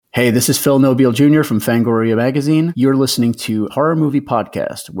Hey, this is Phil Nobile Jr. from Fangoria Magazine. You're listening to Horror Movie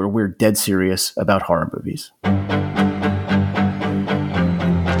Podcast, where we're dead serious about horror movies.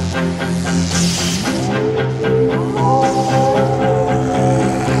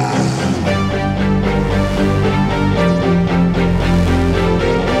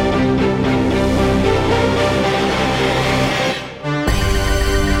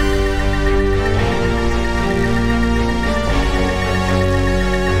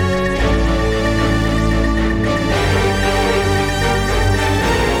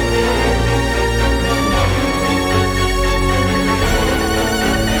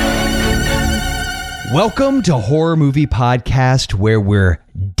 Welcome to Horror Movie Podcast, where we're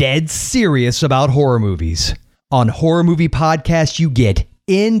dead serious about horror movies. On Horror Movie Podcast, you get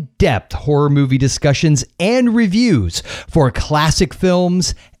in-depth horror movie discussions and reviews for classic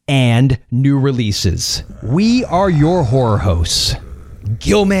films and new releases. We are your horror hosts,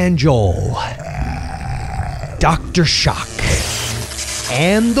 Gilman Joel, Dr. Shock,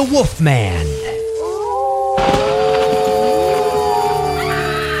 and the Wolfman.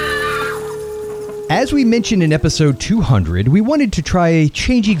 As we mentioned in episode 200, we wanted to try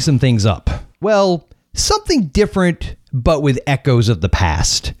changing some things up. Well, something different, but with echoes of the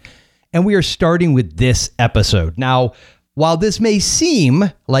past. And we are starting with this episode. Now, while this may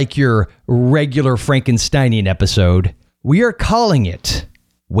seem like your regular Frankensteinian episode, we are calling it,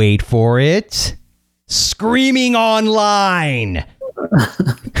 wait for it, Screaming Online.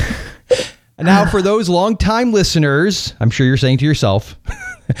 Now, for those longtime listeners, I'm sure you're saying to yourself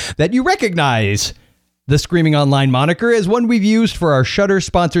that you recognize the Screaming Online moniker as one we've used for our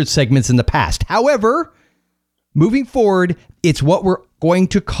Shudder-sponsored segments in the past. However, moving forward, it's what we're going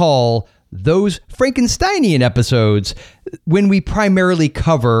to call those Frankensteinian episodes when we primarily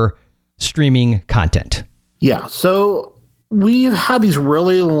cover streaming content. Yeah, so we've had these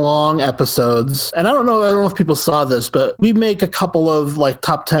really long episodes, and I don't know if people saw this, but we make a couple of like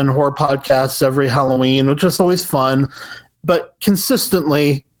top 10 horror podcasts every Halloween, which is always fun. But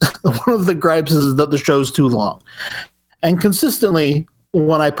consistently, one of the gripes is that the show's too long. And consistently,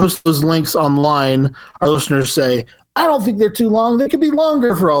 when I post those links online, our listeners say, I don't think they're too long. They could be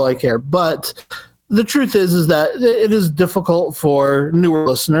longer for all I care. But the truth is that it is difficult for newer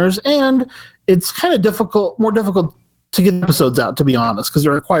listeners, and it's kind of more difficult to get episodes out, to be honest, because it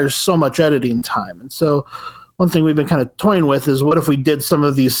requires so much editing time. And so one thing we've been kind of toying with is what if we did some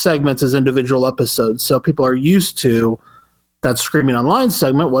of these segments as individual episodes so people are used to that Screaming Online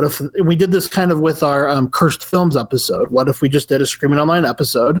segment. What if we did this kind of with our Cursed Films episode? What if we just did a Screaming Online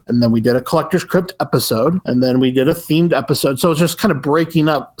episode, and then we did a Collector's Crypt episode, and then we did a themed episode? So it's just kind of breaking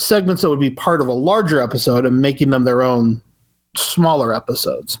up segments that would be part of a larger episode and making them their own smaller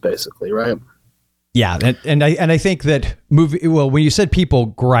episodes, basically, right? Yeah, and I think that when you said people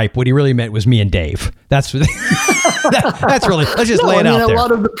gripe, what he really meant was me and Dave. That's really, let's just lay it out there. A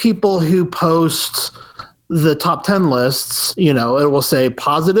lot of the people who post the top 10 lists, it will say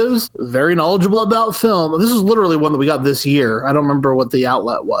positives, very knowledgeable about film. This is literally one that we got this year. I don't remember what the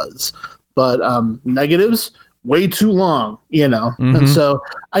outlet was, but negatives, way too long, Mm-hmm. And so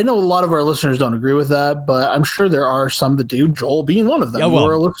I know a lot of our listeners don't agree with that, but I'm sure there are some that do, Joel being one of them. You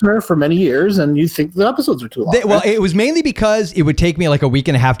were a listener for many years and you think the episodes are too long. Well, it was mainly because it would take me like a week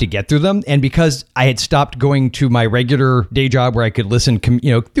and a half to get through them. And because I had stopped going to my regular day job where I could listen, through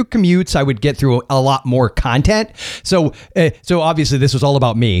commutes, I would get through a lot more content. So obviously this was all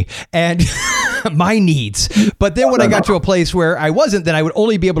about me and my needs. But then when I got to a place where I wasn't, then I would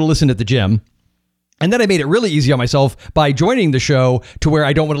only be able to listen at the gym. And then I made it really easy on myself by joining the show to where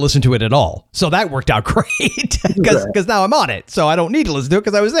I don't want to listen to it at all. So that worked out great because now I'm on it. So I don't need to listen to it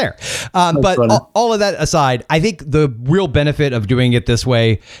because I was there. But all of that aside, I think the real benefit of doing it this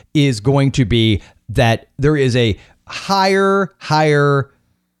way is going to be that there is a higher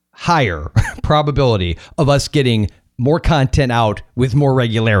probability of us getting more content out with more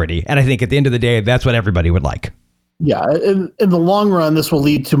regularity. And I think at the end of the day, that's what everybody would like. Yeah, in the long run, this will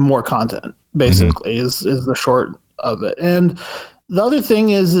lead to more content, basically, is the short of it. And the other thing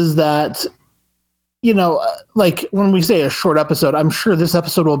is that, like when we say a short episode, I'm sure this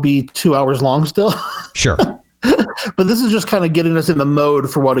episode will be 2 hours long still. Sure. But this is just kind of getting us in the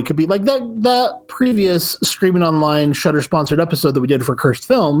mode for what it could be. Like that previous Screaming Online Shudder-sponsored episode that we did for Cursed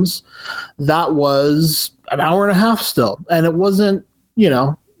Films, that was an hour and a half still. And it wasn't,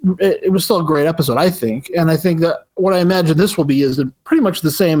 it was still a great episode, I think. And I think that what I imagine this will be is pretty much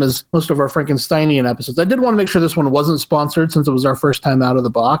the same as most of our Frankensteinian episodes. I did want to make sure this one wasn't sponsored since it was our first time out of the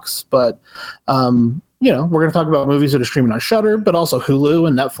box. But we're going to talk about movies that are streaming on Shudder, but also Hulu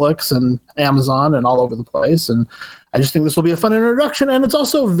and Netflix and Amazon and all over the place. And I just think this will be a fun introduction. And it's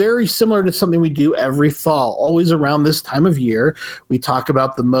also very similar to something we do every fall, always around this time of year. We talk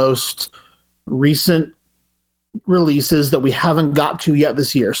about the most recent releases that we haven't got to yet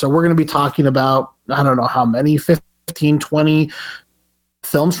this year. So we're going to be talking about, I don't know how many, 15, 20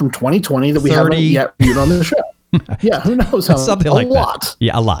 films from 2020 that we 30. haven't yet reviewed on the show. Yeah, who knows how Something like that.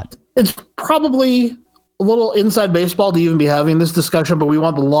 Yeah, a lot. It's probably a little inside baseball to even be having this discussion, but we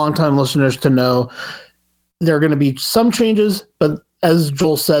want the longtime listeners to know there are going to be some changes, but as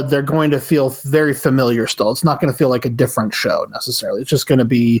Joel said, they're going to feel very familiar still. It's not going to feel like a different show necessarily. It's just going to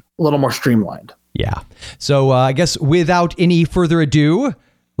be a little more streamlined. Yeah. So I guess without any further ado,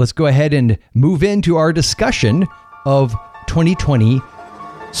 let's go ahead and move into our discussion of 2020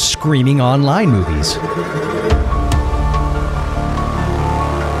 streaming online movies.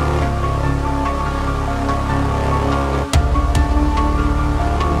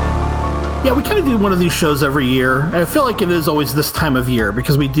 Yeah, we kind of do one of these shows every year. I feel like it is always this time of year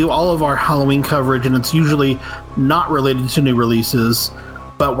because we do all of our Halloween coverage, and it's usually not related to new releases,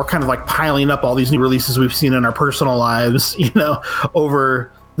 but we're kind of like piling up all these new releases we've seen in our personal lives,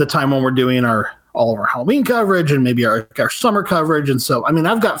 over the time when we're doing all of our Halloween coverage and maybe our summer coverage. And so, I mean,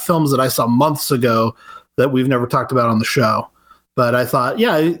 I've got films that I saw months ago that we've never talked about on the show, but I thought,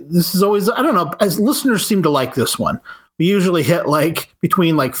 yeah, this is always, I don't know, as listeners seem to like this one. We usually hit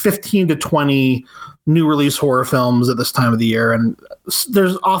between 15 to 20 new release horror films at this time of the year. And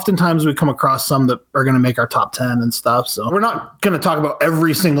there's oftentimes we come across some that are going to make our top 10 and stuff. So we're not going to talk about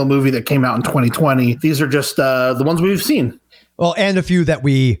every single movie that came out in 2020. These are just the ones we've seen. Well, and a few that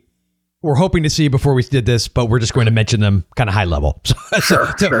we were hoping to see before we did this, but we're just going to mention them kind of high level.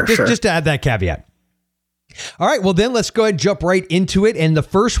 Sure. Just to add that caveat. All right, well then let's go ahead and jump right into it. And the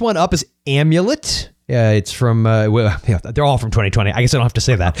first one up is Amulet. It's from, they're all from 2020. I guess I don't have to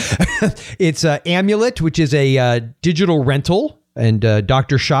say that. It's Amulet, which is a digital rental. And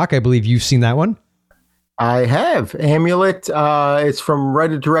Dr. Shock, I believe you've seen that one. I have. Amulet. It's from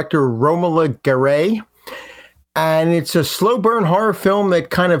writer-director Romola Garai. And it's a slow burn horror film that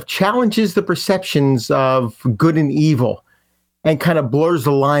kind of challenges the perceptions of good and evil and kind of blurs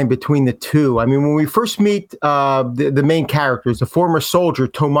the line between the two. I mean, when we first meet the main characters, the former soldier,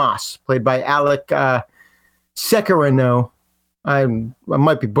 Tomas, played by Alec Secarino. I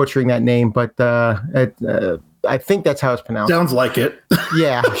might be butchering that name, but I think that's how it's pronounced. Sounds like it.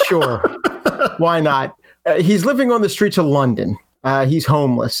 Yeah, sure. Why not? He's living on the streets of London. He's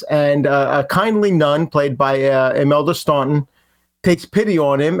homeless. And a kindly nun, played by Imelda Staunton, takes pity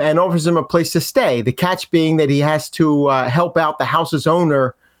on him and offers him a place to stay. The catch being that he has to help out the house's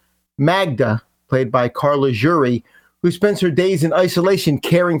owner, Magda, played by Carla Juri, who spends her days in isolation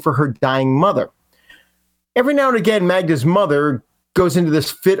caring for her dying mother. Every now and again, Magda's mother goes into this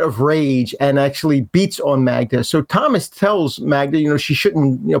fit of rage and actually beats on Magda. So Thomas tells Magda, she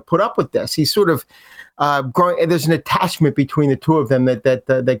shouldn't, put up with this. He's sort of growing. There's an attachment between the two of them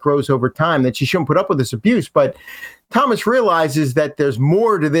that grows over time, that she shouldn't put up with this abuse. But Thomas realizes that there's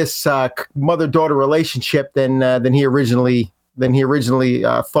more to this mother-daughter relationship than he originally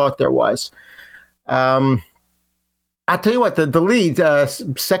thought there was. I'll tell you what, the lead,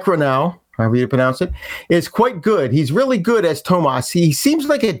 Secarino, however you pronounce it, is quite good. He's really good as Tomas. He seems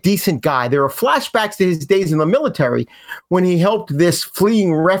like a decent guy. There are flashbacks to his days in the military when he helped this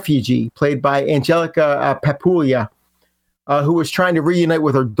fleeing refugee, played by Angelica Papulia, who was trying to reunite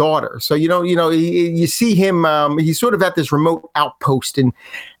with her daughter. So you see him. He's sort of at this remote outpost,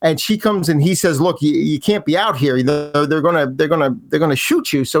 and she comes and he says, "Look, you can't be out here. They're gonna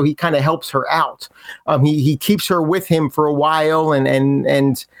shoot you." So he kind of helps her out. He keeps her with him for a while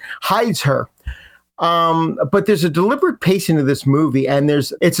and hides her. But there's a deliberate pacing of this movie, and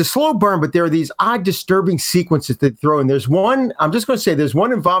it's a slow burn, but there are these odd, disturbing sequences that throw in. There's one. I'm just going to say there's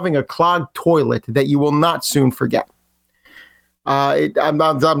one involving a clogged toilet that you will not soon forget. I'm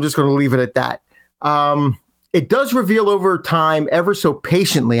just going to leave it at that. It does reveal over time, ever so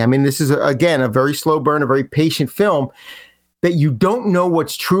patiently. I mean, this is, again, a very slow burn, a very patient film, that you don't know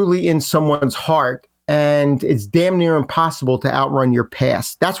what's truly in someone's heart, and it's damn near impossible to outrun your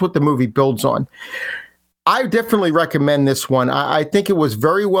past. That's what the movie builds on. I definitely recommend this one. I think it was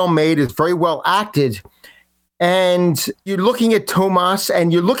very well made. It's very well acted. And you're looking at Tomas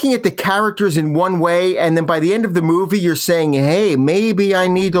and you're looking at the characters in one way. And then by the end of the movie, you're saying, hey, maybe I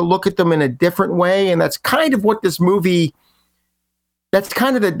need to look at them in a different way. And that's kind of what this movie, that's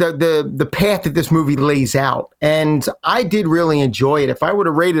kind of the path that this movie lays out. And I did really enjoy it. If I were to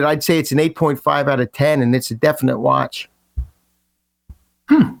rate it, I'd say it's an 8.5 out of 10, and it's a definite watch.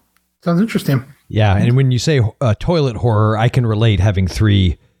 Sounds interesting. Yeah, and when you say toilet horror, I can relate having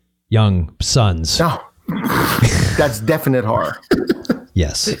 3 young sons. No, that's definite horror.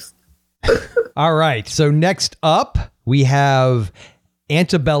 Yes. All right. So next up, we have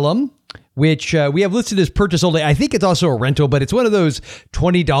Antebellum, which we have listed as purchase only. I think it's also a rental, but it's one of those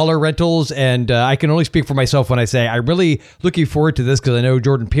 $20 rentals. And I can only speak for myself when I say I'm really looking forward to this because I know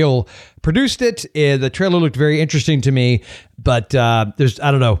Jordan Peele produced it. The trailer looked very interesting to me, but I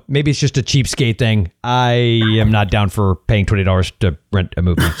don't know, maybe it's just a cheapskate thing. I am not down for paying $20 to rent a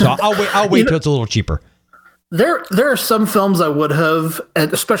movie. So I'll wait till it's a little cheaper. There are some films I would have,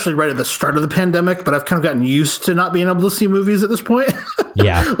 and especially right at the start of the pandemic, but I've kind of gotten used to not being able to see movies at this point.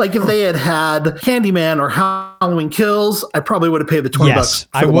 Yeah. Like if they had Candyman or Halloween Kills, I probably would have paid the $20 bucks.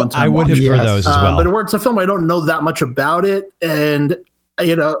 I would have for those as well. But where it's a film I don't know that much about it, and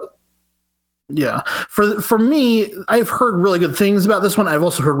yeah. For me, I've heard really good things about this one. I've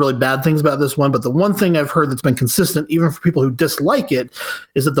also heard really bad things about this one. But the one thing I've heard that's been consistent, even for people who dislike it,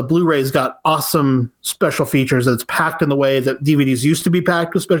 is that the Blu-ray's got awesome special features. It's packed in the way that DVDs used to be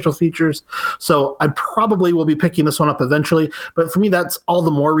packed with special features. So I probably will be picking this one up eventually. But for me, that's all the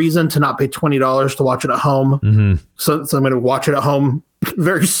more reason to not pay $20 to watch it at home. Mm-hmm. So I'm going to watch it at home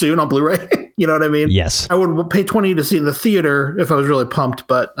very soon on Blu-ray. You know what I mean? Yes. I would pay $20 to see it in the theater if I was really pumped,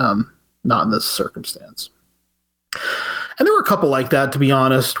 but not in this circumstance. And there were a couple like that, to be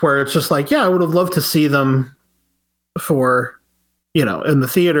honest, where it's just like, yeah, I would have loved to see them for, in the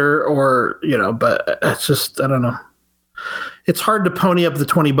theater or, but it's just, I don't know. It's hard to pony up the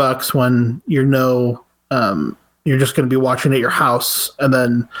 $20 when you're just going to be watching at your house, and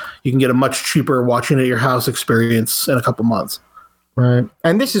then you can get a much cheaper watching at your house experience in a couple months. Right.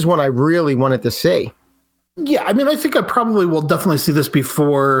 And this is one I really wanted to see. Yeah. I mean, I think I probably will definitely see this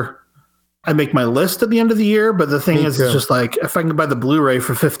before I make my list at the end of the year, but the thing is, it's just like, if I can buy the Blu-ray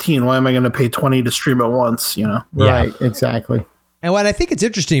for $15, why am I going to pay $20 to stream it once, Right, exactly. And what I think it's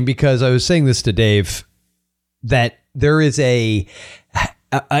interesting, because I was saying this to Dave, that there is a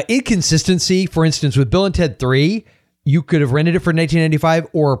inconsistency. For instance, with Bill and Ted 3, you could have rented it for $19.95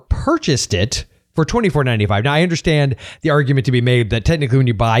 or purchased it for $24.95. Now, I understand the argument to be made that technically when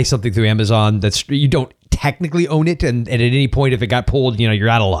you buy something through Amazon, you don't technically own it, and at any point if it got pulled, you're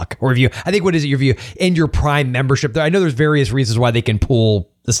out of luck. Or if you, I think, what is it, if you end your Prime membership, I know there's various reasons why they can pull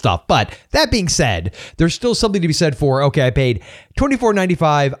the stuff, but that being said, there's still something to be said for, okay, I paid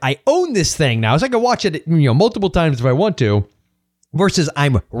 $24.95, I own this thing now, so I can watch it multiple times if I want to, versus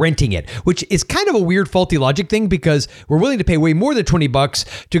I'm renting it, which is kind of a weird, faulty logic thing, because we're willing to pay way more than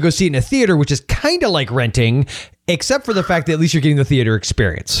 $20 to go see it in a theater, which is kind of like renting, except for the fact that at least you're getting the theater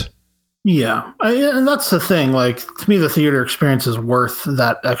experience. Yeah. And that's the thing. Like, to me, the theater experience is worth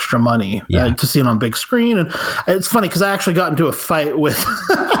that extra money to see it on big screen. And it's funny because I actually got into a fight with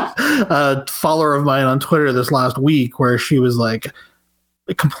a follower of mine on Twitter this last week, where she was like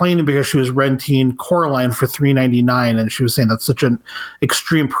complaining because she was renting Coraline for $3.99, and she was saying that's such an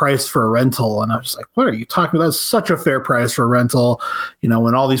extreme price for a rental. And I was like, what are you talking about? That's such a fair price for a rental,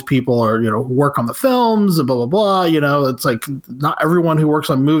 when all these people are, work on the films and blah, blah, blah, it's like not everyone who works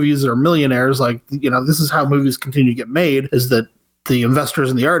on movies are millionaires. Like, this is how movies continue to get made, is that the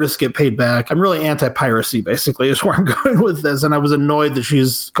investors and the artists get paid back. I'm really anti-piracy, basically, is where I'm going with this. And I was annoyed that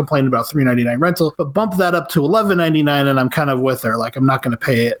she's complaining about $3.99 rental, but bump that up to $11.99, and I'm kind of with her. Like, I'm not going to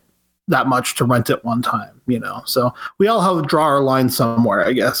pay it that much to rent it one time, So we all have to draw our line somewhere,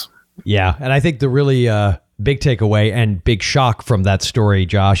 I guess. Yeah, and I think the really big takeaway and big shock from that story,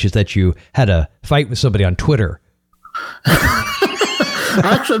 Josh, is that you had a fight with somebody on Twitter.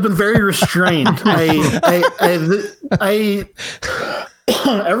 Actually, I've been very restrained. I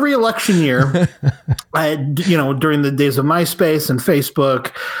every election year, during the days of MySpace and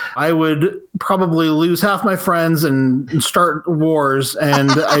Facebook, I would probably lose half my friends and start wars.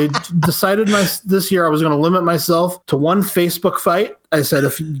 And I decided this year I was going to limit myself to one Facebook fight. I said,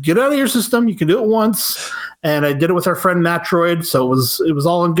 if you get out of your system, you can do it once. And I did it with our friend Matroid. So it was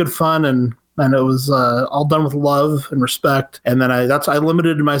all in good fun, and it was all done with love and respect. And then I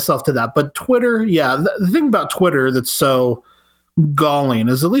limited myself to that. But Twitter, the thing about Twitter that's so galling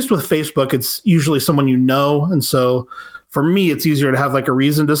is, at least with Facebook, it's usually someone and so for me, it's easier to have like a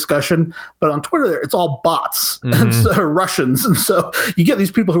reasoned discussion. But on Twitter, it's all bots and Russians, and so you get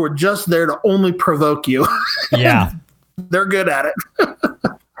these people who are just there to only provoke you. Yeah, they're good at it.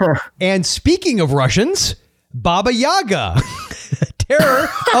 And speaking of Russians, Baba Yaga. Terror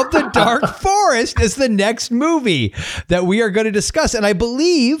of the Dark Forest is the next movie that we are going to discuss. And I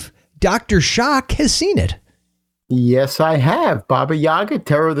believe Dr. Shock has seen it. Yes, I have. Baba Yaga,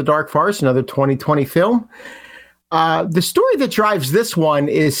 Terror of the Dark Forest, another 2020 film. The story that drives this one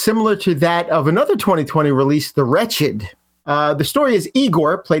is similar to that of another 2020 release, The Wretched. The story is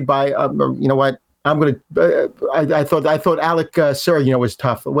Igor, played by, you know what? I thought Alec Sergey was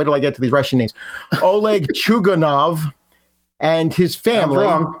tough. Wait till I get to these Russian names. Oleg Chuganov and his family.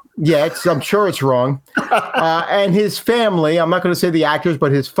 I'm wrong. Yeah, I'm sure it's wrong. And his family, I'm not going to say the actors,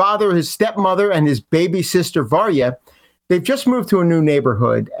 but his father, his stepmother, and his baby sister, Varya, they've just moved to a new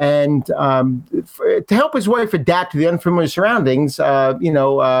neighborhood. And to help his wife adapt to the unfamiliar surroundings,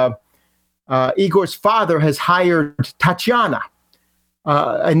 Igor's father has hired Tatiana,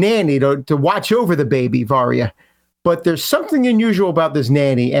 a nanny, to watch over the baby, Varya. But there's something unusual about this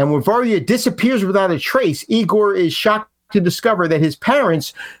nanny. And when Varya disappears without a trace, Igor is shocked to discover that his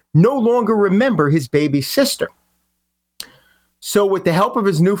parents no longer remember his baby sister. So with the help of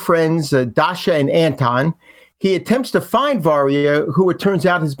his new friends, Dasha and Anton, he attempts to find Varya, who it turns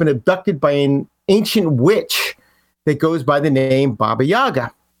out has been abducted by an ancient witch that goes by the name Baba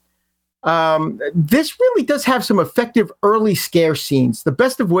Yaga. This really does have some effective early scare scenes, the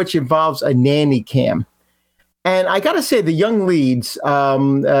best of which involves a nanny cam. And I got to say, the young leads,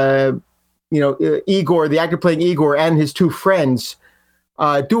 Igor, the actor playing Igor, and his two friends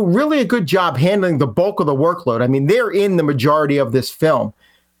do really a good job handling the bulk of the workload. I mean, they're in the majority of this film.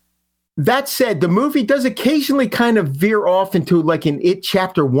 That said, the movie does occasionally kind of veer off into like an It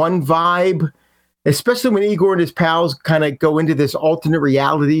Chapter 1 vibe, especially when Igor and his pals kind of go into this alternate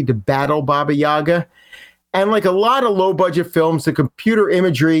reality to battle Baba Yaga. And like a lot of low-budget films, the computer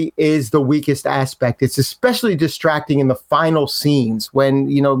imagery is the weakest aspect. It's especially distracting in the final scenes when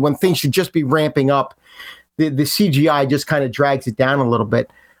things should just be ramping up. The CGI just kind of drags it down a little bit.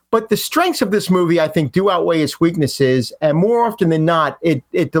 But the strengths of this movie, I think, do outweigh its weaknesses. And more often than not,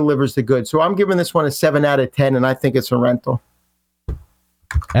 it delivers the good. So I'm giving this one a 7 out of 10, and I think it's a rental.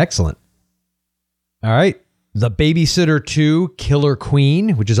 Excellent. All right. The Babysitter 2, Killer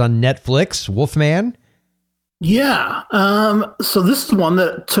Queen, which is on Netflix. Wolfman. Yeah. So this is one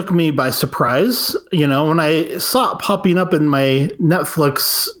that took me by surprise. When I saw it popping up in my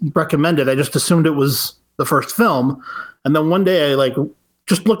Netflix recommended, I just assumed it was the first film. And then one day I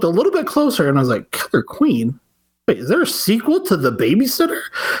just looked a little bit closer and I was like, Killer Queen? Wait, is there a sequel to The Babysitter?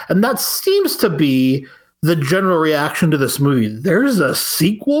 And that seems to be the general reaction to this movie. There's a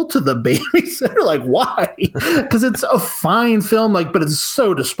sequel to The Babysitter? Like, why? Because it's a fine film, but it's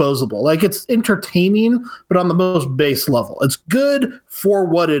so disposable. It's entertaining, but on the most base level. It's good for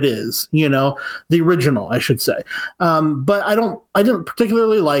what it is, the original, I should say. But I didn't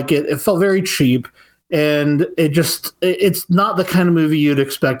particularly like it. It felt very cheap. And it's not the kind of movie you'd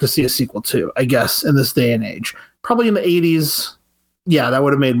expect to see a sequel to, I guess, in this day and age. Probably in the 80s. Yeah, that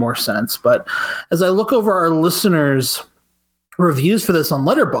would have made more sense. But as I look over our listeners' reviews for this on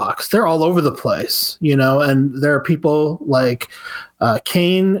Letterboxd, they're all over the place, and there are people like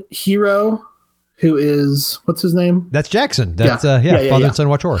Kane Hero, who is, what's his name? That's Jackson. That's Father and Son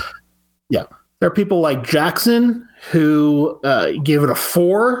Watch Horror. Yeah. There are people like Jackson who gave it a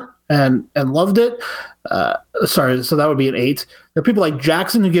 4 and loved it. So that would be an 8. There are people like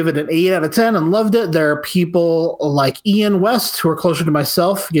Jackson who give it an 8 out of 10 and loved it. There are people like Ian West, who are closer to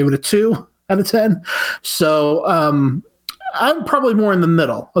myself, gave it a 2 out of 10. So I'm probably more in the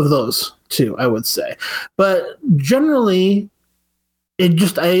middle of those two, I would say. But generally, it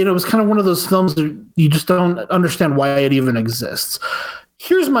was kind of one of those films that you just don't understand why it even exists.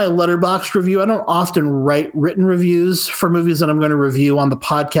 Here's my Letterboxd review. I don't often write written reviews for movies that I'm going to review on the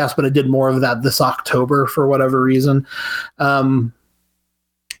podcast, but I did more of that this October for whatever reason.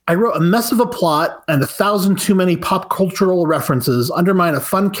 I wrote, a mess of a plot and 1,000 too many pop cultural references undermine a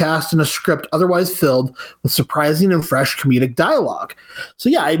fun cast and a script otherwise filled with surprising and fresh comedic dialogue. So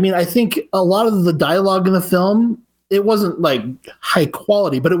yeah, I think a lot of the dialogue in the film, it wasn't high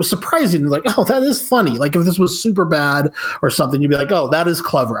quality, but it was surprising. Oh, that is funny. If this was super bad or something, you'd be like, oh, that is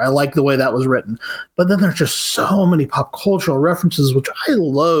clever. I like the way that was written. But then there's just so many pop cultural references, which I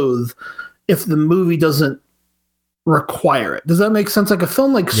loathe if the movie doesn't require it. Does that make sense? A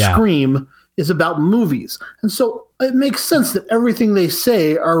film like Scream is about movies. And so it makes sense that everything they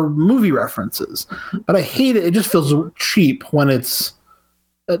say are movie references. But I hate it. It just feels cheap when it's,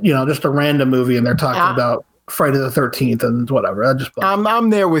 just a random movie and they're talking about Friday the 13th and whatever. I just I'm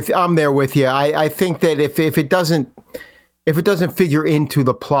there with you. I think that if it doesn't figure into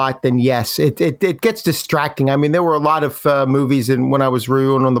the plot, then yes, it gets distracting. I mean, there were a lot of movies, and when I was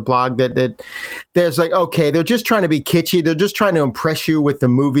reviewing on the blog, that there's okay, they're just trying to be kitschy. They're just trying to impress you with the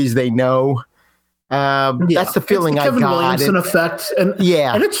movies they know. That's the feeling it's the I Kevin got. Williamson effect. And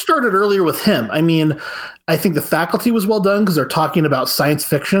it started earlier with him. I mean, I think The Faculty was well done because they're talking about science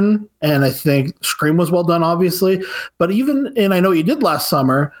fiction, and I think Scream was well done, obviously. But even in I Know What You Did Last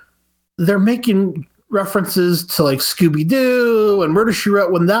Summer, they're making references to like Scooby-Doo and Murder, She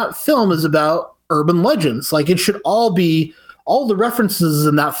Wrote when that film is about urban legends. Like it should all the references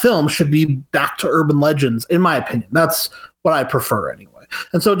in that film should be back to urban legends, in my opinion. That's what I prefer anyway.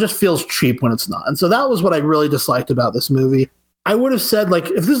 And so it just feels cheap when it's not. And so that was what I really disliked about this movie. I would have said, like,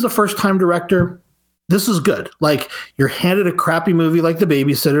 if this is a first-time director, this is good. Like, you're handed a crappy movie like The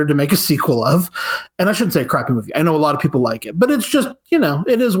Babysitter to make a sequel of. And I shouldn't say a crappy movie. I know a lot of people like it. But it's just,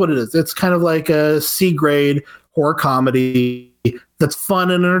 it is what it is. It's kind of like a C-grade horror comedy that's fun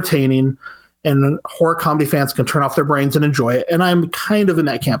and entertaining. And horror comedy fans can turn off their brains and enjoy it. And I'm kind of in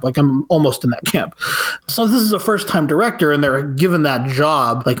that camp. Like, I'm almost in that camp. So this is a first-time director, and they're given that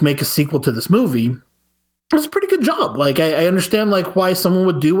job, like, make a sequel to this movie. It's a pretty good job. Like, I understand, like, why someone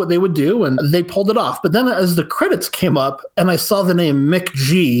would do what they would do, and they pulled it off. But then as the credits came up and I saw the name Mick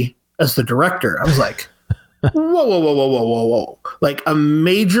G as the director, I was like, whoa. Like, a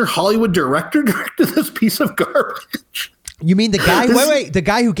major Hollywood director directed this piece of garbage. You mean the guy? The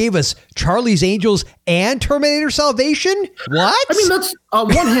guy who gave us Charlie's Angels and Terminator Salvation? What? I mean, that's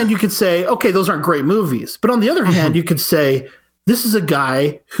on one hand you could say, okay, those aren't great movies, but on the other hand, you could say this is a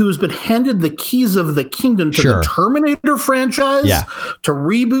guy who's been handed the keys of the kingdom to the Terminator franchise, to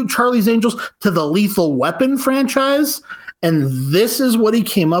reboot Charlie's Angels, to the Lethal Weapon franchise, and this is what he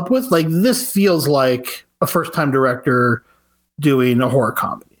came up with. Like, this feels like a first-time director doing a horror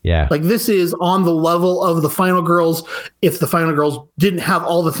comedy. Yeah. Like, this is on the level of The Final Girls if The Final Girls didn't have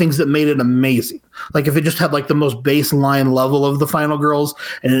all the things that made it amazing. Like, if it just had, like, the most baseline level of The Final Girls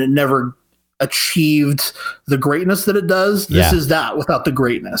and it never achieved the greatness that it does, this is that without the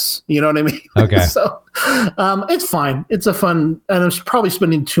greatness. You know what I mean? Okay. So it's fine. It's a fun, and I'm probably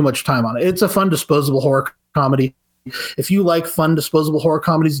spending too much time on it. It's a fun, disposable horror comedy. If you like fun, disposable horror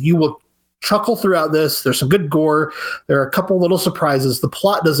comedies, you will chuckle throughout this. There's some good gore. There are a couple little surprises. The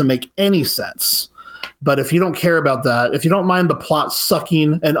plot doesn't make any sense. But if you don't care about that, if you don't mind the plot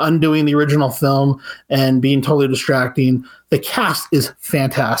sucking and undoing the original film and being totally distracting, the cast is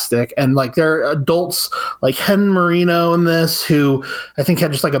fantastic. And like, there are adults like Hen Marino in this, who I think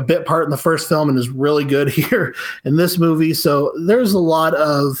had just like a bit part in the first film and is really good here in this movie. So there's a lot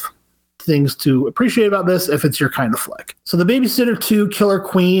of things to appreciate about this if it's your kind of flick. So The Babysitter 2, Killer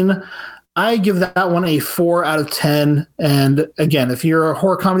Queen, I give that one a 4 out of 10. And again, if you're a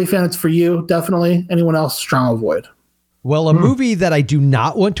horror comedy fan, it's for you. Definitely. Anyone else, strong avoid. Well, a movie that I do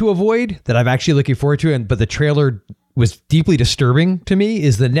not want to avoid, that I'm actually looking forward to, but the trailer was deeply disturbing to me,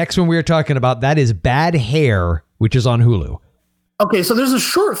 is the next one we are talking about. That is Bad Hair, which is on Hulu. Okay, so there's a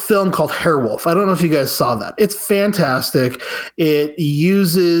short film called Hairwolf. I don't know if you guys saw that. It's fantastic. It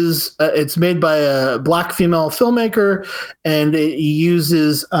uses, it's made by a Black female filmmaker, and it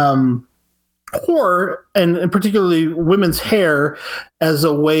uses horror and particularly women's hair as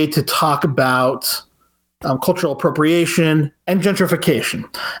a way to talk about cultural appropriation and gentrification.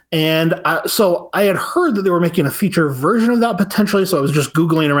 And so I had heard that they were making a feature version of that potentially. So I was just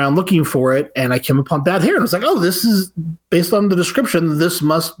Googling around looking for it, and I came upon Bad Hair, and I was like, oh, this is based on the description. This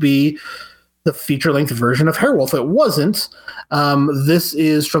must be the feature-length version of Hairwolf. It wasn't. This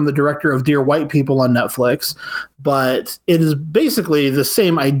is from the director of Dear White People on Netflix, but it is basically the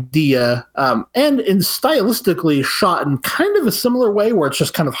same idea, and in stylistically shot in kind of a similar way, where it's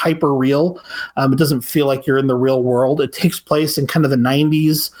just kind of hyper real. It doesn't feel like you're in the real world. It takes place in kind of the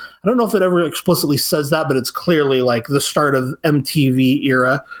 90s. I don't know if it ever explicitly says that, but it's clearly like the start of MTV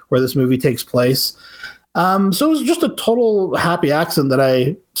era where this movie takes place. So it was just a total happy accident that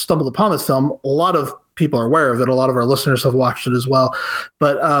I stumbled upon this film. A lot of people are aware of it. A lot of our listeners have watched it as well.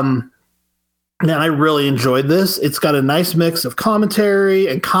 But man, I really enjoyed this. It's got a nice mix of commentary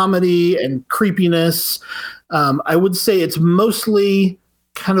and comedy and creepiness. I would say it's mostly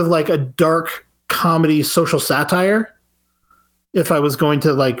kind of like a dark comedy social satire, if I was going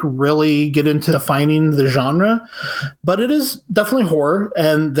to like really get into defining the genre. But it is definitely horror,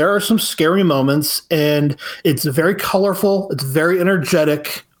 and there are some scary moments, and it's very colorful, it's very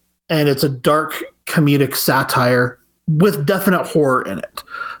energetic, and it's a dark comedic satire with definite horror in it.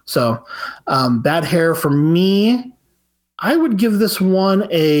 So Bad Hair, for me, I would give this one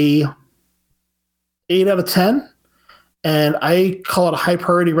a 8 out of 10. And I call it a high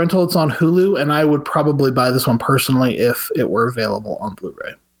priority rental. It's on Hulu, and I would probably buy this one personally if it were available on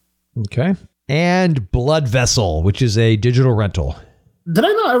Blu-ray. Okay. And Blood Vessel, which is a digital rental. Did I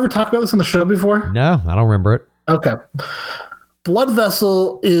not ever talk about this on the show before? No, I don't remember it. Okay. Blood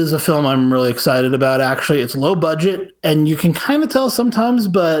Vessel is a film I'm really excited about, actually. It's low budget, and you can kind of tell sometimes,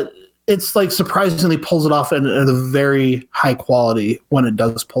 but it's like surprisingly pulls it off at a very high quality when it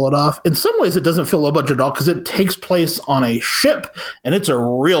does pull it off. In some ways, it doesn't feel low budget at all because it takes place on a ship, and it's a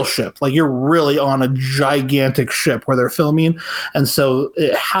real ship. Like, you're really on a gigantic ship where they're filming, and so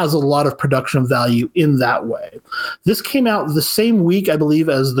it has a lot of production value in that way. This came out the same week, I believe,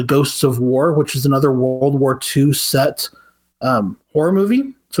 as The Ghosts of War, which is another World War II set horror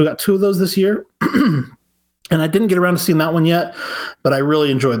movie. So we got 2 of those this year. And I didn't get around to seeing that one yet, but I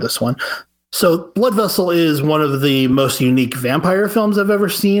really enjoyed this one. So Blood Vessel is one of the most unique vampire films I've ever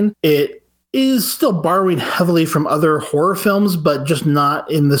seen. It is still borrowing heavily from other horror films, but just not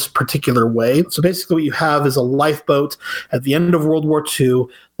in this particular way. So basically what you have is a lifeboat at the end of World War II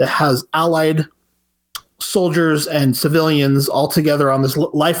that has Allied soldiers and civilians all together on this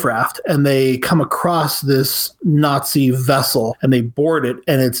life raft, and they come across this Nazi vessel and they board it,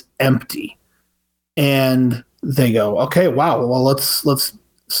 and it's empty. And they go, okay, wow, well, let's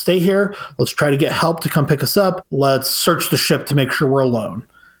stay here. Let's try to get help to come pick us up. Let's search the ship to make sure we're alone.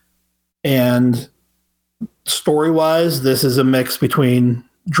 And story-wise, this is a mix between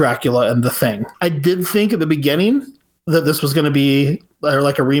Dracula and The Thing. I did think at the beginning that this was going to be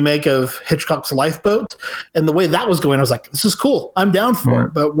like a remake of Hitchcock's Lifeboat. And the way that was going, I was like, this is cool. I'm down for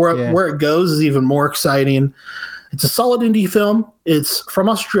it. But where it goes is even more exciting. It's a solid indie film. It's from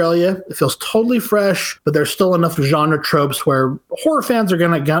Australia. It feels totally fresh, but there's still enough genre tropes where horror fans are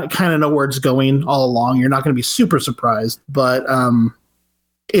going to kind of know where it's going all along. You're not going to be super surprised, but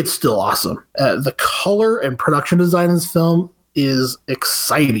it's still awesome. The color and production design in this film is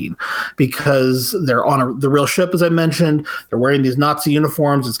exciting because they're on the real ship, as I mentioned. They're wearing these Nazi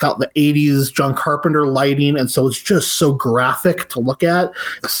uniforms. It's got the 80s John Carpenter lighting, and so it's just so graphic to look at.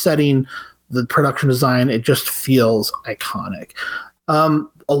 The setting, the production design, it just feels iconic. A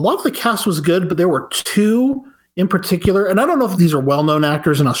lot of the cast was good, but there were 2 in particular, and I don't know if these are well-known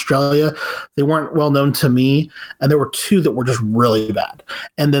actors in Australia. They weren't well-known to me, and there were 2 that were just really bad.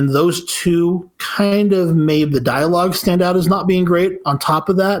 And then those 2 kind of made the dialogue stand out as not being great on top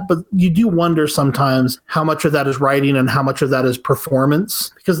of that, but you do wonder sometimes how much of that is writing and how much of that is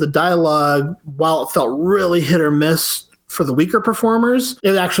performance, because the dialogue, while it felt really hit or miss for the weaker performers,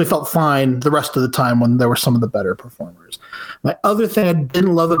 it actually felt fine the rest of the time when there were some of the better performers. My other thing I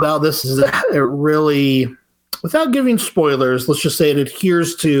didn't love about this is that it really, without giving spoilers, let's just say it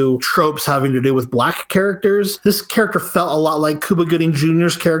adheres to tropes having to do with black characters. This character felt a lot like Cuba Gooding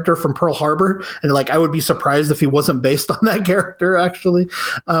Jr.'s character from Pearl Harbor, and like I would be surprised if he wasn't based on that character, actually.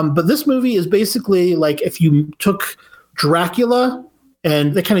 But this movie is basically like if you took Dracula,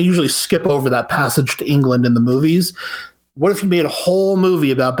 and they kind of usually skip over that passage to England in the movies. What if you made a whole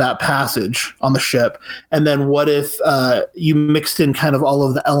movie about that passage on the ship? And then what if you mixed in kind of all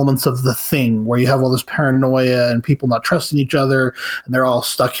of the elements of The Thing, where you have all this paranoia and people not trusting each other, and they're all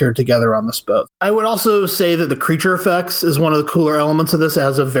stuck here together on this boat. I would also say that the creature effects is one of the cooler elements of this. It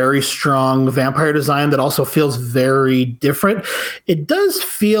has a very strong vampire design that also feels very different. It does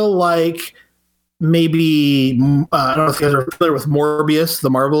feel like maybe I don't know if you guys are familiar with Morbius, the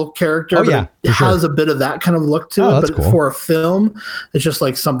Marvel character. Oh, yeah, it has a bit of that kind of look to it, but cool. For a film, it's just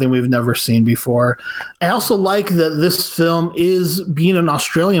like something we've never seen before. I also like that this film is, being an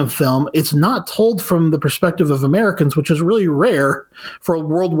Australian film, it's not told from the perspective of Americans, which is really rare for a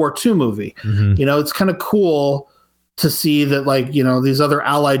World War II movie. Mm-hmm. You know, it's kind of cool to see that, like, you know, these other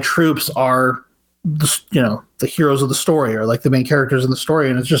Allied troops are, you know, the heroes of the story, or like the main characters in the story,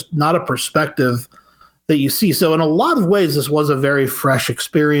 and it's just not a perspective that you see. So in a lot of ways, this was a very fresh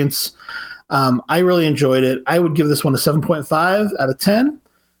experience. I really enjoyed it. I would give this one a 7.5 out of 10,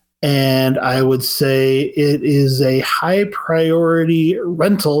 and I would say it is a high priority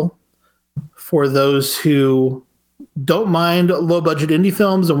rental for those who don't mind low budget indie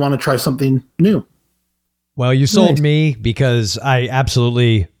films and want to try something new. Well, you sold me, because I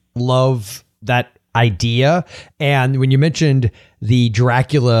absolutely love that idea. And when you mentioned the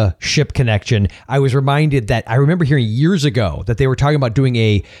Dracula ship connection, I was reminded that I remember hearing years ago that they were talking about doing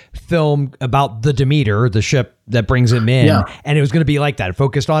a film about the Demeter, the ship that brings him in, and it was going to be like that,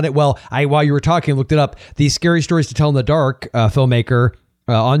 focused on it. Well, while you were talking, looked it up. The Scary Stories to Tell in the Dark filmmaker,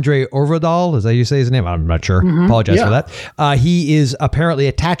 Andre Øvredal, is that how you say his name? I'm not sure. Mm-hmm. Apologize for that. He is apparently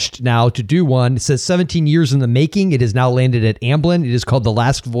attached now to do one. It says 17 years in the making. It has now landed at Amblin. It is called The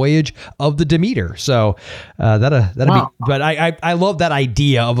Last Voyage of the Demeter. So that'll be. But I love that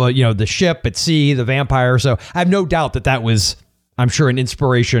idea of the ship at sea, the vampire. So I have no doubt that was, I'm sure, an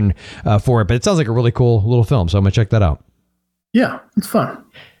inspiration for it. But it sounds like a really cool little film. So I'm gonna check that out. Yeah, it's fun.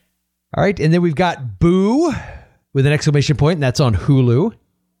 All right, and then we've got Boo. with an exclamation point, and that's on Hulu.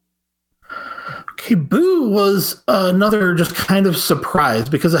 Okay, Boo was another just kind of surprise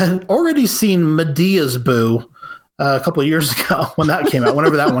because I had already seen Medea's Boo a couple of years ago when that came out,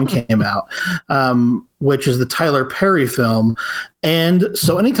 whenever that one came out, which is the Tyler Perry film. And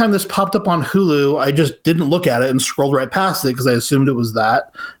so anytime this popped up on Hulu, I just didn't look at it and scrolled right past it because I assumed it was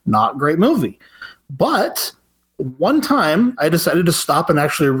that not great movie. But one time I decided to stop and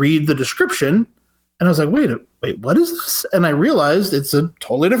actually read the description. And I was like, wait, what is this? And I realized it's a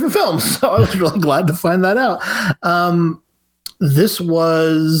totally different film. So I was really glad to find that out. This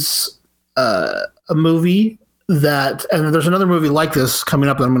was a movie that, and there's another movie like this coming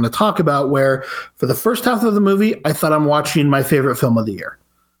up that I'm going to talk about, where for the first half of the movie, I thought I'm watching my favorite film of the year.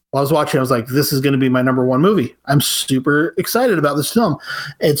 While I was watching, I was like, this is going to be my number one movie. I'm super excited about this film.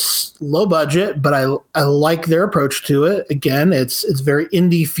 It's low budget, but I like their approach to it. Again, it's very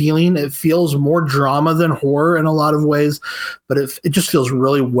indie feeling. It feels more drama than horror in a lot of ways, but it just feels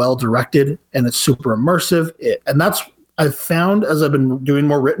really well directed, and it's super immersive. And that's I've found as I've been doing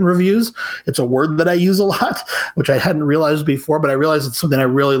more written reviews. It's a word that I use a lot, which I hadn't realized before, but I realized it's something I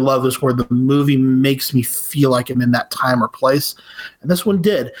really love, is where the movie makes me feel like I'm in that time or place. And this one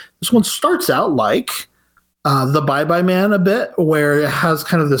did. This one starts out like The Bye Bye Man a bit, where it has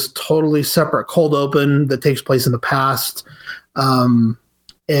kind of this totally separate cold open that takes place in the past.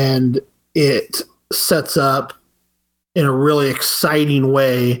 And it sets up in a really exciting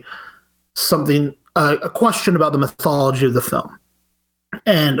way something, a question about the mythology of the film.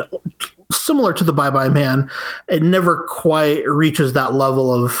 And similar to The Bye Bye Man, it never quite reaches that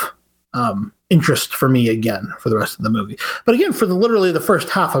level of interest for me again for the rest of the movie. But again, for literally the first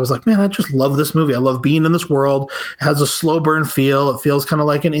half, I was like, man, I just love this movie. I love being in this world. It has a slow burn feel. It feels kind of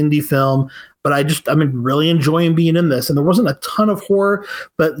like an indie film. But I'm really enjoying being in this. And there wasn't a ton of horror,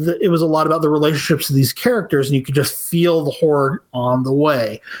 but it was a lot about the relationships of these characters, and you could just feel the horror on the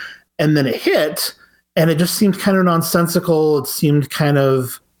way. And then it hit, and it just seemed kind of nonsensical. It seemed kind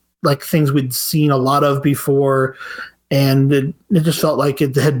of like things we'd seen a lot of before, and it just felt like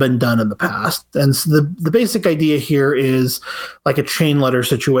it had been done in the past. And so the basic idea here is like a chain letter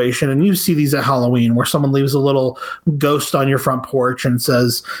situation, and you see these at Halloween where someone leaves a little ghost on your front porch and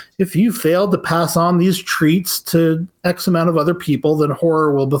says, if you failed to pass on these treats to X amount of other people, then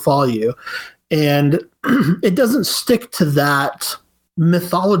horror will befall you. And it doesn't stick to that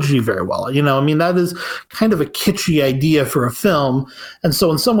mythology very well. That is kind of a kitschy idea for a film. And so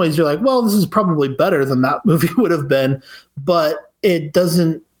in some ways you're like, well, this is probably better than that movie would have been, but it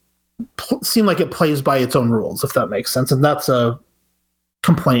doesn't seem like it plays by its own rules, if that makes sense. And that's a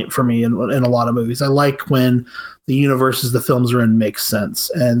complaint for me in a lot of movies. I like when the universes the films are in makes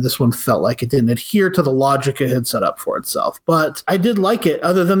sense, and this one felt like it didn't adhere to the logic it had set up for itself. But I did like it,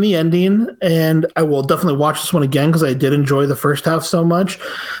 other than the ending, and I will definitely watch this one again because I did enjoy the first half so much.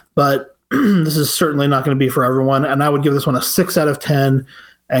 But this is certainly not going to be for everyone, and I would give this one a 6 out of 10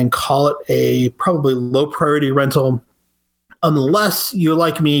 and call it a probably low priority rental, unless you're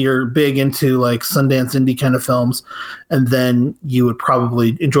like me, you're big into like Sundance indie kind of films, and then you would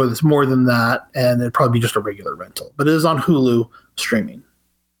probably enjoy this more than that, and it'd probably be just a regular rental. But it is on Hulu streaming.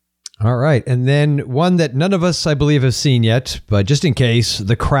 All right. And then one that none of us, I believe, have seen yet, but just in case,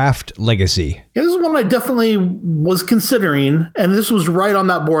 The Craft Legacy. Yeah, this is one I definitely was considering, and this was right on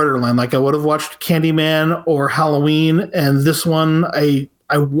that borderline. Like I would have watched Candyman or Halloween, and this one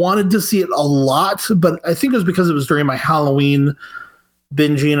I wanted to see it a lot, but I think it was because it was during my Halloween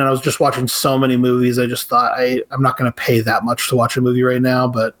binging and I was just watching so many movies. I just thought I'm not going to pay that much to watch a movie right now,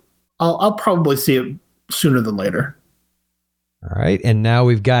 but I'll probably see it sooner than later. All right. And now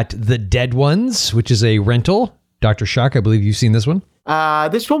we've got The Dead Ones, which is a rental. Dr. Shock, I believe you've seen this one.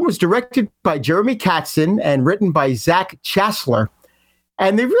 This one was directed by Jeremy Katzen and written by Zach Chassler.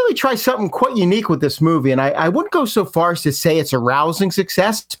 And they really try something quite unique with this movie. And I wouldn't go so far as to say it's a rousing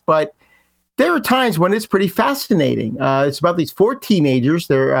success, but there are times when it's pretty fascinating. It's about these 4 teenagers.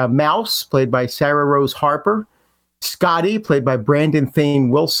 They're Mouse, played by Sarah Rose Harper, Scotty, played by Brandon Thane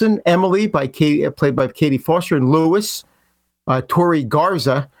Wilson, Emily, played by Katie Foster, and Lewis, Tori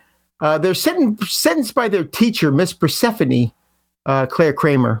Garza. They're sentenced by their teacher, Miss Persephone, Claire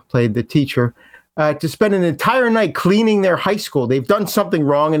Kramer played the teacher, to spend an entire night cleaning their high school. They've done something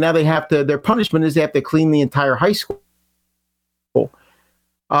wrong, and now their punishment is they have to clean the entire high school.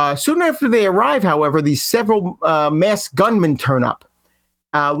 Soon after they arrive, however, these several masked gunmen turn up,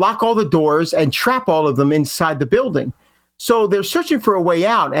 lock all the doors, and trap all of them inside the building. So they're searching for a way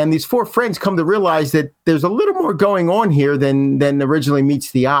out, and these 4 friends come to realize that there's a little more going on here than originally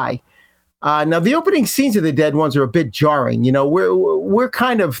meets the eye. Now, the opening scenes of The Dead Ones are a bit jarring. You know, we're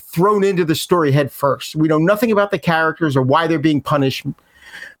kind of thrown into the story head first. We know nothing about the characters or why they're being punished.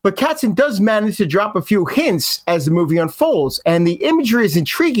 But Katzin does manage to drop a few hints as the movie unfolds, and the imagery is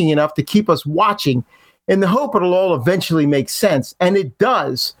intriguing enough to keep us watching in the hope it'll all eventually make sense. And it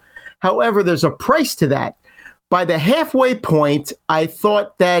does. However, there's a price to that. By the halfway point, I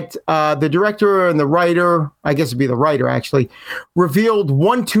thought that the director and the writer, I guess it'd be the writer actually, revealed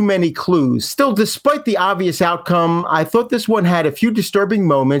one too many clues. Still, despite the obvious outcome, I thought this one had a few disturbing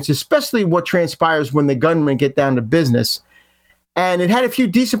moments, especially what transpires when the gunmen get down to business. And it had a few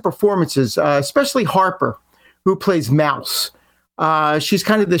decent performances, especially Harper, who plays Mouse. She's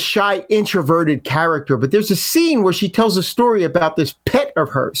kind of the shy, introverted character, but there's a scene where she tells a story about this pet of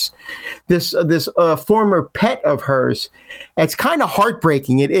hers, this former pet of hers. It's kind of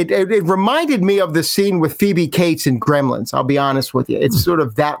heartbreaking. It reminded me of the scene with Phoebe Cates in Gremlins. I'll be honest with you. It's sort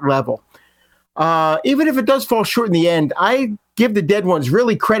of that level. Even if it does fall short in the end, I give The Dead Ones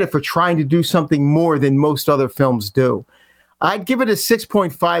really credit for trying to do something more than most other films do. I'd give it a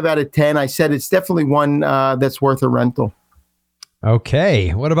 6.5 out of 10. I said it's definitely one that's worth a rental.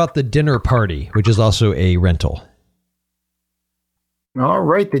 Okay. What about The Dinner Party, which is also a rental? All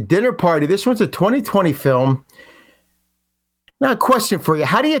right. The Dinner Party. This one's a 2020 film. Now, a question for you.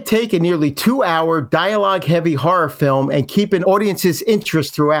 How do you take a nearly 2-hour dialogue-heavy horror film and keep an audience's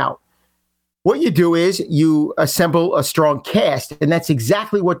interest throughout? What you do is you assemble a strong cast, and that's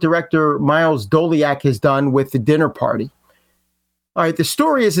exactly what director Miles Doliak has done with The Dinner Party. All right. The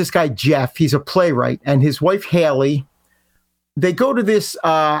story is this guy, Jeff. He's a playwright, and his wife, Haley. They go to this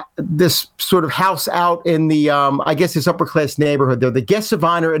sort of house out in the, I guess, this upper-class neighborhood. They're the guests of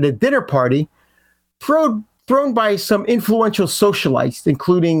honor at a dinner party thrown by some influential socialites,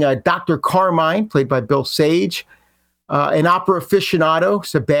 including Dr. Carmine, played by Bill Sage, an opera aficionado,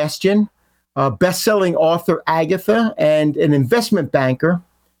 Sebastian, best-selling author, Agatha, and an investment banker.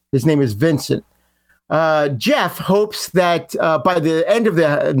 His name is Vincent. Jeff hopes that by the end of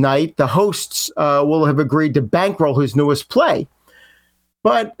the night, the hosts will have agreed to bankroll his newest play.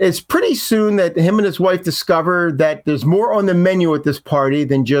 But it's pretty soon that him and his wife discover that there's more on the menu at this party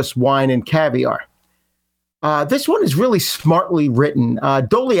than just wine and caviar. This one is really smartly written.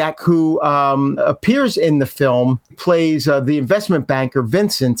 Doliak, who appears in the film, plays the investment banker,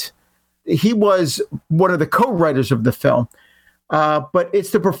 Vincent. He was one of the co-writers of the film. But it's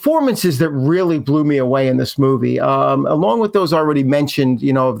the performances that really blew me away in this movie. Along with those already mentioned,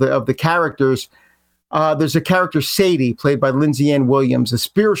 you know, of the characters, there's a character, Sadie, played by Lindsay Ann Williams, a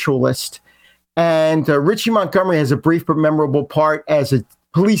spiritualist. And Richie Montgomery has a brief but memorable part as a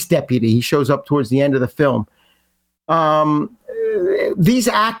police deputy. He shows up towards the end of the film. These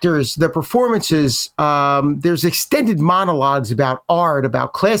actors, their performances, there's extended monologues about art,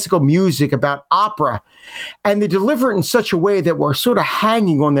 about classical music, about opera, and they deliver it in such a way that we're sort of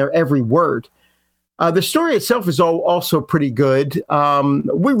hanging on their every word. The story itself is also pretty good.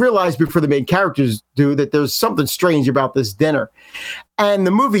 We realize before the main characters do that there's something strange about this dinner. And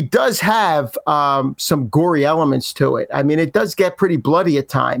the movie does have some gory elements to it. I mean, it does get pretty bloody at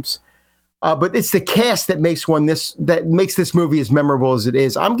times. But it's the cast that makes this movie as memorable as it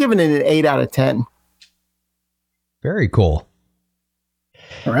is. I'm giving it an 8 out of 10. Very cool.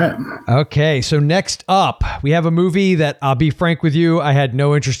 All right. Okay, so next up, we have a movie that, I'll be frank with you, I had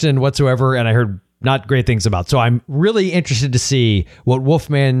no interest in whatsoever, and I heard not great things about. So I'm really interested to see what,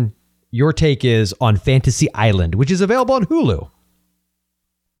 Wolfman, your take is on Fantasy Island, which is available on Hulu.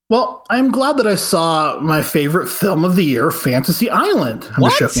 Well, I'm glad that I saw my favorite film of the year, Fantasy Island. I'm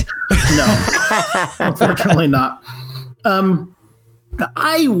What? joking. No, unfortunately not.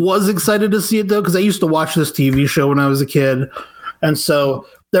 I was excited to see it, though, because I used to watch this TV show when I was a kid. And so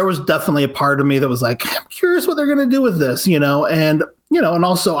there was definitely a part of me that was like, I'm curious what they're going to do with this, and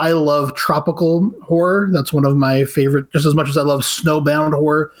also I love tropical horror. That's one of my favorite, just as much as I love snowbound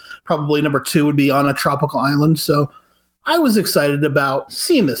horror. Probably number 2 would be On a Tropical Island. So I was excited about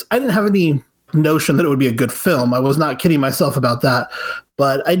seeing this. I didn't have any notion that it would be a good film. I was not kidding myself about that,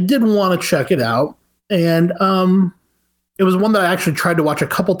 but I did want to check it out. And it was one that I actually tried to watch a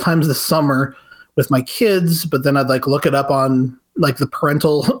couple times this summer with my kids, but then I'd look it up on the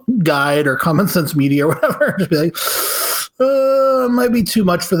parental guide or Common Sense Media or whatever. Just be like, it might be too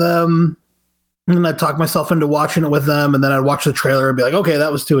much for them. And then I'd talk myself into watching it with them, and then I'd watch the trailer and be like, okay,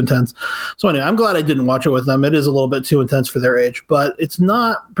 that was too intense. So anyway, I'm glad I didn't watch it with them. It is a little bit too intense for their age, but it's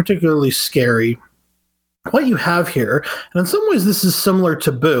not particularly scary. What you have here, and in some ways this is similar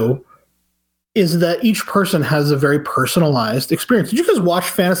to Boo, is that each person has a very personalized experience. Did you guys watch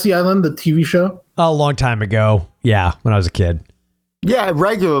Fantasy Island, the TV show? A long time ago. Yeah, when I was a kid. Yeah,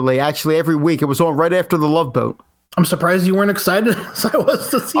 regularly, actually, every week. It was on right after The Love Boat. I'm surprised you weren't excited as I was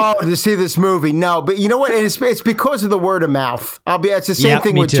to see. Oh, to see this movie? No, but you know what? It's because of the word of mouth. It's the same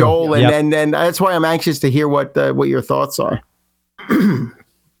thing me with too. Joel, Yep. and that's why I'm anxious to hear what your thoughts are.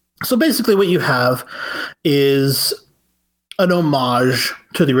 So basically, what you have is an homage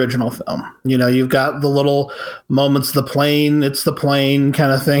to the original film. You know, you've got the little moments, it's the plane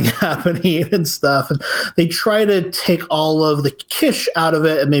kind of thing happening and stuff. And they try to take all of the kitsch out of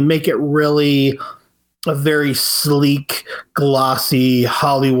it, and they make it really a very sleek, glossy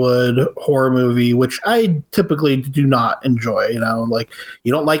Hollywood horror movie, which I typically do not enjoy. You know, like,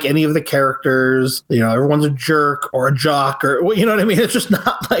 you don't like any of the characters, you know, everyone's a jerk or a jock, or, you know what I mean? It's just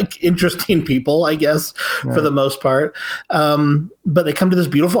not like interesting people, I guess, for the most part. But they come to this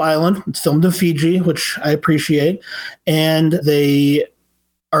beautiful island. It's filmed in Fiji, which I appreciate. And they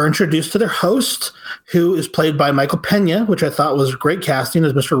are introduced to their host, who is played by Michael Pena, which I thought was great casting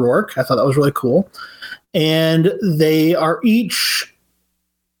as Mr. Rourke. I thought that was really cool. And they are each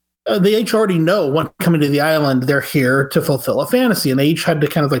already know when coming to the island, they're here to fulfill a fantasy. And they each had to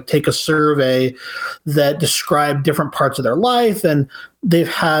kind of like take a survey that described different parts of their life. And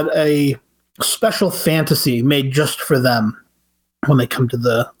they've had a special fantasy made just for them when they come to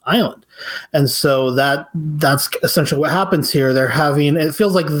the island. And so that's essentially what happens here. It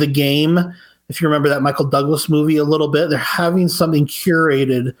feels like The Game, if you remember that Michael Douglas movie a little bit, they're having something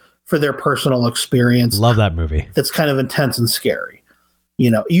curated for their personal experience. Love that movie. That's kind of intense and scary.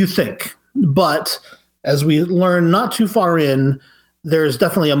 You know, you think. But as we learn not too far in, there's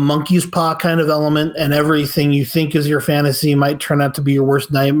definitely a monkey's paw kind of element, and everything you think is your fantasy might turn out to be your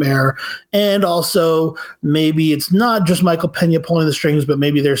worst nightmare. And also, maybe it's not just Michael Pena pulling the strings, but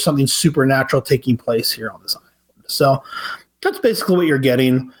maybe there's something supernatural taking place here on this island. So that's basically what you're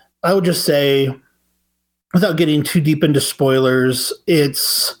getting. I would just say, without getting too deep into spoilers, it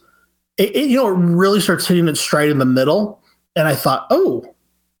really starts hitting its stride in the middle. And I thought, oh,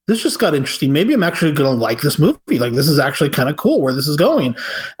 this just got interesting. Maybe I'm actually going to like this movie. Like, this is actually kind of cool where this is going.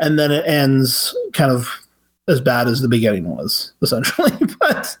 And then it ends kind of as bad as the beginning was, essentially.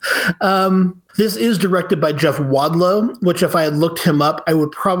 But this is directed by Jeff Wadlow, which if I had looked him up, I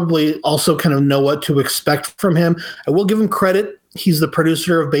would probably also kind of know what to expect from him. I will give him credit. He's the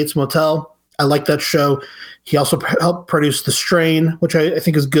producer of Bates Motel. I like that show. He also helped produce The Strain, which I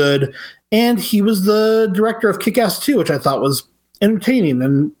think is good. And he was the director of Kick-Ass 2, which I thought was entertaining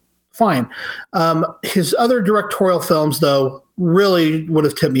and fine. His other directorial films, though, really would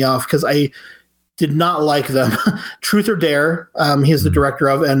have tipped me off because I did not like them. Truth or Dare, he is the director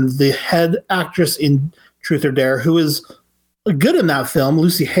of, and the head actress in Truth or Dare, who is good in that film,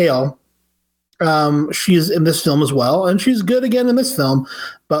 Lucy Hale. She's in this film as well, and she's good again in this film.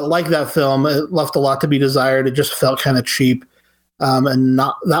 But like that film, it left a lot to be desired. It just felt kind of cheap and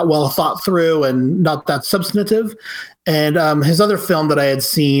not that well thought through and not that substantive. And his other film that I had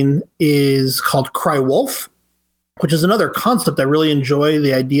seen is called Cry Wolf, which is another concept I really enjoy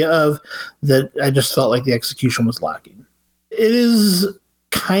the idea of, that I just felt like the execution was lacking. It is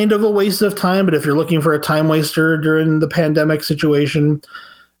kind of a waste of time, but if you're looking for a time waster during the pandemic situation,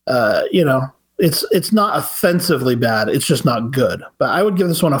 it's not offensively bad. It's just not good. But I would give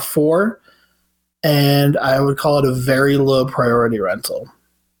this one a 4, and I would call it a very low priority rental.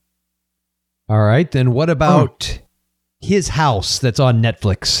 All right, then what about His House that's on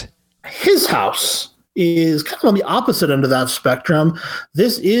Netflix? His House is kind of on the opposite end of that spectrum.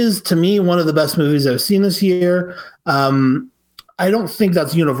 This is, to me, one of the best movies I've seen this year. I don't think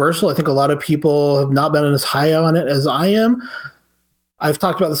that's universal. I think a lot of people have not been as high on it as I am. I've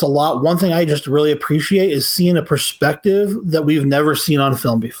talked about this a lot. One thing I just really appreciate is seeing a perspective that we've never seen on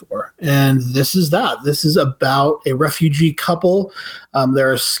film before. And this is that. This is about a refugee couple.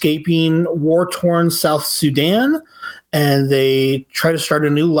 They're escaping war-torn South Sudan, and they try to start a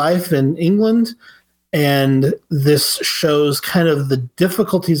new life in England. And this shows kind of the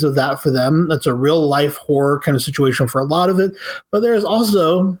difficulties of that for them. That's a real life horror kind of situation for a lot of it. But there's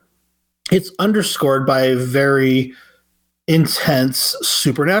also, it's underscored by a very intense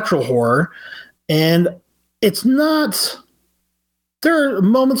supernatural horror. And it's not, there are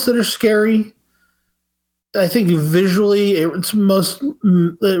moments that are scary. I think visually it most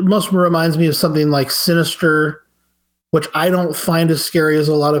reminds me of something like Sinister, which I don't find as scary as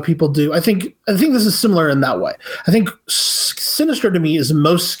a lot of people do. I think this is similar in that way. I think Sinister to me is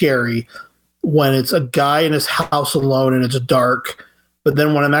most scary when it's a guy in his house alone and it's dark. But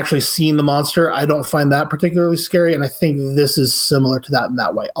then when I'm actually seeing the monster, I don't find that particularly scary. And I think this is similar to that in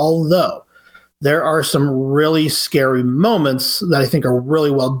that way. Although there are some really scary moments that I think are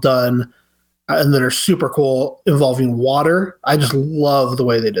really well done. and that are super cool involving water. I just love the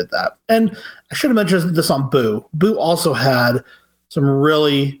way they did that. And I should have mentioned this on Boo. Boo also had some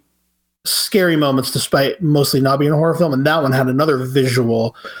really scary moments despite mostly not being a horror film. And that one had another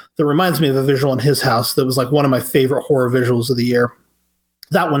visual that reminds me of a visual in his house that was like one of my favorite horror visuals of the year.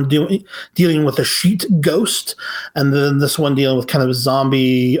 That one dealing with a sheet ghost, and then this one dealing with kind of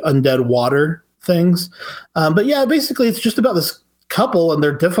zombie undead water things. But yeah, basically it's just about this couple and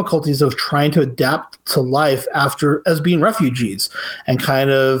their difficulties of trying to adapt to life as being refugees, and kind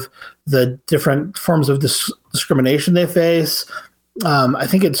of the different forms of discrimination they face. I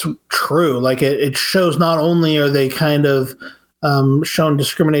think it's true. Like it shows not only are they kind of shown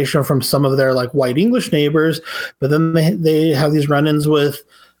discrimination from some of their like white English neighbors, but then they have these run-ins with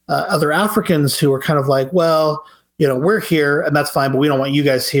other Africans who are kind of like, well, we're here and that's fine, but we don't want you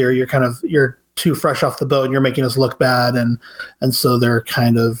guys here. You're too fresh off the boat and you're making us look bad. And so they're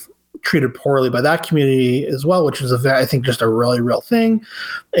kind of treated poorly by that community as well, which is I think just a really real thing.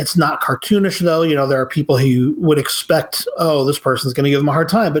 It's not cartoonish though. There are people who would expect, oh, this person's going to give them a hard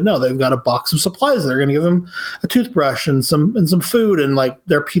time, but no, they've got a box of supplies. They're going to give them a toothbrush and some food. And like,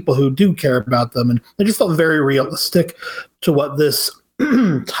 there are people who do care about them. And they just felt very realistic to what this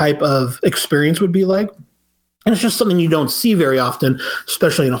type of experience would be like. And it's just something you don't see very often,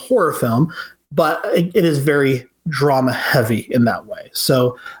 especially in a horror film, but it is very drama heavy in that way.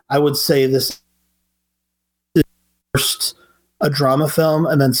 So I would say this is first a drama film,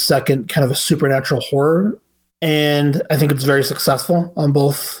 and then second kind of a supernatural horror. And I think it's very successful on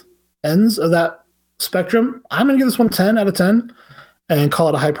both ends of that spectrum. I'm going to give this one 10 out of 10 and call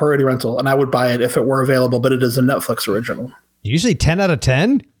it a high priority rental. And I would buy it if it were available, but it is a Netflix original. Did you say 10 out of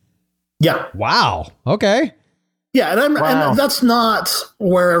 10? Yeah. Wow. Okay. Yeah, and that's not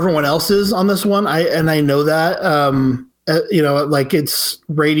where everyone else is on this one. I know that. Like its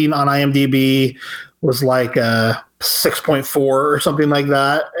rating on IMDb was like 6.4 or something like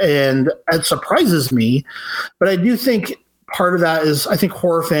that, and it surprises me. But I do think part of that is I think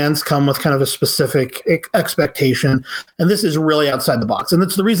horror fans come with kind of a specific expectation, and this is really outside the box. And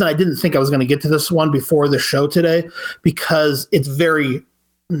that's the reason I didn't think I was going to get to this one before the show today, because it's very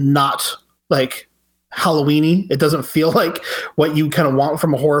not like Halloween-y. It doesn't feel like what you kind of want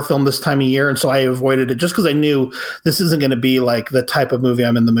from a horror film this time of year. And so I avoided it just because I knew this isn't going to be like the type of movie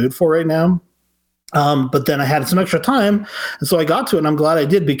I'm in the mood for right now. But then I had some extra time. And so I got to it, and I'm glad I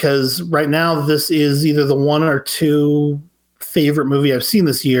did, because right now this is either the one or two favorite movie I've seen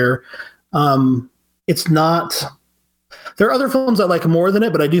this year. It's not, there are other films I like more than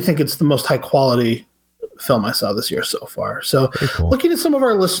it, but I do think it's the most high quality film I saw this year so far. So cool. Looking at some of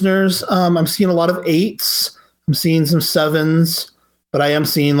our listeners, I'm seeing a lot of 8s. I'm seeing some 7s, but I am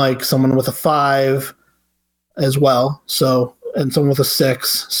seeing like someone with a 5 as well. So, and someone with a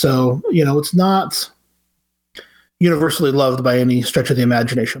 6. So, it's not universally loved by any stretch of the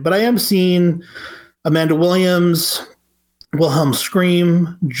imagination, but I am seeing Amanda Williams, Wilhelm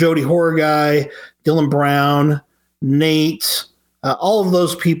Scream, Jody Horror Guy, Dylan Brown, Nate, all of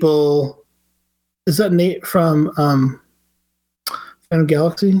those people. Is that Nate from Phantom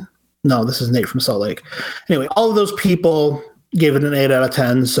Galaxy? No, this is Nate from Salt Lake. Anyway, all of those people gave it an 8 out of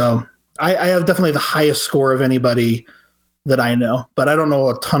 10. So I have definitely the highest score of anybody that I know, but I don't know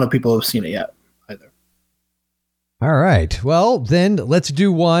a ton of people who have seen it yet either. All right. Well, then let's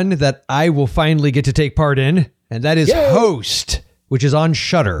do one that I will finally get to take part in, and that is Host, which is on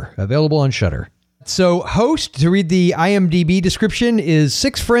Shudder, available on Shudder. So Host, to read the IMDb description, is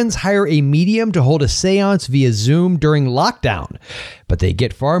 6 friends hire a medium to hold a seance via Zoom during lockdown, but they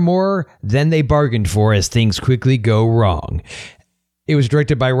get far more than they bargained for as things quickly go wrong. It was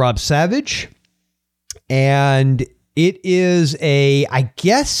directed by Rob Savage, and it is I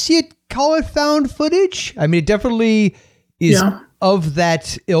guess you'd call it found footage. I mean, it definitely is of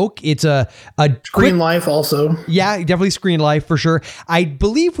that ilk. It's a Screen Life also. Yeah, definitely Screen Life for sure. I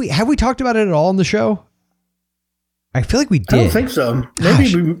believe we talked about it at all on the show? I feel like we did. I don't think so.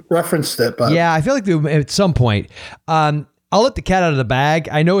 Maybe we referenced it, but yeah, I feel like we, at some point. I'll let the cat out of the bag.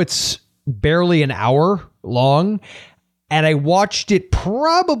 I know it's barely an hour long, and I watched it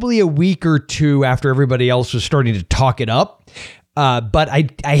probably a week or two after everybody else was starting to talk it up. But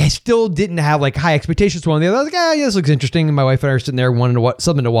I still didn't have like high expectations for one of the other. I was like, yeah, this looks interesting. And my wife and I were sitting there wanting to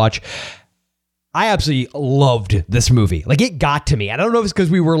something to watch. I absolutely loved this movie. Like, it got to me. I don't know if it's because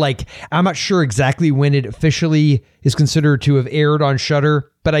we were like, I'm not sure exactly when it officially is considered to have aired on Shudder,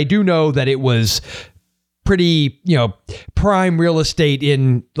 but I do know that it was pretty, prime real estate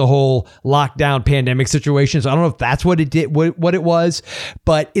in the whole lockdown pandemic situation. So I don't know if that's what it did, what it was,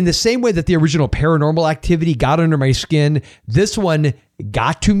 but in the same way that the original Paranormal Activity got under my skin, this one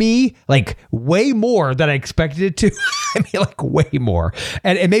got to me like way more than I expected it to. I mean, like way more.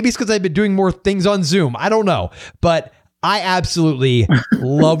 And maybe it's because I've been doing more things on Zoom. I don't know, but I absolutely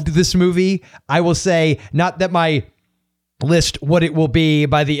loved this movie. I will say, not that my list what it will be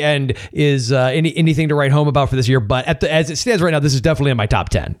by the end is anything to write home about for this year, but as it stands right now, this is definitely in my top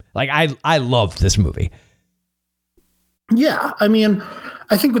 10. Like I loved this movie. Yeah, I mean,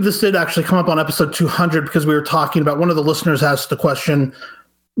 I think this did actually come up on episode 200 because we were talking about, one of the listeners asked the question,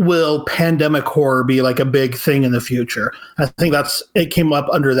 will pandemic horror be like a big thing in the future? I think it came up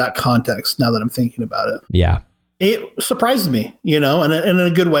under that context now that I'm thinking about it. Yeah. It surprised me, and in a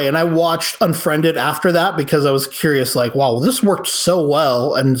good way. And I watched Unfriended after that because I was curious, like, wow, this worked so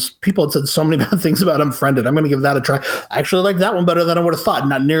well. And people had said so many bad things about Unfriended. I'm going to give that a try. I actually like that one better than I would have thought.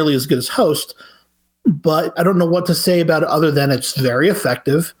 Not nearly as good as Host, but I don't know what to say about it other than it's very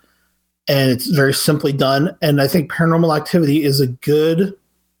effective and it's very simply done. And I think Paranormal Activity is a good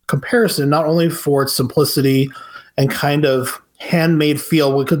comparison, not only for its simplicity and kind of handmade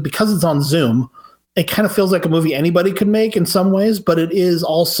feel, because it's on Zoom. It kind of feels like a movie anybody could make in some ways, but it is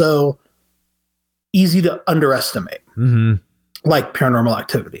also easy to underestimate, like Paranormal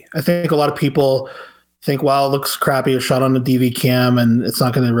Activity. I think a lot of people think, wow, it looks crappy, it's shot on a DV cam, and it's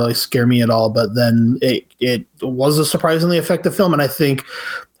not going to really scare me at all. But then it was a surprisingly effective film, and I think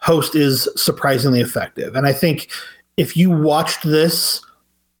Host is surprisingly effective. And I think if you watched this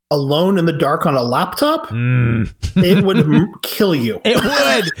alone in the dark on a laptop, it would kill you. It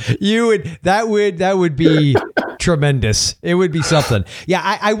would. That would be tremendous. It would be something.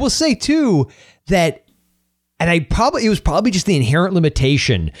 Yeah, I will say too that, and it was probably just the inherent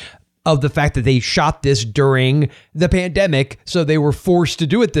limitation of the fact that they shot this during the pandemic, so they were forced to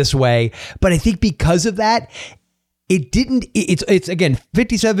do it this way. But I think because of that, it's again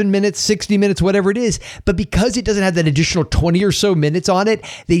 57 minutes, 60 minutes, whatever it is, but because it doesn't have that additional 20 or so minutes on it,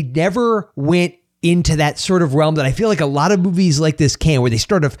 they never went into that sort of realm that I feel like a lot of movies like this can, where they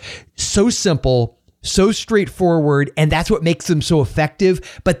start off so simple, so straightforward, and that's what makes them so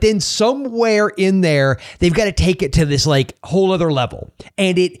effective. But then somewhere in there, they've got to take it to this like whole other level,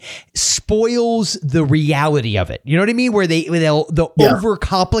 and it spoils the reality of it. You know what I mean? Where they'll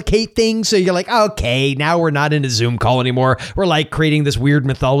overcomplicate things. So you're like, okay, now we're not in a Zoom call anymore. We're like creating this weird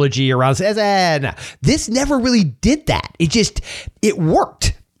mythology around. No. This never really did that. It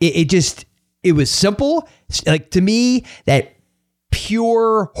worked. It was simple. Like, to me, that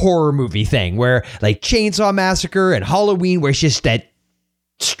pure horror movie thing where like Chainsaw Massacre and Halloween, where it's just that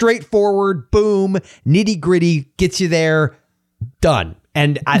straightforward, boom, nitty gritty, gets you there, done.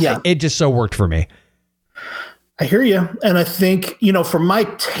 And it just so worked for me. I hear you. And I think, for my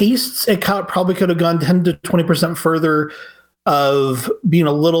tastes, it probably could have gone 10 to 20% further of being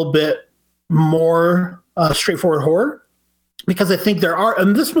a little bit more straightforward horror, because I think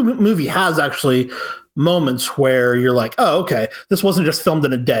and this movie has actually moments where you're like, oh, okay, this wasn't just filmed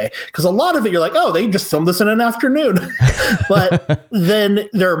in a day. Because a lot of it, you're like, oh, they just filmed this in an afternoon. But then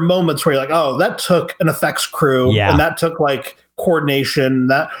there are moments where you're like, oh, that took an effects crew, and that took like coordination,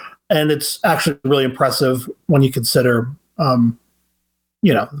 and it's actually really impressive when you consider,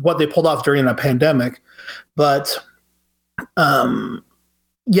 what they pulled off during that pandemic. But,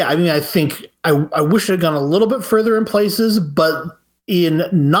 I think I wish it had gone a little bit further in places, but in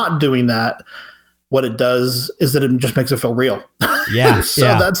not doing that, what it does is that it just makes it feel real. Yeah. So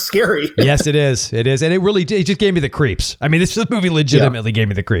that's scary. Yes, it is. It is. And it just gave me the creeps. I mean, this movie legitimately gave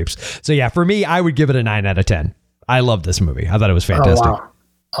me the creeps. So yeah, for me, I would give it a 9 out of 10. I love this movie. I thought it was fantastic. Oh, wow.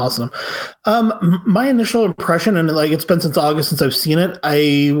 Awesome. My initial impression, and like it's been since August since I've seen it,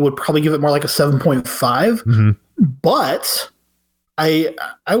 I would probably give it more like a 7.5. But I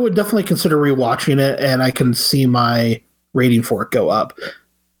would definitely consider rewatching it, and I can see my rating for it go up.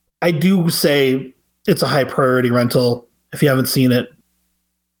 I do say it's a high priority rental if you haven't seen it.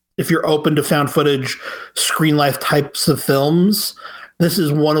 If you're open to found footage, screen life types of films, this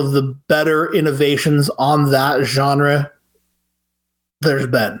is one of the better innovations on that genre there's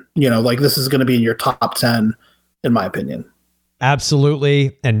been. This is going to be in your top 10, in my opinion.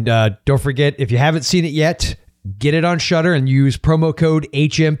 Absolutely. And don't forget, if you haven't seen it yet, get it on Shudder and use promo code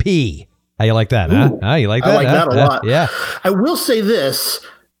HMP. How you like that? Huh? You like that? I like that a lot. Yeah. I will say this.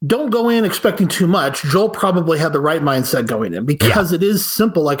 Don't go in expecting too much. Joel probably had the right mindset going in, because it is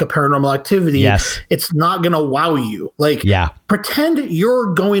simple like a Paranormal Activity. Yes. It's not going to wow you. Like, yeah. Pretend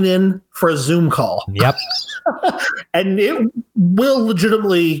you're going in for a Zoom call. Yep. And it will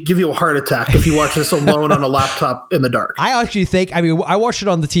legitimately give you a heart attack if you watch this alone on a laptop in the dark. I actually think, I watched it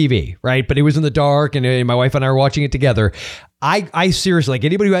on the TV, right? But it was in the dark, and my wife and I were watching it together. I seriously, like,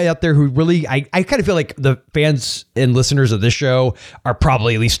 anybody out there who really, I kind of feel like the fans and listeners of this show are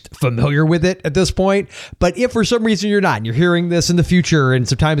probably at least familiar with it at this point. But if for some reason you're not, and you're hearing this in the future and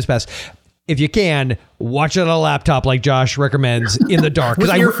some time has passed, if you can, watch it on a laptop like Josh recommends in the dark.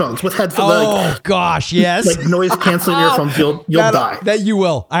 With earphones, with headphones. Oh, gosh, yes. Like noise canceling earphones, you'll die. That you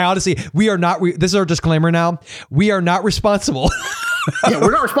will. I honestly, this is our disclaimer now. We are not responsible. Yeah,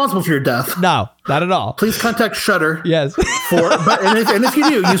 we're not responsible for your death. No, not at all. Please contact Shudder. Yes. And if you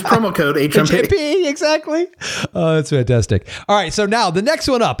do, use promo code HMP. HMP, exactly. Oh, that's fantastic. All right, so now the next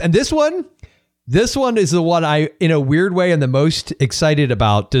one up, and this one is the one I, in a weird way, am the most excited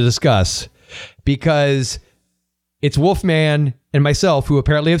about to discuss, because it's Wolfman and myself who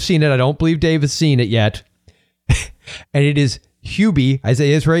apparently have seen it. I don't believe Dave has seen it yet. And it is Hubie. I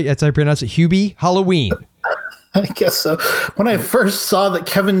say it's right. That's how I pronounce it. Hubie Halloween. I guess so. When I first saw that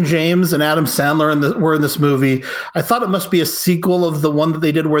Kevin James and Adam Sandler were in this movie, I thought it must be a sequel of the one that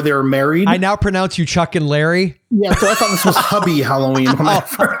they did where they were married. I now pronounce you Chuck and Larry. Yeah, so I thought this was Hubby Halloween.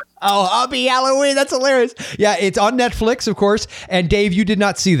 Hubby Halloween. That's hilarious. Yeah, it's on Netflix, of course. And Dave, you did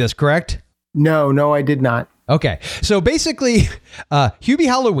not see this, correct? No, I did not. Okay, so basically, Hubie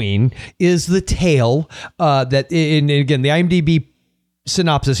Halloween is the tale that, again, the IMDb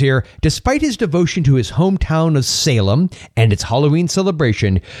synopsis here: despite his devotion to his hometown of Salem and its Halloween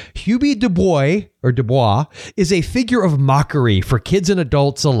celebration, Hubie Dubois is a figure of mockery for kids and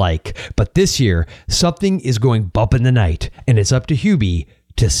adults alike. But this year, something is going bump in the night, and it's up to Hubie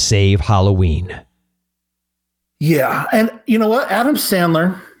to save Halloween. Yeah, and you know what? Adam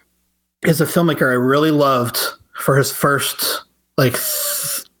Sandler is a filmmaker I really loved for his first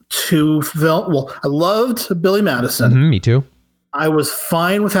two films. Well, I loved Billy Madison. Mm-hmm, me too. I was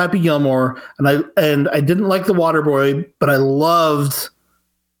fine with Happy Gilmore, and I didn't like The Waterboy, but I loved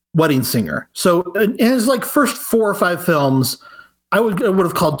Wedding Singer. So in his first 4 or 5 films, I would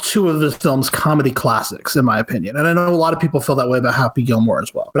have called 2 of his films comedy classics, in my opinion. And I know a lot of people feel that way about Happy Gilmore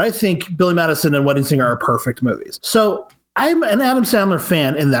as well. But I think Billy Madison and Wedding Singer are perfect movies. So I'm an Adam Sandler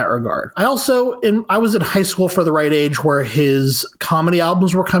fan in that regard. I was in high school for the right age where his comedy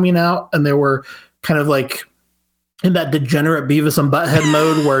albums were coming out, and they were kind of like in that degenerate Beavis and Butthead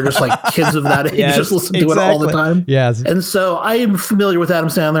mode where just kids of that age just listen to it all the time. Yes. And so I am familiar with Adam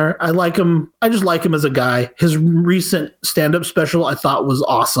Sandler. I like him. I just like him as a guy. His recent stand-up special I thought was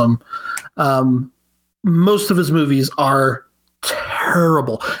awesome. Most of his movies are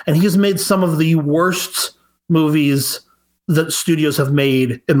terrible, and he's made some of the worst movies that studios have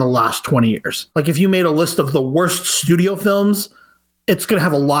made in the last 20 years. If you made a list of the worst studio films, it's going to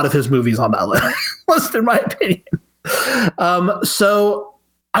have a lot of his movies on that list, in my opinion. So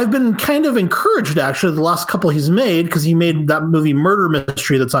I've been kind of encouraged, actually, the last couple he's made, because he made that movie Murder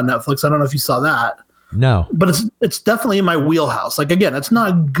Mystery that's on Netflix. I don't know if you saw that. No. But it's definitely in my wheelhouse. Again, it's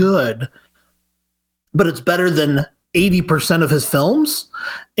not good, but it's better than 80% of his films.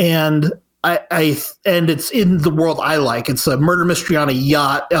 And and it's in the world I like. It's a murder mystery on a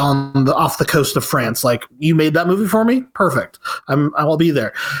yacht off the coast of France. You made that movie for me? Perfect. I'll be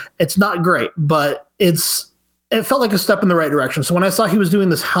there. It's not great, but it felt like a step in the right direction. So when I saw he was doing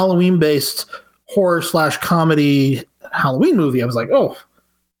this Halloween-based horror/comedy Halloween movie, I was like, oh,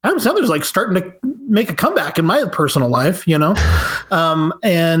 Adam Sandler's starting to make a comeback in my personal life,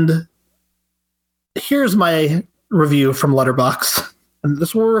 and here's my review from Letterboxd. And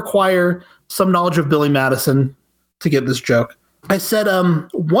this will require some knowledge of Billy Madison to get this joke. I said,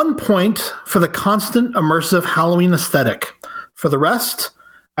 1 point for the constant immersive Halloween aesthetic. For the rest,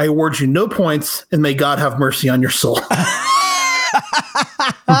 I award you no points, and may God have mercy on your soul.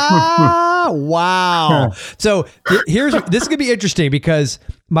 Wow. So this is going to be interesting, because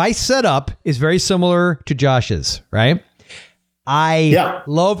my setup is very similar to Josh's, right? I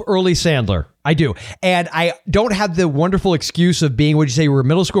love early Sandler. I do. And I don't have the wonderful excuse of being, would you say you were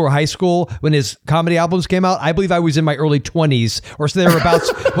middle school or high school when his comedy albums came out? I believe I was in my early 20s or so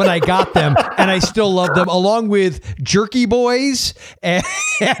thereabouts when I got them, and I still love them, along with Jerky Boys and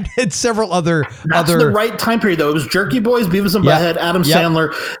several other. That's the right time period, though. It was Jerky Boys, Beavis and Butthead, Adam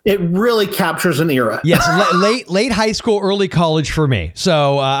Sandler. It really captures an era. Yes, late high school, early college for me.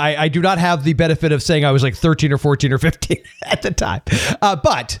 So I do not have the benefit of saying I was 13 or 14 or 15 at the time.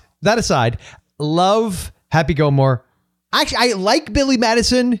 But that aside, love Happy Gilmore, Actually, I like Billy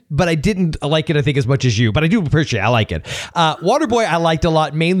Madison, but I didn't like it, I think, as much as you. But I do appreciate it. I like it. Waterboy, I liked a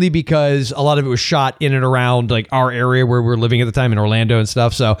lot, mainly because a lot of it was shot in and around like our area where we were living at the time in Orlando and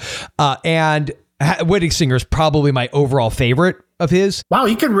stuff. So, and Wedding Singer is probably my overall favorite of his. Wow,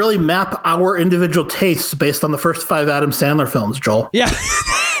 you can really map our individual tastes based on the first 5 Adam Sandler films, Joel. Yeah.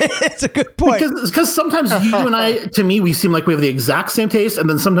 It's a good point. Because sometimes you and I, to me, we seem like we have the exact same taste, and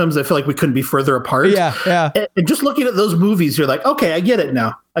then sometimes I feel like we couldn't be further apart. Yeah. And just looking at those movies, you're like, okay, I get it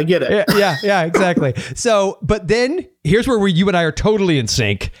now. I get it. Yeah, exactly. So, but then here's where you and I are totally in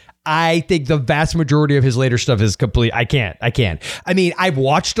sync. I think the vast majority of his later stuff is complete. I can't. I mean, I've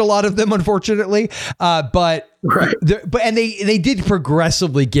watched a lot of them, unfortunately, but right. And they did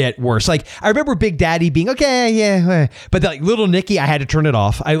progressively get worse. Like I remember Big Daddy being okay, yeah, but like Little Nicky, I had to turn it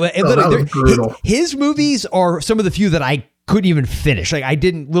off. That was brutal. His movies are some of the few that I couldn't even finish. Like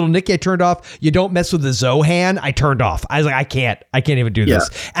Little Nicky, I turned off. You Don't Mess with the Zohan, I turned off. I was like, I can't even do this.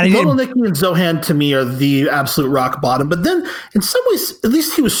 And Little Nicky and Zohan to me are the absolute rock bottom. But then in some ways, at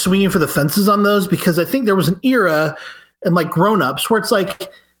least he was swinging for the fences on those, because I think there was an era in like Grown Ups where it's like,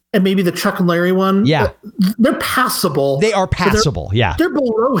 and maybe the Chuck and Larry one. Yeah. They're passable. They are passable. They're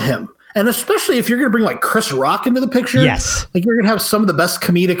below him. And especially if you're going to bring like Chris Rock into the picture. Yes. Like you're going to have some of the best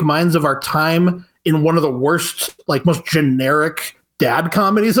comedic minds of our time in one of the worst, like most generic dad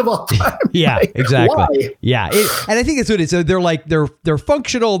comedies of all time. Yeah, like, exactly. Why? Yeah. And I think that's what it is. They're like, they're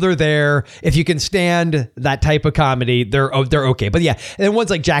functional. They're there. If you can stand that type of comedy, they're okay. But yeah. And then ones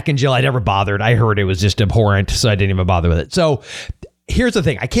like Jack and Jill, I never bothered. I heard it was just abhorrent. So I didn't even bother with it. So here's the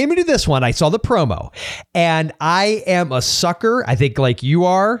thing. I came into this one, I saw the promo, and I am a sucker. I think like you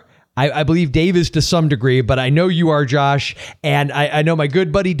are. I believe Dave is to some degree, but I know you are, Josh. And I know my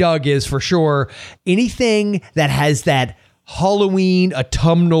good buddy Doug is for sure. Anything that has that Halloween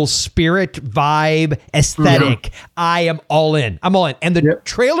autumnal spirit vibe aesthetic, I am all in. I'm all in. And the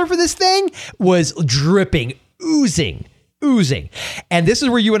trailer for this thing was dripping, oozing. And this is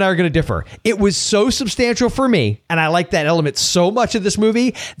where you and I are going to differ. It was so substantial for me, and I like that element so much of this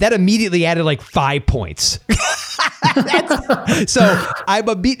movie, that immediately added like 5 points. So I'm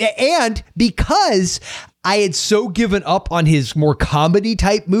a beat, and because I had so given up on his more comedy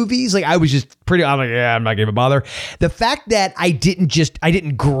type movies, like I was just I'm like, yeah, I'm not gonna bother. The fact that I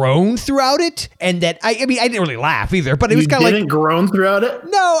didn't groan throughout it, and that I mean I didn't really laugh either, but it was kind of like, didn't groan throughout it.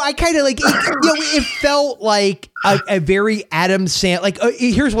 No, I kind of like it felt like a very Adam Sandler. Like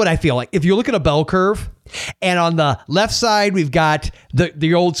here's what I feel like. If you look at a bell curve, and on the left side, we've got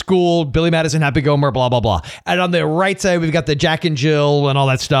the old school Billy Madison, Happy Gilmore, blah, blah, blah. And on the right side, we've got the Jack and Jill and all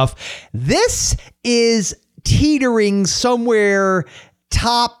that stuff. This is teetering somewhere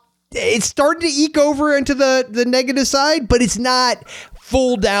top. It's starting to eke over into the negative side, but it's not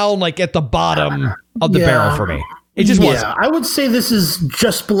full down like at the bottom of the barrel for me. It just wasn't. I would say this is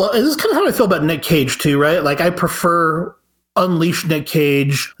just below. This is kind of how I feel about Nick Cage too, right? Like I prefer unleashed Nick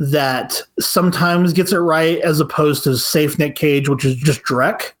Cage that sometimes gets it right, as opposed to safe Nick Cage, which is just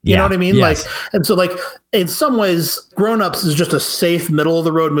Drek. You know what I mean? Yes. Like, and so like in some ways, Grown Ups is just a safe middle of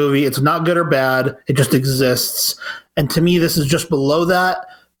the road movie. It's not good or bad. It just exists. And to me, this is just below that.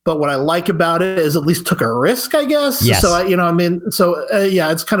 But what I like about it is at least took a risk, I guess. Yes. So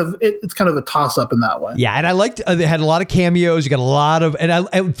it's kind of a toss up in that way. Yeah, and I liked they had a lot of cameos. You got a lot of,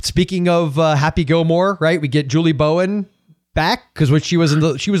 and speaking of Happy Gilmore, right? We get Julie Bowen back because she was a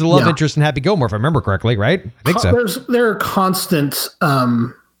love interest in Happy Gilmore, if I remember correctly, right? I think so. There are constant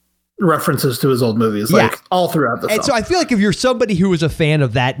references to his old movies, like all throughout the film. And so I feel like if you're somebody who was a fan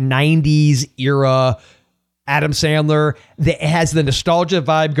of that 90s era Adam Sandler, that has the nostalgia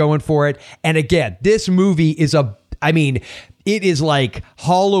vibe going for it. And again, this movie is it is like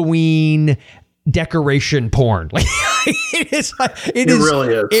Halloween decoration porn. Like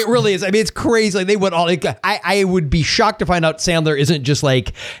it really is. I mean, it's crazy. Like they went all. Like, I would be shocked to find out Sandler isn't just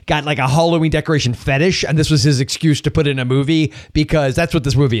like got like a Halloween decoration fetish, and this was his excuse to put in a movie, because that's what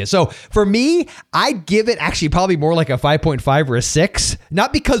this movie is. So for me, I'd give it actually probably more like a 5.5 or a 6,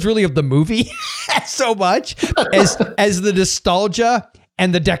 not because really of the movie so much as the nostalgia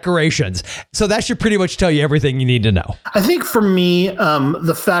and the decorations. So that should pretty much tell you everything you need to know. I think for me,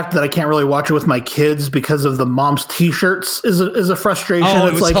 the fact that I can't really watch it with my kids because of the mom's t-shirts is a frustration. Oh,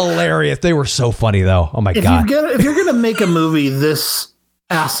 it was like hilarious. They were so funny though. Oh my God. If you're going to make a movie this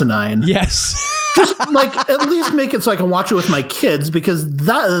asinine. Yes. Just like at least make it so I can watch it with my kids, because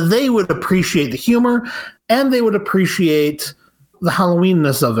they would appreciate the humor and they would appreciate the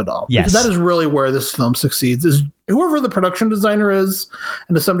Halloweenness of it all. Yes. Because that is really where this film succeeds, is whoever the production designer is,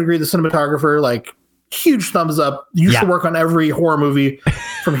 and to some degree the cinematographer, like huge thumbs up. You should work on every horror movie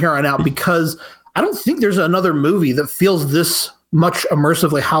from here on out, because I don't think there's another movie that feels this much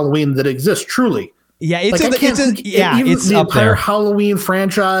immersively Halloween that exists truly. Yeah, it's Like, it's the up entire there. Halloween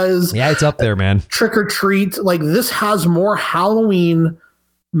franchise. Yeah, it's up there, man. Trick or Treat, like this has more Halloween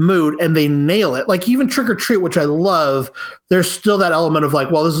mood, and they nail it. Like even Trick or Treat, which I love, there's still that element of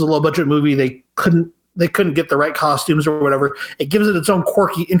like, well, this is a low budget movie. They couldn't get the right costumes or whatever. It gives it its own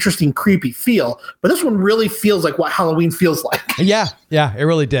quirky, interesting, creepy feel. But this one really feels like what Halloween feels like. Yeah, it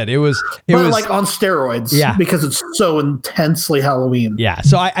really did. It was like on steroids. Yeah. Because it's so intensely Halloween. Yeah.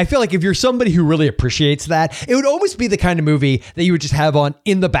 So I feel like if you're somebody who really appreciates that, it would almost be the kind of movie that you would just have on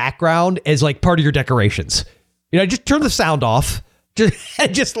in the background as like part of your decorations. You know, just turn the sound off.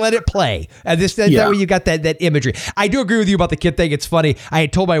 Just let it play. And that way you got that imagery. I do agree with you about the kid thing. It's funny. I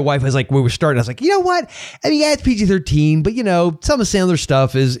had told my wife, I was like, when we were starting, I was like, you know what? I mean, yeah, it's PG-13, but you know, some of Sandler's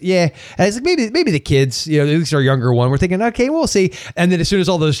stuff is, yeah. And I was like, maybe the kids, you know, at least our younger one, we're thinking, okay, we'll see. And then as soon as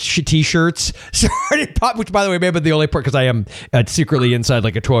all those t-shirts started popping, which by the way, may have been the only part because I am secretly inside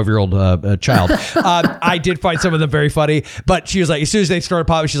like a 12-year-old child. I did find some of them very funny, but she was like, as soon as they started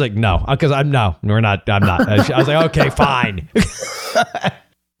popping, she's like, no, because I'm not. I was like, okay, fine.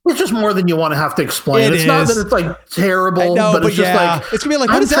 It's just more than you want to have to explain. It's not that it's like terrible, but it's just like it's gonna be like,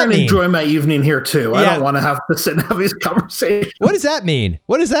 what I'm does that trying mean? to enjoy my evening here too. I don't want to have to sit and have these conversations. What does that mean?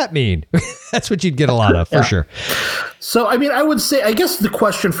 That's what you'd get a lot of for sure. So, I mean, I would say, I guess the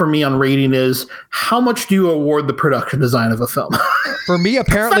question for me on rating is, how much do you award the production design of a film? For me,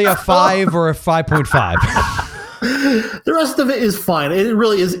 apparently a 5 or a 5.5. The rest of it is fine. It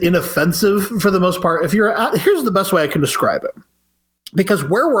really is inoffensive for the most part. Here's the best way I can describe it. Because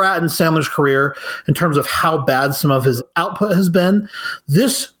where we're at in Sandler's career, in terms of how bad some of his output has been,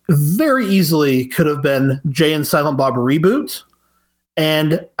 this very easily could have been Jay and Silent Bob reboot.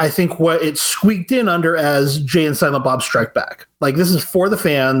 And I think what it squeaked in under as Jay and Silent Bob Strike Back. Like, this is for the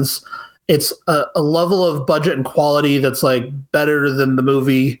fans. It's a level of budget and quality that's like better than the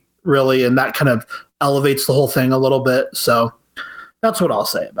movie, really. And that kind of elevates the whole thing a little bit. So that's what I'll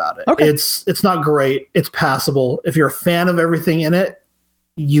say about it. Okay. It's not great. It's passable. If you're a fan of everything in it,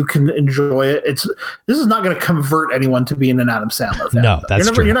 you can enjoy it. This is not going to convert anyone to being an Adam Sandler fan. No, that's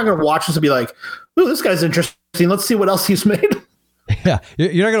true. You're not going to watch this and be like, "Ooh, this guy's interesting. Let's see what else he's made." Yeah,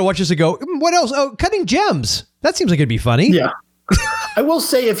 you're not going to watch this and go, "What else? Oh, Cutting Gems. That seems like it'd be funny." Yeah, I will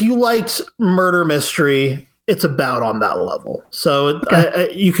say if you liked murder mystery, it's about on that level. So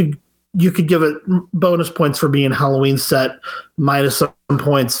you could give it bonus points for being Halloween set, minus some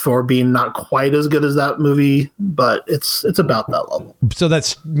points for being not quite as good as that movie, but it's about that level. So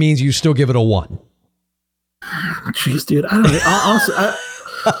that means you still give it a 1. Jeez, dude, I don't know. Honestly,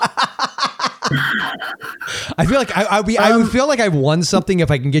 I feel like I would feel like I've won something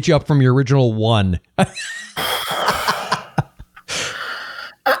if I can get you up from your original 1.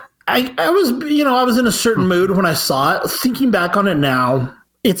 I was in a certain mood when I saw it. Thinking back on it now,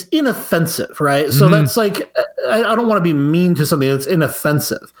 it's inoffensive, right? So that's like, I don't want to be mean to something that's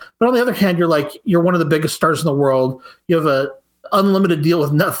inoffensive. But on the other hand, you're one of the biggest stars in the world. You have a unlimited deal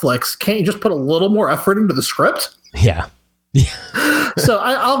with Netflix. Can't you just put a little more effort into the script? Yeah. So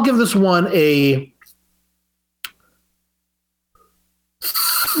I'll give this one a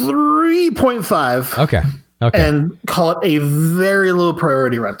 3.5. Okay. And call it a very low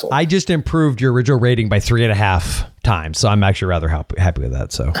priority rental. I just improved your original rating by 3.5 times, so I'm actually rather happy with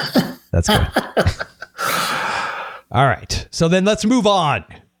that. So that's good. All right. So then let's move on,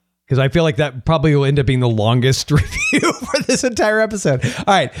 because I feel like that probably will end up being the longest review for this entire episode. All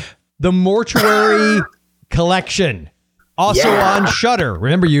right. The Mortuary Collection. Also on Shudder.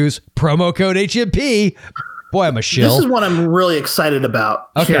 Remember, use promo code HMP. Boy, I'm a shill. This is one I'm really excited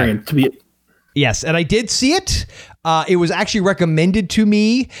about. Sharing, to be. Yes, and I did see it. It was actually recommended to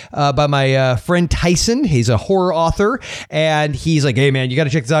me by my friend Tyson. He's a horror author, and he's like, hey, man, you got to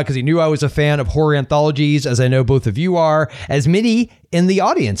check this out, because he knew I was a fan of horror anthologies, as I know both of you are, as many in the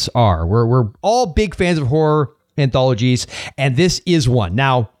audience are. We're all big fans of horror anthologies, and this is one.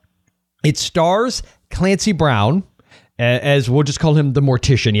 Now, it stars Clancy Brown, as we'll just call him the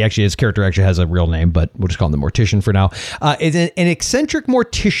Mortician. His character actually has a real name, but we'll just call him the Mortician for now. An eccentric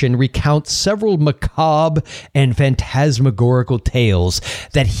mortician recounts several macabre and phantasmagorical tales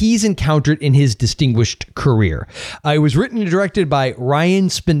that he's encountered in his distinguished career. It was written and directed by Ryan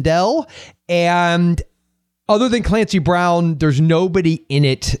Spindell, and other than Clancy Brown, there's nobody in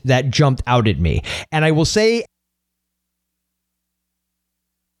it that jumped out at me. And I will say,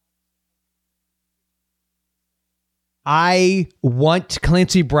 I want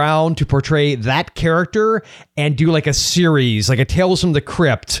Clancy Brown to portray that character and do like a series, like a Tales from the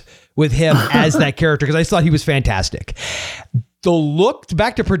Crypt with him as that character, because I thought he was fantastic. the look,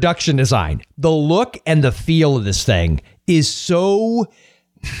 back to production design, the look and the feel of this thing is so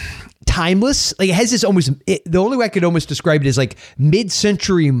timeless. Like, it has this the only way I could almost describe it is like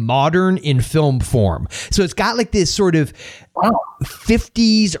mid-century modern in film form. So it's got like this sort of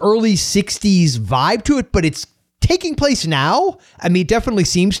 50s, early 60s vibe to it, but it's taking place now. I mean, it definitely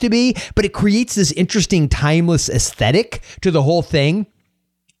seems to be, but it creates this interesting timeless aesthetic to the whole thing.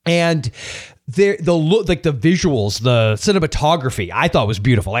 And the look, like the visuals, the cinematography, I thought was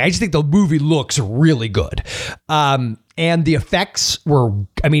beautiful. Like, I just think the movie looks really good. And the effects were,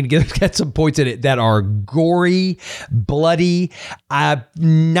 I mean, get some points in it that are gory, bloody.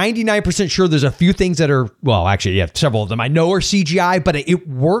 99% sure there's a few things that are, well, actually, yeah, several of them I know are CGI, but it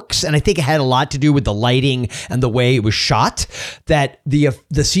works. And I think it had a lot to do with the lighting and the way it was shot, that the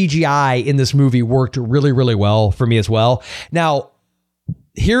CGI in this movie worked really, really well for me as well. Now,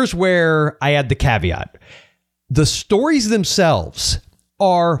 here's where I add the caveat. The stories themselves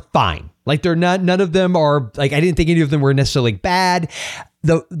are fine. Like, they're not, none of them are like, I didn't think any of them were necessarily bad.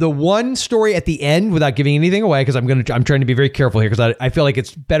 The one story at the end, without giving anything away, because I'm trying to be very careful here, because I feel like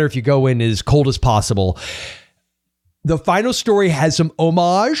it's better if you go in as cold as possible. The final story has some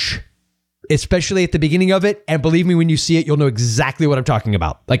homage, especially at the beginning of it. And believe me, when you see it, you'll know exactly what I'm talking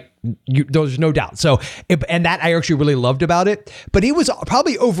about. Like, there's no doubt. So, and that I actually really loved about it. But it was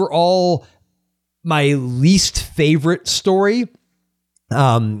probably overall my least favorite story,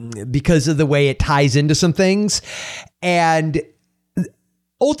 because of the way it ties into some things. And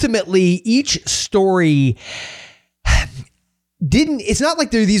ultimately, each story it's not like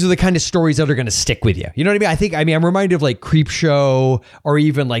these are the kind of stories that are going to stick with you. You know what I mean? I'm reminded of like Creepshow, or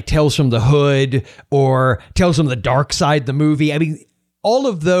even like Tales from the Hood, or Tales from the Dark Side, the movie. I mean, all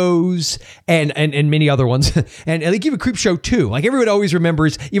of those and many other ones. And like even Creepshow 2, like everyone always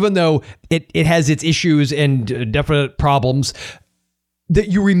remembers, even though it has its issues and definite problems, that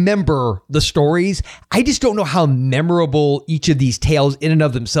you remember the stories. I just don't know how memorable each of these tales in and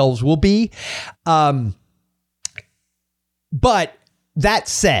of themselves will be. But that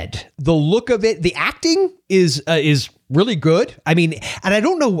said, the look of it, the acting is really good. I mean, and I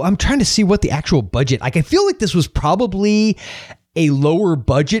don't know, I'm trying to see what the actual budget, like I feel like this was probably a lower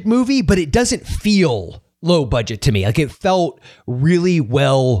budget movie, but it doesn't feel low budget to me. Like, it felt really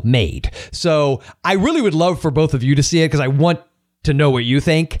well made. So I really would love for both of you to see it, because I want to know what you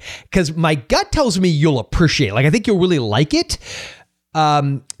think, because my gut tells me you'll appreciate it. Like, I think you'll really like it.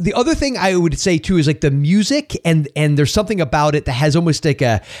 The other thing I would say too is like the music, and there's something about it that has almost like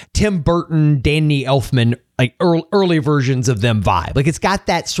a Tim Burton, Danny Elfman, like early versions of them vibe. Like, it's got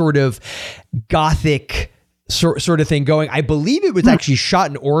that sort of gothic sort of thing going. I believe it was actually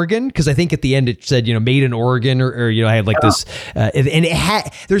shot in Oregon, because I think at the end it said, made in Oregon, or I had like this, and it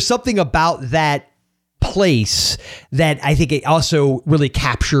had, there's something about that place that I think it also really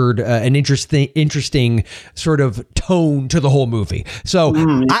captured an interesting sort of tone to the whole movie. So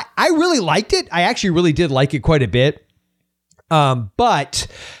I really liked it. I actually really did like it quite a bit. But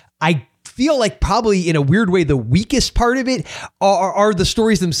I feel like probably in a weird way, the weakest part of it are the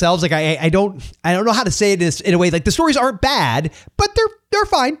stories themselves. Like, I don't know how to say it in a way, like the stories aren't bad, but they're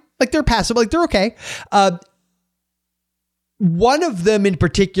fine. Like, they're passable. Like, they're okay. One of them in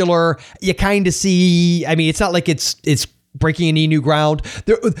particular, you kind of see, I mean, it's not like it's breaking any new ground.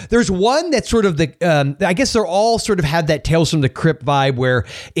 There's one that's sort of I guess they're all sort of have that Tales from the Crypt vibe, where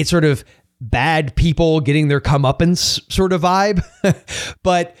it's sort of bad people getting their comeuppance sort of vibe.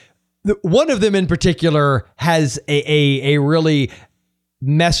 But one of them in particular has a really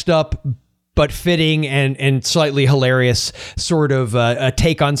messed up but fitting and slightly hilarious sort of a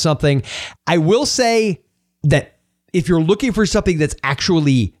take on something. I will say that if you're looking for something that's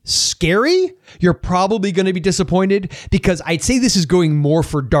actually scary, you're probably going to be disappointed, because I'd say this is going more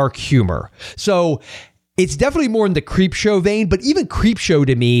for dark humor. So it's definitely more in the Creepshow vein, but even Creepshow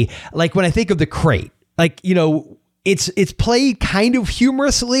to me, like when I think of The Crate, like, it's played kind of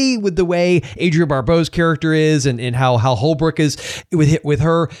humorously with the way Adrienne Barbeau's character is, and how Holbrook is with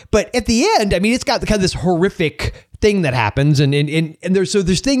her. But at the end, I mean, it's got kind of this horrific thing that happens, and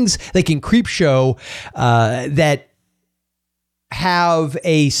there's things like in Creepshow that have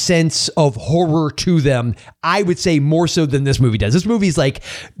a sense of horror to them, I would say more so than this movie does. This movie's like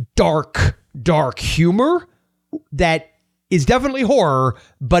dark humor that is definitely horror,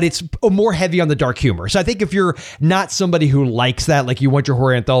 but it's more heavy on the dark humor. So I think if you're not somebody who likes that, like you want your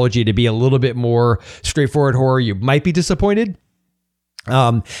horror anthology to be a little bit more straightforward horror, you might be disappointed.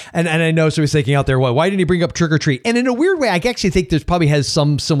 And I know somebody's thinking out there, well, why didn't he bring up Trick or Treat? And in a weird way, I actually think there's probably has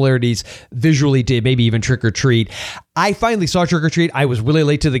some similarities visually to maybe even Trick or Treat. I finally saw Trick or Treat. I was really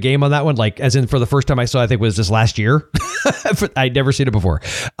late to the game on that one. Like, as in for the first time I saw, I think it was this last year. I'd never seen it before.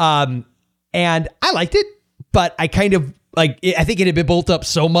 And I liked it, but I kind of like, I think it had been built up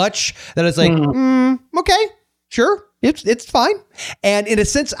so much that it's like, okay, sure. It's fine. And in a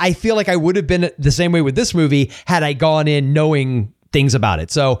sense, I feel like I would have been the same way with this movie had I gone in knowing things about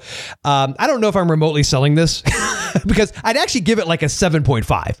it. So I don't know if I'm remotely selling this because I'd actually give it like a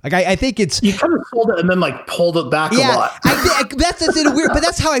 7.5. Like I think it's... You kind of sold it and then like pulled it back a lot. That's weird, but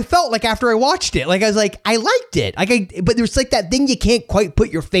that's how I felt like after I watched it. Like I was like, I liked it. But there's like that thing you can't quite put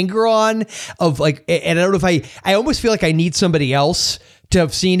your finger on of like, and I don't know if I almost feel like I need somebody else to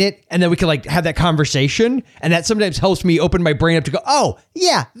have seen it, and then we can like have that conversation, and that sometimes helps me open my brain up to go, oh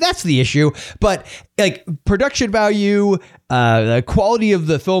yeah, that's the issue. But like production value, the quality of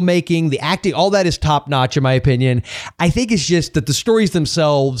the filmmaking, the acting, all that is top notch in my opinion. I think it's just that the stories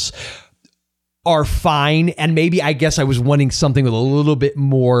themselves are fine, and maybe I guess I was wanting something with a little bit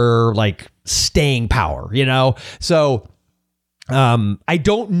more like staying power, you know? So I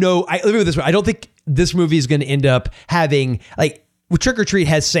don't know. Let me put it this way. I don't think this movie is going to end up having like, Trick or Treat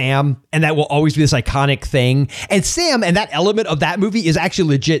has Sam, and that will always be this iconic thing. And Sam and that element of that movie is actually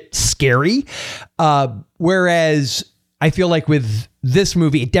legit scary. Whereas I feel like with this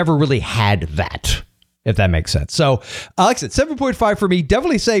movie, it never really had that, if that makes sense. So, like I said, 7.5 for me.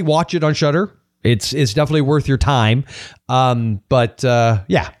 Definitely say watch it on Shudder. It's definitely worth your time.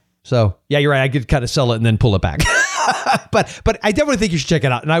 Yeah. So, yeah, you're right. I could kind of sell it and then pull it back. but I definitely think you should check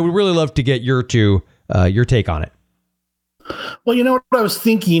it out. And I would really love to get your take on it. Well, you know what I was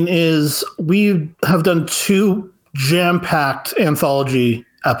thinking is we have done 2 jam-packed anthology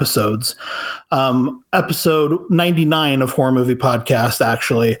episodes. Episode 99 of Horror Movie Podcast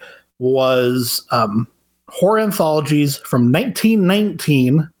actually was horror anthologies from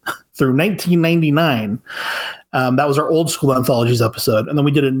 1919 through 1999. That was our old school anthologies episode. And then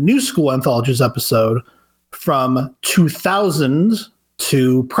we did a new school anthologies episode from 2000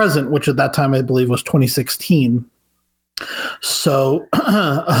 to present, which at that time I believe was 2016. So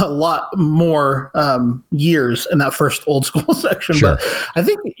a lot more years in that first old school section. Sure. But I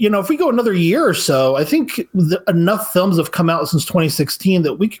think, if we go another year or so, I think enough films have come out since 2016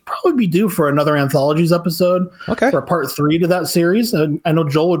 that we could probably be due for another anthologies episode for a part 3 to that series. And I know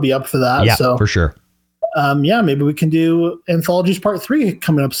Joel would be up for that. Yeah, so for sure. Maybe we can do anthologies part 3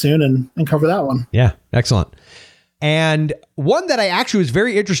 coming up soon and cover that one. Yeah, excellent. And one that I actually was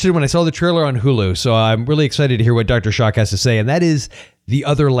very interested in when I saw the trailer on Hulu. So I'm really excited to hear what Dr. Shock has to say. And that is The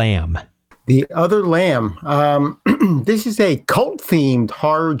Other Lamb. The Other Lamb. This is a cult-themed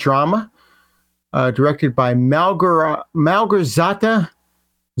horror drama directed by Malgorzata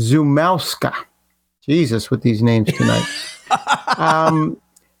Zumowska. Jesus, with these names tonight.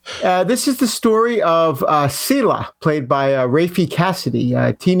 This is the story of Sela, played by Rafe Cassidy,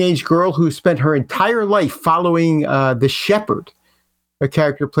 a teenage girl who spent her entire life following the Shepherd, a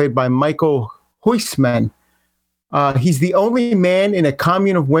character played by Michael Huisman. He's the only man in a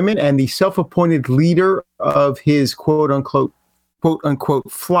commune of women and the self-appointed leader of his quote-unquote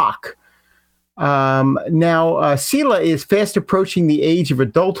flock. Now, Sela is fast approaching the age of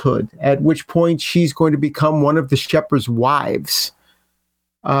adulthood, at which point she's going to become one of the Shepherd's wives.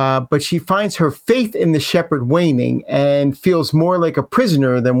 But she finds her faith in the Shepherd waning and feels more like a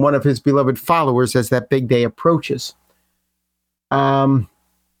prisoner than one of his beloved followers as that big day approaches. Now,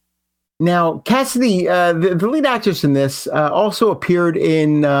 Cassidy, the lead actress in this, also appeared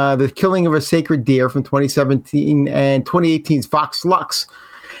in The Killing of a Sacred Deer from 2017 and 2018's Vox Lux.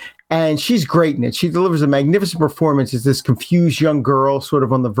 And she's great in it. She delivers a magnificent performance as this confused young girl sort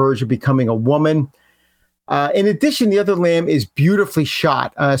of on the verge of becoming a woman. In addition, The Other Lamb is beautifully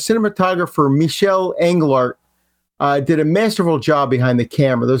shot. Cinematographer Michel Englert did a masterful job behind the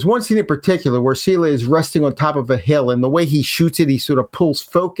camera. There's one scene in particular where Sela is resting on top of a hill, and the way he shoots it, he sort of pulls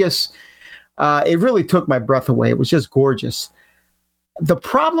focus. It really took my breath away. It was just gorgeous. The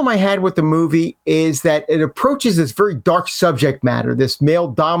problem I had with the movie is that it approaches this very dark subject matter, this male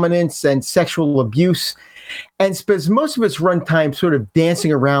dominance and sexual abuse, and spends most of its runtime sort of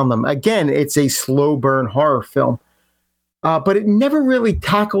dancing around them. Again, it's a slow burn horror film, but it never really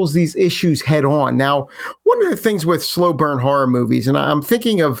tackles these issues head on. Now, one of the things with slow burn horror movies, and I'm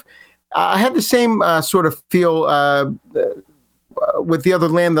thinking of, I had the same sort of feel with The Other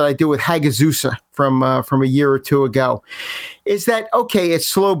Lamb that I do with Hagazusa from a year or two ago, is that, okay, it's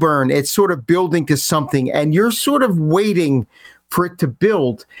slow burn. It's sort of building to something, and you're sort of waiting for it to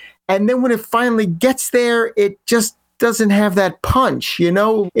build. And then when it finally gets there, it just doesn't have that punch, you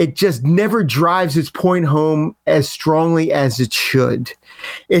know? It just never drives its point home as strongly as it should.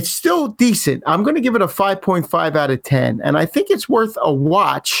 It's still decent. I'm going to give it a 5.5 out of 10. And I think it's worth a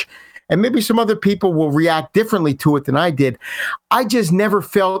watch. And maybe some other people will react differently to it than I did. I just never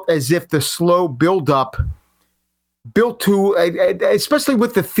felt as if the slow build-up built to, especially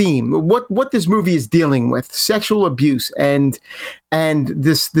with the theme, what this movie is dealing with, sexual abuse and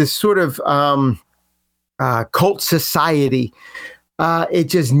this sort of cult society. It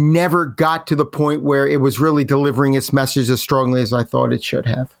just never got to the point where it was really delivering its message as strongly as I thought it should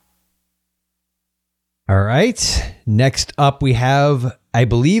have. All right. Next up, we have, I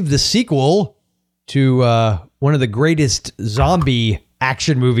believe, the sequel to one of the greatest zombie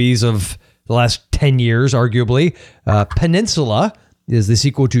action movies of the last 10 years, arguably. Peninsula is the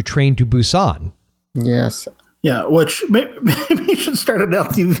sequel to Train to Busan. Yes. Yeah, which maybe you should start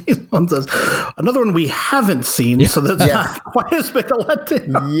announcing these ones as another one we haven't seen, so that's not quite as big a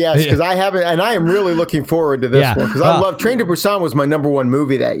letdown. Yes, because I haven't, and I am really looking forward to this one, because I love Train to Busan was my number one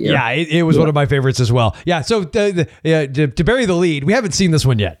movie that year. Yeah, it was one of my favorites as well. Yeah, so to bury the lead, we haven't seen this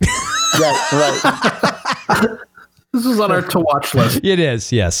one yet. Yes, right. This is on our to-watch list. It is,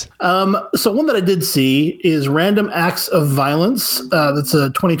 yes. So one that I did see is Random Acts of Violence. That's a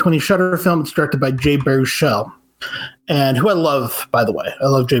 2020 Shudder film. It's directed by Jay Baruchel, and who I love, by the way. I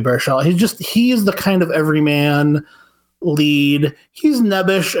love Jay Baruchel. He is the kind of everyman lead. He's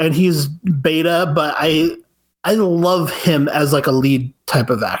nebbish and he's beta, but I love him as like a lead type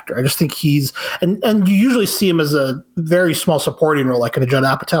of actor. I just think he's, and you usually see him as a very small supporting role, like in a Judd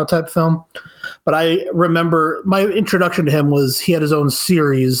Apatow type film. But I remember my introduction to him was he had his own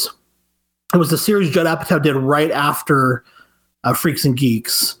series. It was the series Judd Apatow did right after Freaks and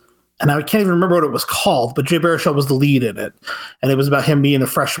Geeks. And I can't even remember what it was called, but Jay Baruchel was the lead in it. And it was about him being a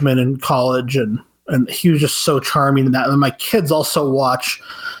freshman in college, and he was just so charming in that. And my kids also watch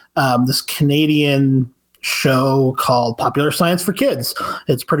this Canadian show called Popular Science for Kids.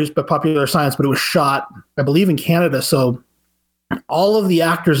 It's produced by Popular Science, but it was shot, I believe, in Canada. So all of the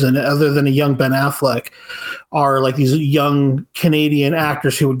actors in it, other than a young Ben Affleck, are like these young Canadian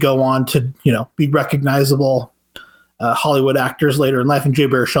actors who would go on to, be recognizable Hollywood actors later in life. And Jay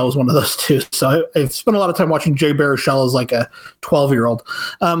Baruchel was one of those two. So I've spent a lot of time watching Jay Baruchel as like a 12-year-old.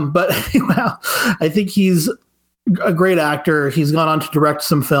 But I think he's a great actor. He's gone on to direct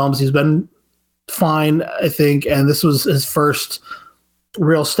some films. He's been fine, I think. And this was his first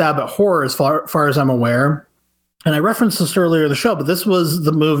real stab at horror as far as I'm aware. And I referenced this earlier in the show, but this was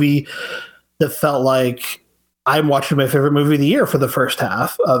the movie that felt like I'm watching my favorite movie of the year for the first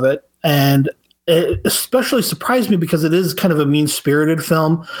half of it. And it especially surprised me because it is kind of a mean-spirited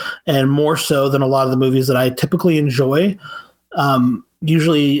film, and more so than a lot of the movies that I typically enjoy.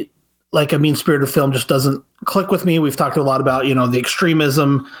 Usually, like, a mean-spirited film just doesn't click with me. We've talked a lot about, the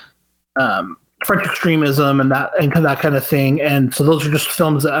extremism, French extremism and that kind of thing. And so those are just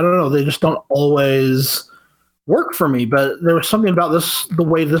films that, I don't know, they just don't always work for me. But there was something about this, the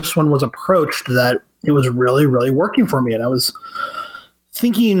way this one was approached, that it was really, really working for me. And I was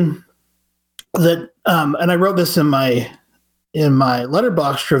thinking that, and I wrote this in my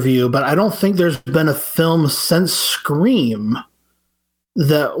Letterboxd review, but I don't think there's been a film since Scream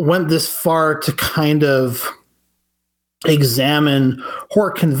that went this far to kind of examine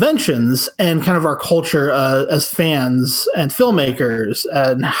horror conventions and kind of our culture as fans and filmmakers,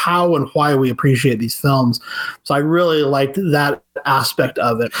 and how and why we appreciate these films. So I really liked that aspect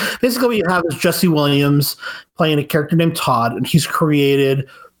of it. Basically, what you have is Jesse Williams playing a character named Todd, and he's created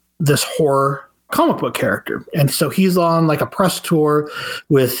this horror comic book character. And so he's on like a press tour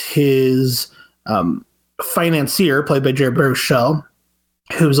with his financier, played by Jay Baruchel,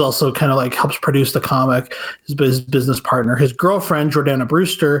 who's also kind of like helps produce the comic, his business partner, his girlfriend, Jordana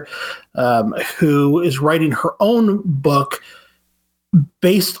Brewster, who is writing her own book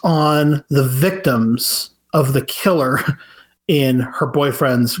based on the victims of the killer in her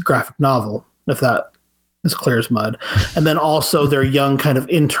boyfriend's graphic novel, if that is clear as mud. And then also their young kind of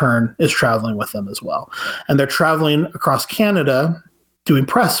intern is traveling with them as well. And they're traveling across Canada doing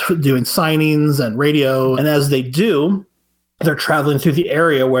press, doing signings and radio. And as they do, they're traveling through the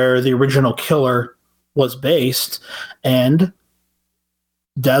area where the original killer was based, and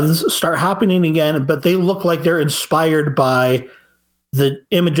deaths start happening again, but they look like they're inspired by the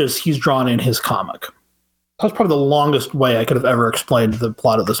images he's drawn in his comic. That's probably the longest way I could have ever explained the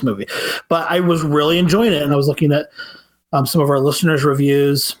plot of this movie. But I was really enjoying it, and I was looking at some of our listeners'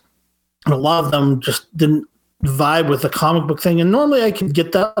 reviews, and a lot of them just didn't vibe with the comic book thing. And normally I could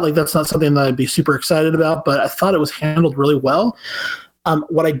get that. Like, that's not something that I'd be super excited about, but I thought it was handled really well.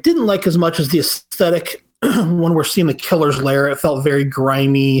 What I didn't like as much is the aesthetic when we're seeing the killer's lair, it felt very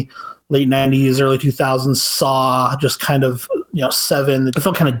grimy, late 90s, early 2000s, Saw, just kind of, Seven. It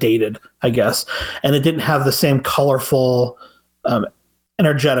felt kind of dated, I guess. And it didn't have the same colorful,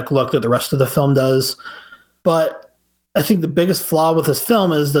 energetic look that the rest of the film does. But I think the biggest flaw with this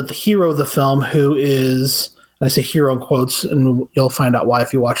film is that the hero of the film, who is, and I say hero in quotes, and you'll find out why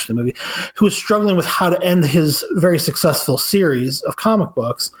if you watch the movie, who is struggling with how to end his very successful series of comic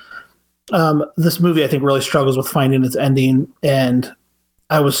books. This movie, I think, really struggles with finding its ending, and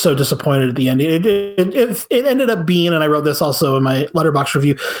I was so disappointed at the ending. It ended up being, and I wrote this also in my Letterboxd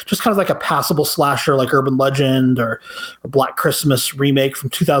review, just kind of like a passable slasher like Urban Legend or Black Christmas remake from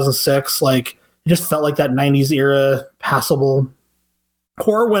 2006. Like, it just felt like that 90s era passable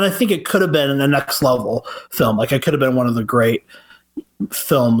horror, when I think it could have been a next level film. Like, it could have been one of the great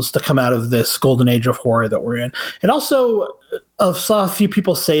films to come out of this golden age of horror that we're in. And also, I saw a few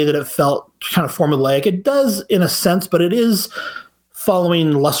people say that it felt kind of formulaic. It does in a sense, but it is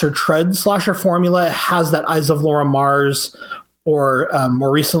following lesser tread slasher formula. It has that Eyes of Laura Mars, or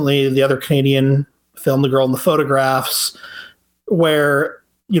more recently, the other Canadian film, The Girl in the Photographs, where,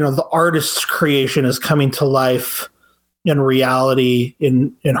 the artist's creation is coming to life in reality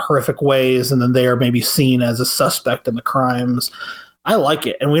in horrific ways, and then they are maybe seen as a suspect in the crimes. I like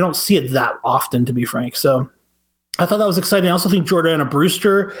it, and we don't see it that often, to be frank. So I thought that was exciting. I also think Jordana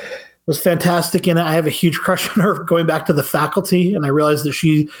Brewster was fantastic in it. I have a huge crush on her going back to The Faculty, and I realized that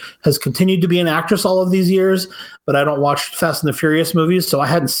she has continued to be an actress all of these years, but I don't watch Fast and the Furious movies, so I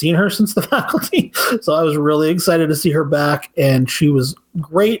hadn't seen her since The Faculty. So I was really excited to see her back, and she was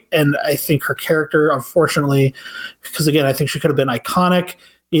great. And I think her character, unfortunately, because again, I think she could have been iconic,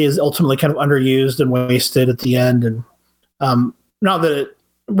 is ultimately kind of underused and wasted at the end. And not that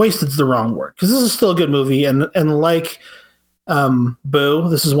wasted is the wrong word, because this is still a good movie, and like Boo,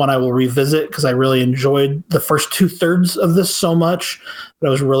 this is one I will revisit because I really enjoyed the first 2/3 of this so much, but I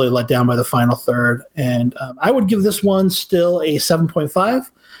was really let down by the final third. And I would give this one still a 7.5.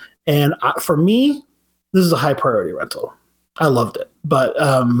 And for me, this is a high priority rental. I loved it, but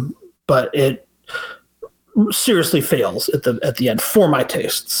it seriously fails at the end for my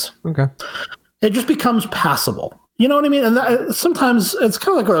tastes. Okay, it just becomes passable. You know what I mean? And sometimes it's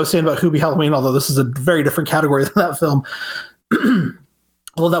kind of like what I was saying about Hubie Halloween, although this is a very different category than that film.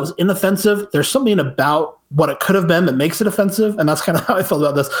 Although that was inoffensive, there's something about what it could have been that makes it offensive, and that's kind of how I felt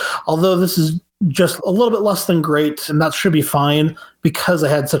about this. Although this is just a little bit less than great, and that should be fine, because I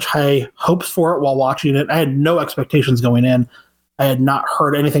had such high hopes for it while watching it. I had no expectations going in. I had not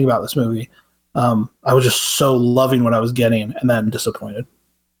heard anything about this movie. I was just so loving what I was getting, and then disappointed.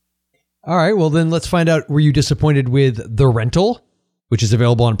 All right, well then let's find out, were you disappointed with The Rental, which is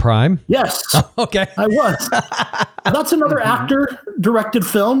available on Prime? Yes. Okay. I was. That's another actor-directed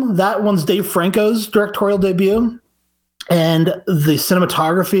film. That one's Dave Franco's directorial debut. And the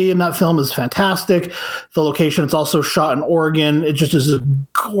cinematography in that film is fantastic. The location, it's also shot in Oregon. It just is a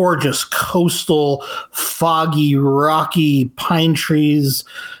gorgeous coastal, foggy, rocky pine trees.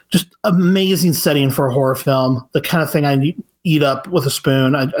 Just amazing setting for a horror film. The kind of thing I eat up with a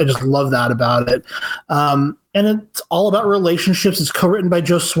spoon. I just love that about it. And it's all about relationships. It's co-written by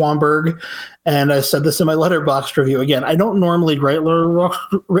Joe Swanberg. And I said this in my Letterboxd review. Again, I don't normally write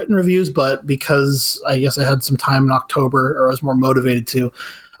written reviews, but because I guess I had some time in October, or I was more motivated to.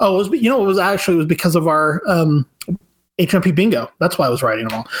 Oh, it was because of our HMP bingo. That's why I was writing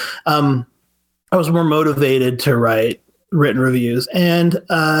them all. I was more motivated to write written reviews. And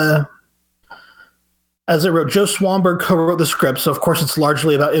as I wrote, Joe Swanberg co-wrote the script, so of course it's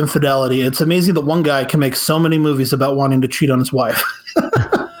largely about infidelity. It's amazing that one guy can make so many movies about wanting to cheat on his wife.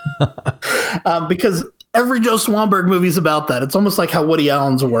 Because every Joe Swanberg movie is about that. It's almost like how Woody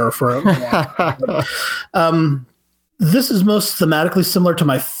Allen's were for a while. This is most thematically similar to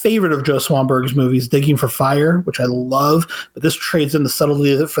my favorite of Joe Swanberg's movies, Digging for Fire, which I love. But this trades in the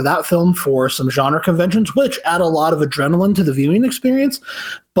subtlety for that film for some genre conventions, which add a lot of adrenaline to the viewing experience,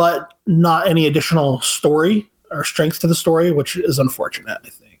 but not any additional story or strength to the story, which is unfortunate, I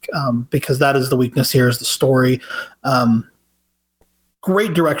think, because that is the weakness here, is the story.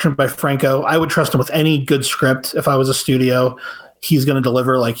 Great direction by Franco. I would trust him with any good script. If I was a studio, he's going to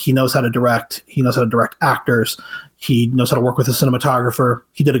deliver. Like, he knows how to direct. He knows how to direct actors. He knows how to work with a cinematographer.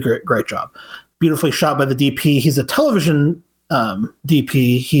 He did a great job. Beautifully shot by the DP. He's a television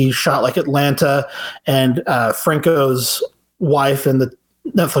DP. He shot like Atlanta and Franco's wife in the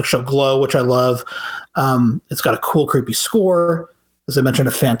Netflix show Glow, which I love. It's got a cool, creepy score. As I mentioned,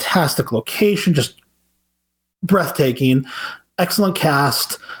 a fantastic location, just breathtaking. Excellent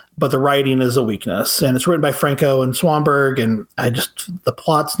cast. but the writing is a weakness. And it's written by Franco and Swanberg, and the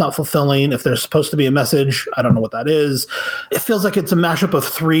plot's not fulfilling. If there's supposed to be a message, I don't know what that is. It feels like it's a mashup of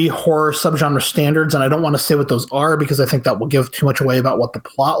 3 horror subgenre standards, and I don't want to say what those are because I think that will give too much away about what the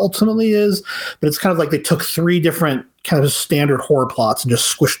plot ultimately is. But it's kind of like they took 3 different kind of standard horror plots and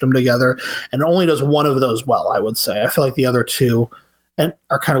just squished them together, and it only does one of those well, I would say. I feel like the other 2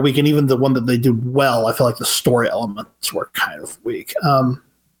 are kind of weak, and even the one that they do well, I feel like the story elements were kind of weak.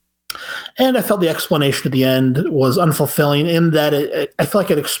 And I felt the explanation at the end was unfulfilling in that I feel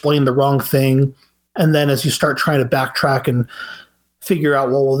like it explained the wrong thing. And then as you start trying to backtrack and figure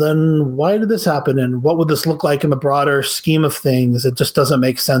out, well, then why did this happen? And what would this look like in the broader scheme of things? It just doesn't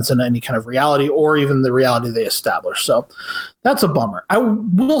make sense in any kind of reality or even the reality they established. So that's a bummer. I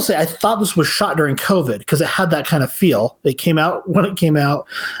will say I thought this was shot during COVID because it had that kind of feel. It came out when it came out,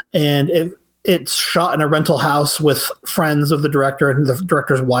 and it's shot in a rental house with friends of the director and the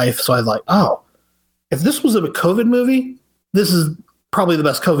director's wife. So I was like, oh, if this was a COVID movie, this is probably the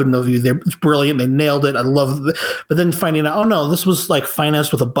best COVID movie. It's brilliant. They nailed it. I love it. But then finding out, oh no, this was like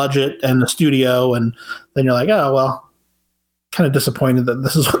financed with a budget and a studio. And then you're like, oh, well, kind of disappointed that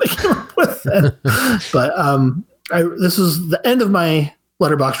this is what they came up with. But this is the end of my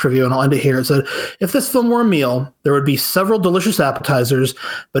Letterboxd review, and I'll end it here. It said, if this film were a meal, there would be several delicious appetizers,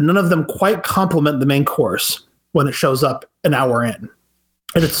 but none of them quite complement the main course when it shows up an hour in.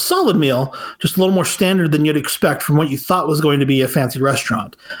 And it's a solid meal, just a little more standard than you'd expect from what you thought was going to be a fancy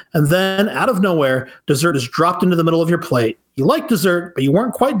restaurant. And then, out of nowhere, dessert is dropped into the middle of your plate. You like dessert, but you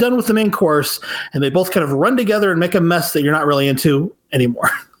weren't quite done with the main course, and they both kind of run together and make a mess that you're not really into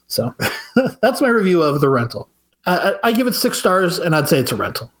anymore. So that's my review of The Rental. I give it 6 stars, and I'd say it's a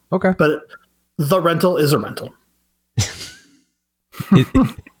rental. Okay. But The Rental is a rental.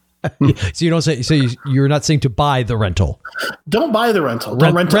 So you don't say, so you're not saying to buy the rental. Don't buy the rental.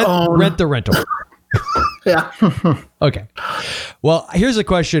 Don't rent the rental. Yeah. Okay. Well, here's a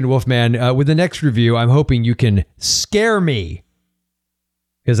question, Wolfman. With the next review, I'm hoping you can scare me.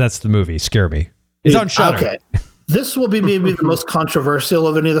 Because that's the movie, Scare Me. It's on Shudder. Okay. This will be maybe the most controversial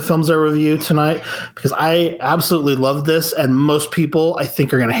of any of the films I review tonight because I absolutely love this, and most people I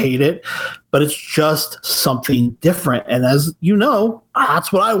think are going to hate it, but it's just something different. And as you know,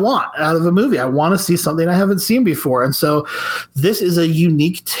 that's what I want out of a movie. I want to see something I haven't seen before. And so this is a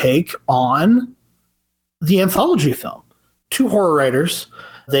unique take on the anthology film. 2 horror writers,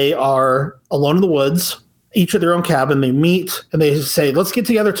 they are alone in the woods, each at their own cabin. They meet and they say, let's get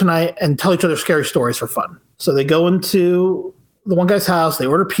together tonight and tell each other scary stories for fun. So they go into the one guy's house, they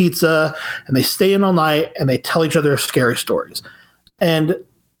order pizza, and they stay in all night, and they tell each other scary stories. And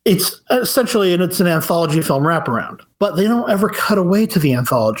it's essentially, and it's an anthology film wraparound, but they don't ever cut away to the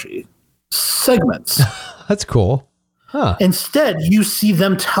anthology segments. That's cool. Huh. Instead, you see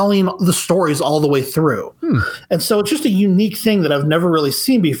them telling the stories all the way through. And so it's just a unique thing that I've never really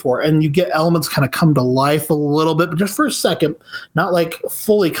seen before. And you get elements kind of come to life a little bit, but just for a second, not like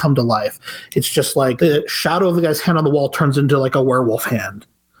fully come to life. It's just like the shadow of the guy's hand on the wall turns into like a werewolf hand.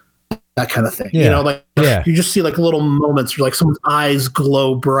 That kind of thing. Yeah. You know, like you just see like little moments where like someone's eyes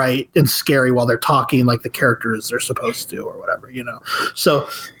glow bright and scary while they're talking like the characters are supposed to or whatever, you know. So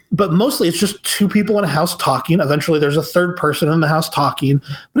but mostly it's just 2 people in a house talking. Eventually there's a 3rd person in the house talking,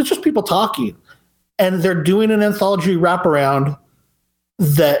 but it's just people talking. And they're doing an anthology wraparound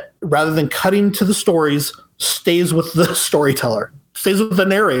that, rather than cutting to the stories, stays with the storyteller, stays with the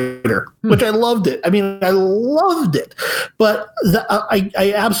narrator, which I loved it. I mean, I loved it. But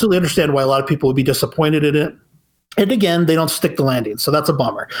I absolutely understand why a lot of people would be disappointed in it. And again, they don't stick the landing. So that's a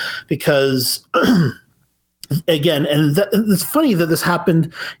bummer because... Again, and it's funny that this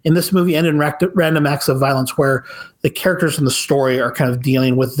happened in this movie and in Random Acts of Violence, where the characters in the story are kind of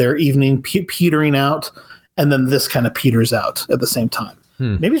dealing with their evening petering out, and then this kind of peters out at the same time.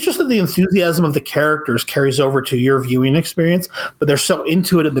 Maybe it's just that the enthusiasm of the characters carries over to your viewing experience, but they're so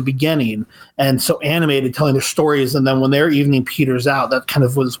into it at the beginning and so animated telling their stories, and then when their evening peters out, that kind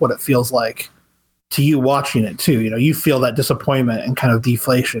of was what it feels like to you watching it too. You know, you feel that disappointment and kind of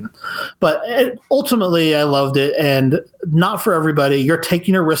deflation. But ultimately, I loved it, and not for everybody. You're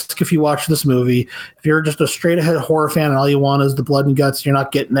taking a risk if you watch this movie. If you're just a straight ahead horror fan and all you want is the blood and guts, you're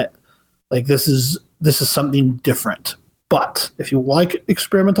not getting it. Like this is something different. But if you like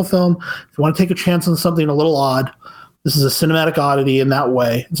experimental film, if you want to take a chance on something a little odd, this is a cinematic oddity in that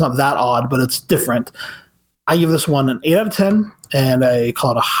way. It's not that odd, but it's different. I give this one an 8 out of 10. And I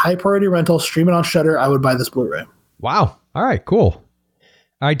call it a high priority rental. Stream it on Shudder. I would buy this Blu-ray. Wow. All right, cool.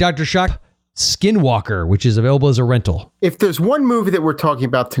 All right, Dr. Shock, Skinwalker, which is available as a rental. If there's one movie that we're talking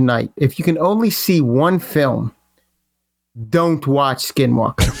about tonight, if you can only see one film don't watch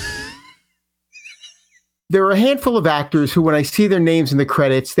Skinwalker. There are a handful of actors who, when I see their names in the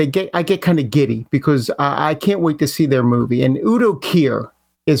credits, I get kind of giddy because I can't wait to see their movie. And Udo Kier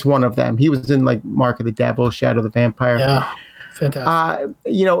is one of them. He was in like Mark of the Devil, Shadow of the Vampire. Yeah, fantastic.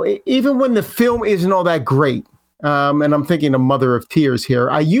 Even when the film isn't all that great, and I'm thinking of Mother of Tears here,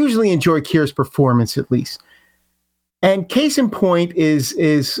 I usually enjoy Kier's performance at least. And case in point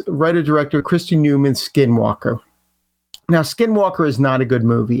is writer-director Christian Newman's Skinwalker. Now, Skinwalker is not a good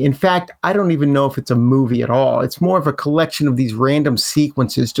movie. In fact, I don't even know if it's a movie at all. It's more of a collection of these random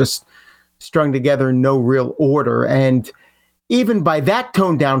sequences just strung together in no real order. And even by that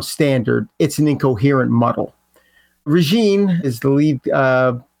toned-down standard, it's an incoherent muddle. Regine is the lead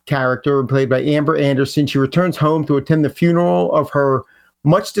character, played by Amber Anderson. She returns home to attend the funeral of her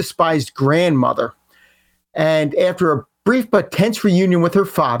much-despised grandmother. And after a brief but tense reunion with her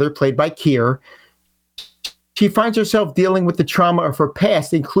father, played by Kier, she finds herself dealing with the trauma of her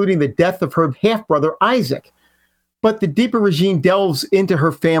past, including the death of her half-brother, Isaac. But the deeper Regine delves into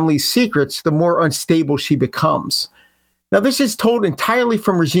her family's secrets, the more unstable she becomes. Now, this is told entirely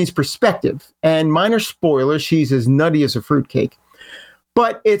from Regine's perspective, and minor spoiler, she's as nutty as a fruitcake.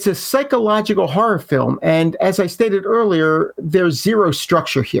 But it's a psychological horror film, and as I stated earlier, there's zero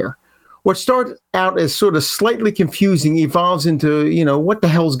structure here. What starts out as sort of slightly confusing evolves into, what the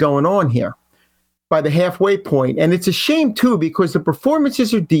hell's going on here by the halfway point. And it's a shame, too, because the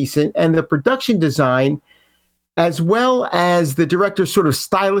performances are decent and the production design, as well as the director's sort of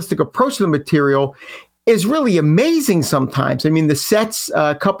stylistic approach to the material, is really amazing sometimes. I mean, the sets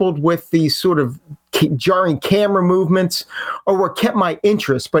coupled with these sort of jarring camera movements are what kept my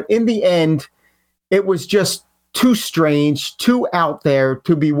interest. But in the end, it was just too strange, too out there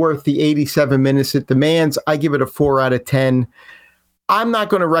to be worth the 87 minutes it demands. I give it a 4 out of 10. I'm not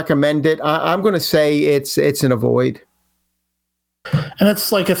going to recommend it. I'm going to say it's an avoid. And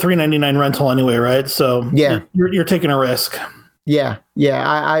it's like a $3.99 rental anyway, right? So yeah, you're taking a risk. Yeah.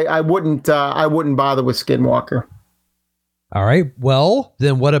 I wouldn't bother with Skinwalker. All right. Well,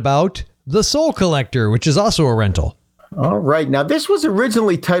 then what about The Soul Collector, which is also a rental? All right. Now, this was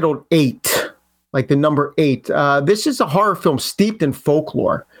originally titled 8, like the number 8. This is a horror film steeped in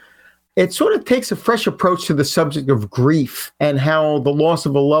folklore. It sort of takes a fresh approach to the subject of grief and how the loss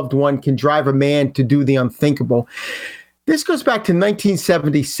of a loved one can drive a man to do the unthinkable. This goes back to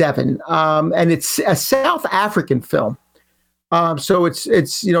 1977, and it's a South African film. So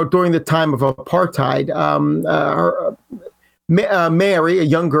it's during the time of apartheid. Mary, a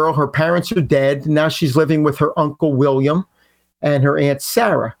young girl, her parents are dead. Now she's living with her Uncle William and her Aunt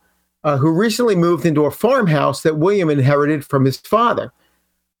Sarah, who recently moved into a farmhouse that William inherited from his father.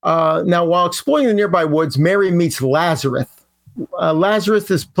 Now, while exploring the nearby woods, Mary meets Lazarus.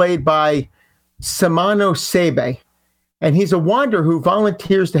 Lazarus is played by Simano Sebe, and he's a wanderer who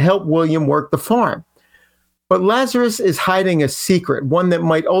volunteers to help William work the farm. But Lazarus is hiding a secret, one that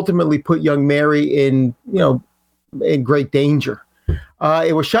might ultimately put young Mary in great danger.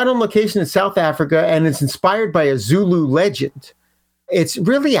 It was shot on location in South Africa, and it's inspired by a Zulu legend. It's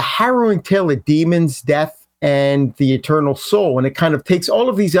really a harrowing tale of demons, death, and the eternal soul. And it kind of takes all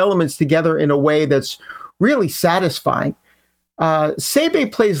of these elements together in a way that's really satisfying.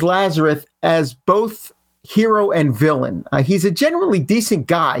 Sebe plays Lazarus as both hero and villain. He's a generally decent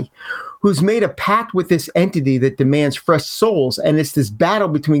guy who's made a pact with this entity that demands fresh souls. And it's this battle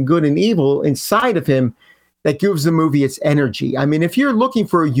between good and evil inside of him that gives the movie its energy. I mean, if you're looking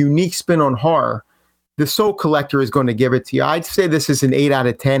for a unique spin on horror, The Soul Collector is going to give it to you. I'd say this is an 8 out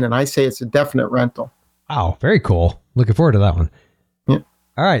of 10, and I say it's a definite rental. Wow, very cool. Looking forward to that one. Yeah.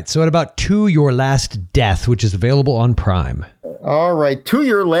 All right, so what about To Your Last Death, which is available on Prime? All right, To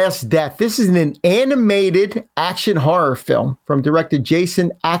Your Last Death. This is an animated action horror film from director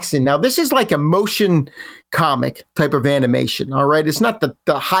Jason Axon. Now, this is like a motion comic type of animation, all right? It's not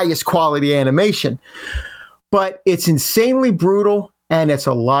the highest quality animation, but it's insanely brutal, and it's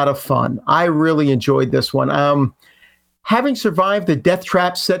a lot of fun. I really enjoyed this one. Having survived the death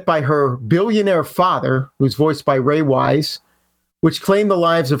trap set by her billionaire father, who's voiced by Ray Wise, which claimed the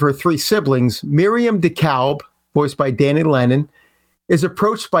lives of her 3 siblings, Miriam DeKalb, voiced by Danny Lennon, is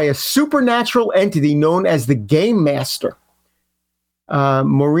approached by a supernatural entity known as the Game Master.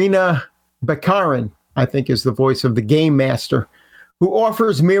 Marina Bakarin, I think, is the voice of the Game Master, who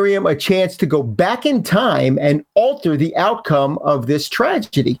offers Miriam a chance to go back in time and alter the outcome of this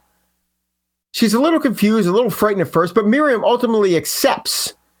tragedy. She's a little confused, a little frightened at first, but Miriam ultimately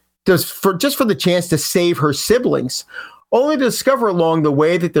accepts just for the chance to save her siblings, only to discover along the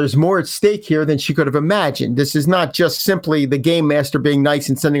way that there's more at stake here than she could have imagined. This is not just simply the game master being nice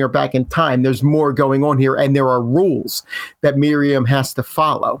and sending her back in time. There's more going on here, and there are rules that Miriam has to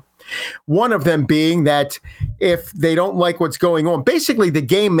follow. One of them being that if they don't like what's going on, basically the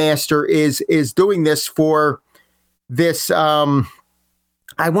game master is doing this for this,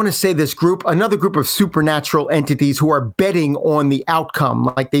 I want to say this group, another group of supernatural entities who are betting on the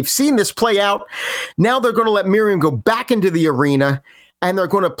outcome. Like they've seen this play out. Now they're going to let Miriam go back into the arena, and they're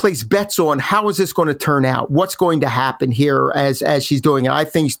going to place bets on how is this going to turn out? What's going to happen here as she's doing it? I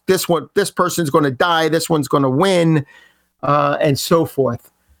think this person's going to die. This one's going to win, and so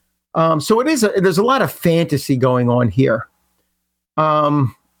forth. So there's a lot of fantasy going on here.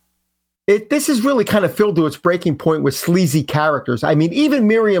 This is really kind of filled to its breaking point with sleazy characters. I mean, even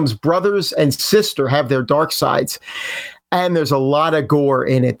Miriam's brothers and sister have their dark sides, and there's a lot of gore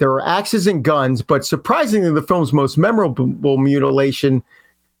in it. There are axes and guns, but surprisingly, the film's most memorable mutilation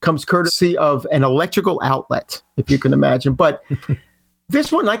comes courtesy of an electrical outlet, if you can imagine. But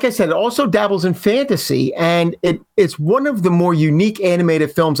this one, like I said, it also dabbles in fantasy, and it's one of the more unique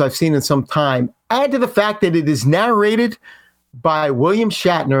animated films I've seen in some time. Add to the fact that it is narrated by William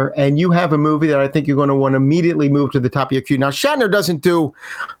Shatner, and you have a movie that I think you're going to want to immediately move to the top of your queue. Now, Shatner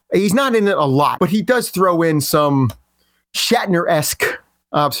he's not in it a lot, but he does throw in some Shatner-esque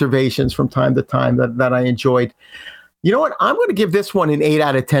observations from time to time that I enjoyed. You know what? I'm going to give this one an 8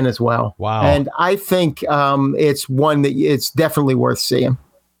 out of 10 as well. Wow. And I think it's one that it's definitely worth seeing.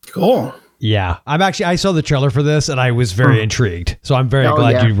 Cool. Yeah. I saw the trailer for this, and I was very intrigued. So I'm very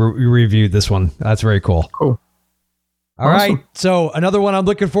glad you reviewed this one. That's very cool. Cool. All right. So another one I'm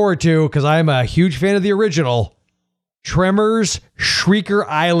looking forward to, because I'm a huge fan of the original, Tremors Shrieker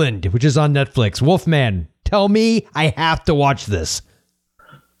Island, which is on Netflix. Wolfman, tell me I have to watch this.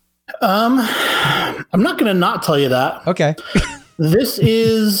 I'm not going to not tell you that. Okay. This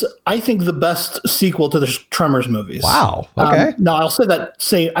is, I think, the best sequel to the Tremors movies. Wow. Okay. Now, I'll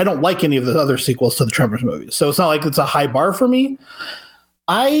say I don't like any of the other sequels to the Tremors movies, so it's not like it's a high bar for me.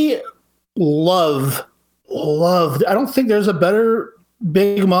 I loved. I don't think there's a better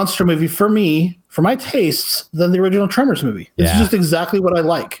big monster movie for me, for my tastes, than the original Tremors movie. It's just exactly what I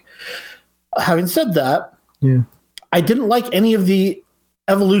like. Having said that, I didn't like any of the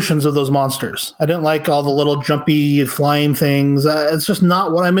evolutions of those monsters. I didn't like all the little jumpy flying things. It's just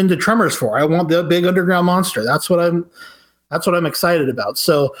not what I'm into Tremors for. I want the big underground monster. That's what I'm excited about.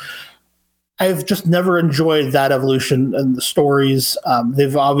 So I've just never enjoyed that evolution and the stories.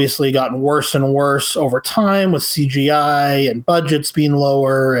 They've obviously gotten worse and worse over time with CGI and budgets being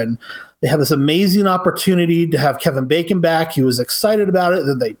lower. And they have this amazing opportunity to have Kevin Bacon back. He was excited about it.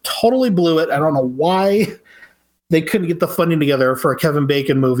 Then they totally blew it. I don't know why they couldn't get the funding together for a Kevin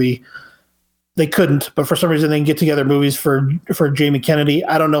Bacon movie. They couldn't, but for some reason they can get together movies for Jamie Kennedy.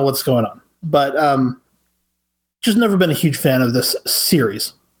 I don't know what's going on, but just never been a huge fan of this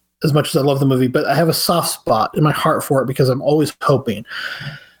series as much as I love the movie, but I have a soft spot in my heart for it because I'm always hoping.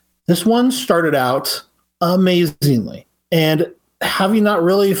 This one started out amazingly, and having not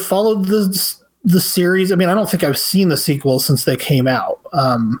really followed the series, I mean, I don't think I've seen the sequels since they came out.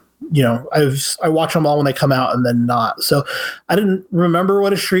 I watch them all when they come out and then not. So I didn't remember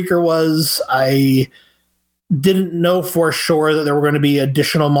what a Shrieker was. I didn't know for sure that there were going to be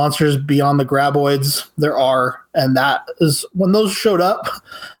additional monsters beyond the graboids. There are. And that is when those showed up,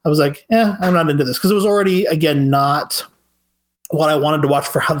 I was like, I'm not into this. Because it was already, again, not what I wanted to watch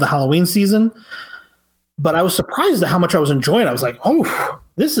for the Halloween season. But I was surprised at how much I was enjoying it. I was like, oh,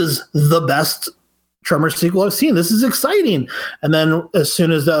 this is the best Tremors sequel I've seen. This is exciting. And then as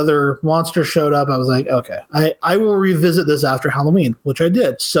soon as the other monster showed up, I was like, okay, I will revisit this after Halloween, which I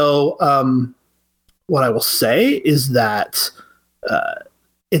did. So what I will say is that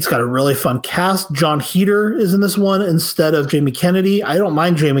it's got a really fun cast. John Heder is in this one instead of Jamie Kennedy. I don't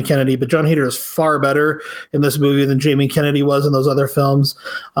mind Jamie Kennedy, but John Heder is far better in this movie than Jamie Kennedy was in those other films.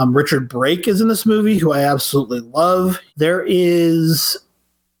 Richard Brake is in this movie, who I absolutely love. There is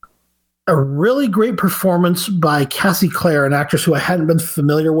a really great performance by Cassie Clare, an actress who I hadn't been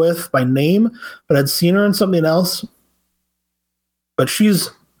familiar with by name, but I'd seen her in something else. But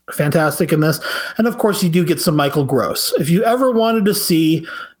she's fantastic in this. And of course, you do get some Michael Gross. If you ever wanted to see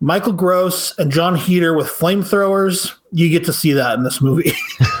Michael Gross and John Heder with flamethrowers, you get to see that in this movie.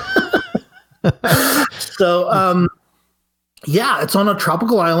 So, it's on a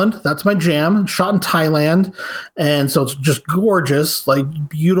tropical island. That's my jam. Shot in Thailand. And so it's just gorgeous, like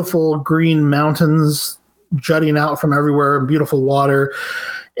beautiful green mountains jutting out from everywhere, beautiful water.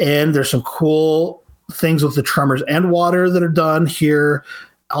 And there's some cool things with the tremors and water that are done here.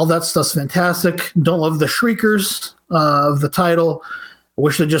 All that stuff's fantastic. Don't love the Shriekers. of the title. I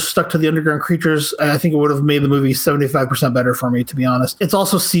wish they just stuck to the underground creatures. I think it would have made the movie 75% better for me, to be honest. It's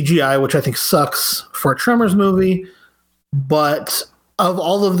also CGI, which I think sucks for a Tremors movie. But of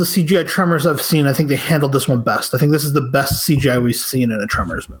all of the CGI Tremors I've seen, I think they handled this one best. I think this is the best CGI we've seen in a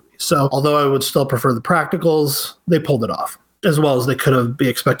Tremors movie. So although I would still prefer the practicals, they pulled it off as well as they could have been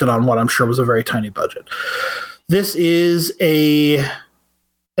expected on what I'm sure was a very tiny budget. This is a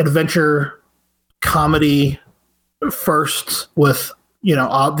adventure comedy first with, you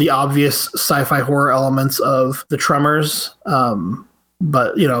know, the obvious sci-fi horror elements of the Tremors.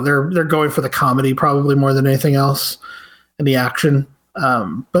 But, you know, they're going for the comedy probably more than anything else and the action.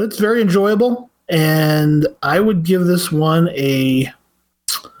 But it's very enjoyable. And I would give this one a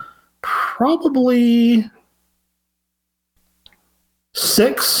probably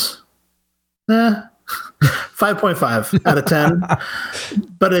 5.5 out of 10.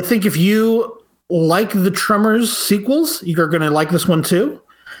 But I think if you like the Tremors sequels, you're going to like this one too.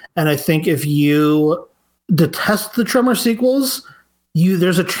 And I think if you detest the Tremors sequels,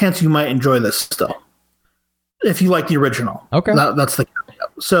 there's a chance you might enjoy this still. If you like the original. Okay. That's the caveat.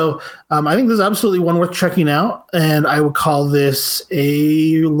 So I think this is absolutely one worth checking out. And I would call this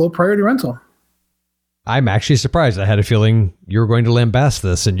a low priority rental. I'm actually surprised. I had a feeling you were going to lambast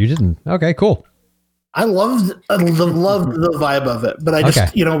this and you didn't. Okay, cool. I loved the vibe of it, but I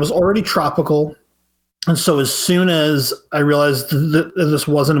just, it was already tropical. And so as soon as I realized that this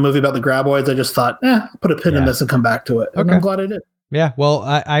wasn't a movie about the graboids, I just thought, put a pin in this and come back to it. And I'm glad I did. Yeah. Well,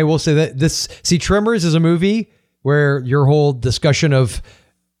 I will say that Tremors is a movie where your whole discussion of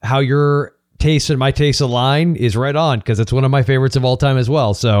how your taste and my taste align is right on, because it's one of my favorites of all time as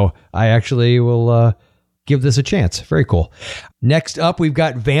well. So I actually will give this a chance. Very cool. Next up, we've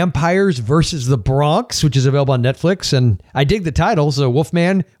got Vampires versus the Bronx, which is available on Netflix. And I dig the title. So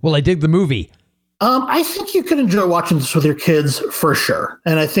Wolfman, I dig the movie. I think you could enjoy watching this with your kids for sure.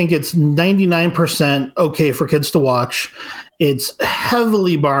 And I think it's 99% okay for kids to watch. It's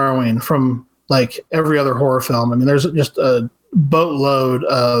heavily borrowing from like every other horror film. I mean, there's just a boatload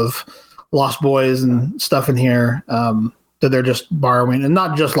of Lost Boys and stuff in here that they're just borrowing, and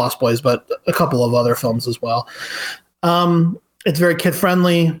not just Lost Boys, but a couple of other films as well. It's very kid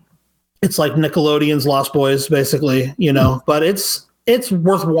friendly. It's like Nickelodeon's Lost Boys, basically, but it's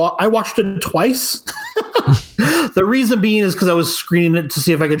worth I watched it twice. The reason being is because I was screening it to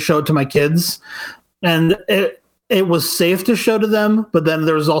see if I could show it to my kids, and it was safe to show to them. But then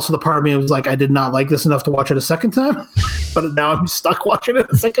there was also the part of me that was like, I did not like this enough to watch it a second time, but now I'm stuck watching it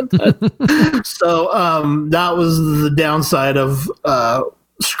a second time. So that was the downside of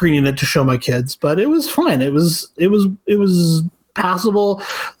screening it to show my kids. But it was fine. It was passable.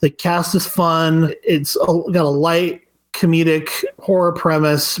 The cast is fun. It's got a light comedic horror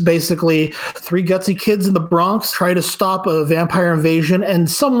premise. Basically, three gutsy kids in the Bronx try to stop a vampire invasion, and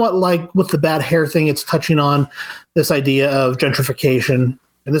somewhat like with the bad hair thing, it's touching on this idea of gentrification.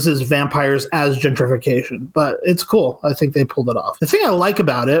 And this is vampires as gentrification, but it's cool. I think they pulled it off. The thing I like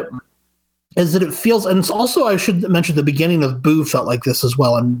about it is that it feels, and it's also, I should mention, the beginning of Boo felt like this as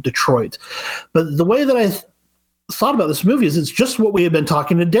well in Detroit. But the way that I thought about this movie is it's just what we had been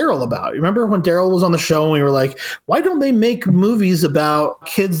talking to Daryl about. Remember when Daryl was on the show and we were like, why don't they make movies about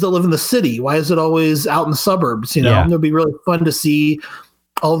kids that live in the city? Why is it always out in the suburbs? And it'd be really fun to see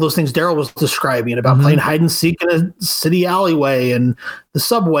all of those things Daryl was describing about playing hide and seek in a city alleyway and the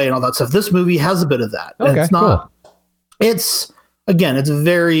subway and all that stuff. This movie has a bit of that. Okay, it's not, it's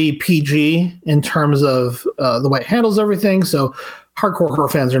very PG in terms of the way it handles everything. So hardcore horror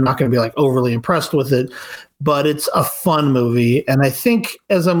fans are not going to be like overly impressed with it, but it's a fun movie. And I think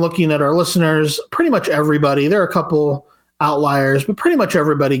as I'm looking at our listeners, pretty much everybody, there are a couple outliers, but pretty much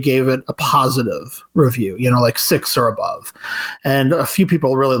everybody gave it a positive review, like 6 or above. And a few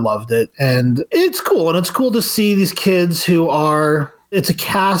people really loved it. And it's cool. And it's cool to see these kids it's a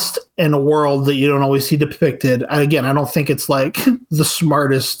cast and a world that you don't always see depicted. And again, I don't think it's like the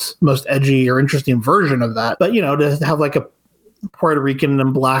smartest, most edgy or interesting version of that, but to have like a Puerto Rican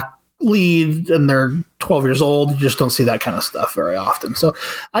and black lead and they're 12 years old, you just don't see that kind of stuff very often. So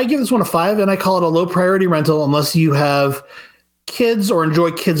I give this one a 5, and I call it a low priority rental unless you have kids or enjoy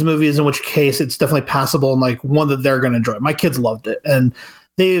kids movies, in which case it's definitely passable and like one that they're going to enjoy. My kids loved it, and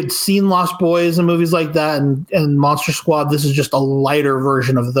they had seen Lost Boys and movies like that and Monster Squad. This is just a lighter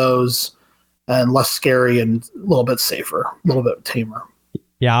version of those and less scary and a little bit safer, a little bit tamer.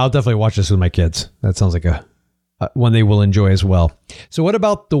 Yeah, I'll definitely watch this with my kids. That sounds like a one they will enjoy as well. So what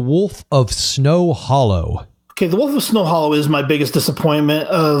about The Wolf of Snow Hollow? Okay, The Wolf of Snow Hollow is my biggest disappointment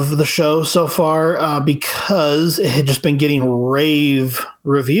of the show so far because it had just been getting rave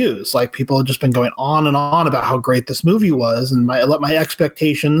reviews. Like, people had just been going on and on about how great this movie was, and I let my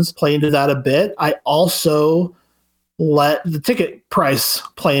expectations play into that a bit. I also let the ticket price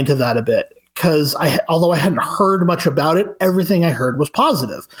play into that a bit, because although I hadn't heard much about it, everything I heard was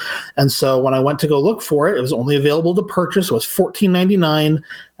positive. And so when I went to go look for it, it was only available to purchase. It was $14.99.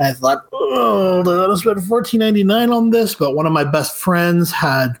 I thought, oh, did I spend $14.99 on this? But one of my best friends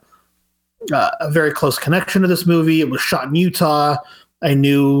had a very close connection to this movie. It was shot in Utah. I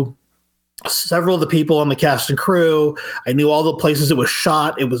knew several of the people on the cast and crew. I knew all the places it was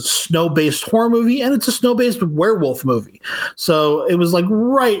shot. It was a snow-based horror movie, and it's a snow-based werewolf movie. So it was like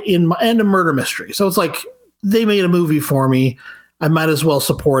right in and a murder mystery. So it's like, they made a movie for me. I might as well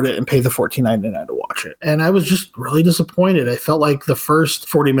support it and pay the $14.99 to watch it. And I was just really disappointed. I felt like the first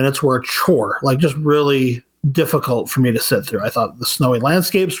 40 minutes were a chore, like just really difficult for me to sit through. I thought the snowy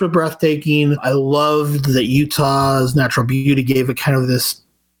landscapes were breathtaking. I loved that Utah's natural beauty gave it kind of this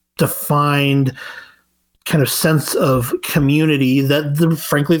defined kind of sense of community that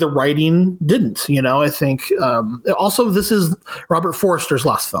frankly the writing didn't. I think also this is Robert Forster's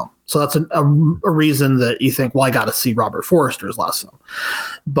last film, so that's a reason that you think, well, I got to see Robert Forster's last film.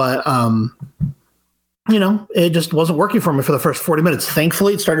 But it just wasn't working for me for the first 40 minutes.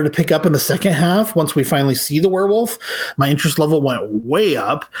 Thankfully, it started to pick up in the second half. Once we finally see the werewolf, my interest level went way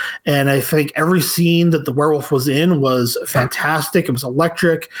up. And I think every scene that the werewolf was in was fantastic. It was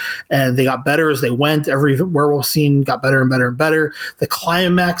electric, and they got better as they went. Every werewolf scene got better and better and better. The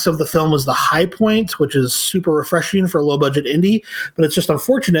climax of the film was the high point, which is super refreshing for a low-budget indie. But it's just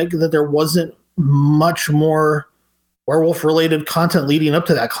unfortunate that there wasn't much more werewolf-related content leading up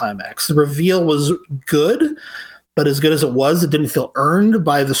to that climax. The reveal was good, but as good as it was, it didn't feel earned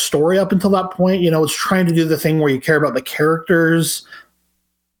by the story up until that point. It's trying to do the thing where you care about the characters,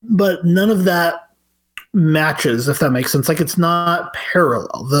 but none of that matches, if that makes sense. Like, it's not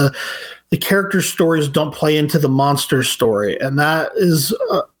parallel. The character stories don't play into the monster story, and that is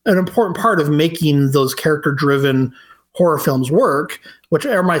an important part of making those character-driven horror films work, which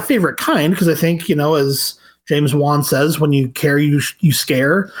are my favorite kind, because I think, as James Wan says, when you care, you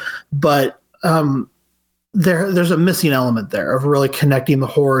scare. But there's a missing element there of really connecting the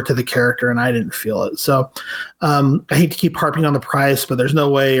horror to the character, and I didn't feel it. So I hate to keep harping on the price, but there's no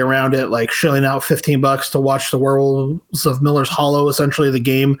way around it. Like, shelling out $15 to watch the Werewolves of Miller's Hollow, essentially the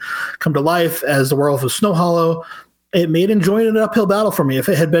game, come to life as the Werewolf of Snow Hollow, it made enjoying an uphill battle for me. If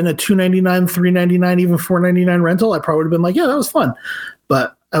it had been a $2.99, $3.99, even $4.99 rental, I probably would have been like, yeah, that was fun.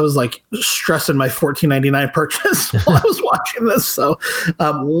 But I was like stressing my $14.99 purchase while I was watching this. So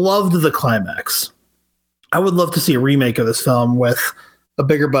loved the climax. I would love to see a remake of this film with a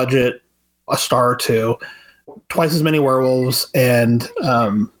bigger budget, a star or two, twice as many werewolves, and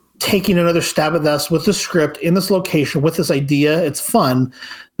taking another stab at this with the script in this location with this idea. It's fun,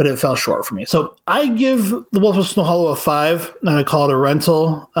 but it fell short for me. So I give The Wolf of Snow Hollow a 5, and I call it a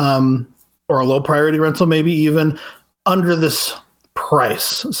rental, or a low priority rental, maybe even under this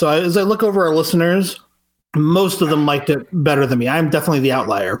price. So as I look over our listeners, most of them liked it better than me. I'm definitely the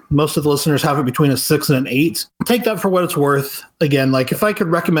outlier. Most of the listeners have it between a 6 and an 8. Take that for what it's worth. Again, like, if I could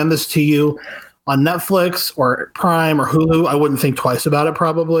recommend this to you on Netflix or Prime or Hulu, I wouldn't think twice about it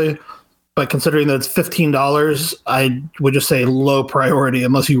probably. But considering that it's $15, I would just say low priority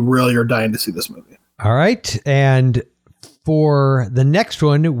unless you really are dying to see this movie. All right. And for the next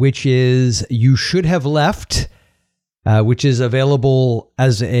one, which is You Should Have Left, which is available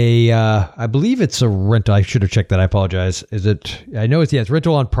as a, I believe it's a rental. I should have checked that. I apologize. Is it? I know it's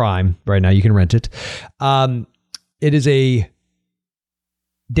rental on Prime right now. You can rent it. It is a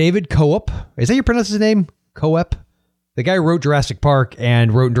David Koepp. Is that you pronounce his name? Koepp? The guy who wrote Jurassic Park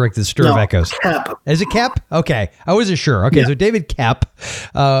and wrote and directed Stir of Echoes. Koepp. Is it Koepp? Okay. I wasn't sure. Okay. Yeah. So David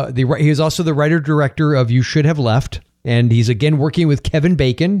Koepp, he is also the writer-director of You Should Have Left. And he's again working with Kevin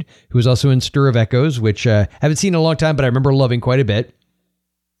Bacon, who is also in Stir of Echoes, which I haven't seen in a long time, but I remember loving quite a bit.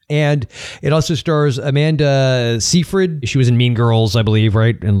 And it also stars Amanda Seyfried. She was in Mean Girls, I believe,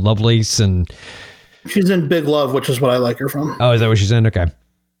 right? And Lovelace. And she's in Big Love, which is what I like her from. Oh, is that what she's in? Okay.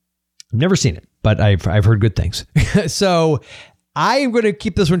 Never seen it, but I've heard good things. So I am going to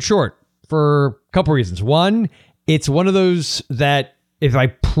keep this one short for a couple reasons. One, it's one of those that if I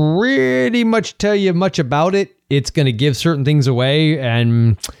pretty much tell you much about it, it's going to give certain things away.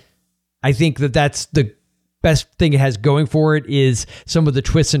 And I think that that's the best thing it has going for it is some of the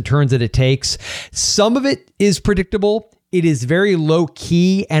twists and turns that it takes. Some of it is predictable. It is very low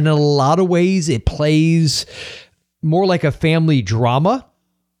key. And in a lot of ways, it plays more like a family drama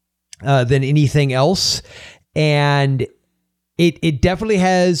than anything else. and it definitely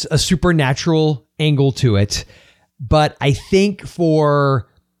has a supernatural angle to it. But I think for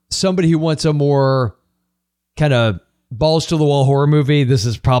somebody who wants a more kind of balls to the wall horror movie, this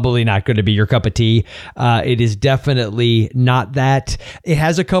is probably not going to be your cup of tea. It is definitely not that. It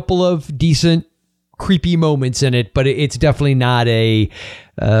has a couple of decent creepy moments in it, but it's definitely not a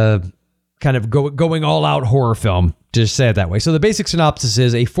kind of going all out horror film, to say it that way. So the basic synopsis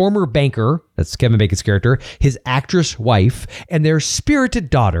is a former banker, that's Kevin Bacon's character, his actress wife, and their spirited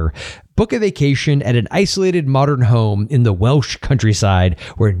daughter book a vacation at an isolated modern home in the Welsh countryside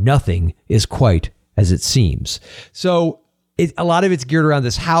where nothing is quite as it seems. So a lot of it's geared around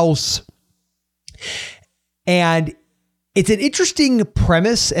this house, and it's an interesting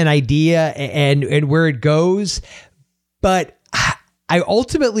premise and idea and where it goes, but I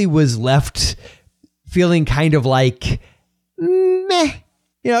ultimately was left feeling kind of like meh.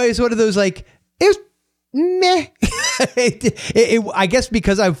 It's one of those like, it was meh. I guess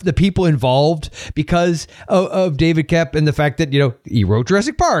because of the people involved, because of David Koepp and the fact that, he wrote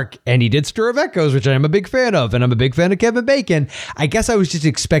Jurassic Park and he did Stir of Echoes, which I'm a big fan of, and I'm a big fan of Kevin Bacon. I guess I was just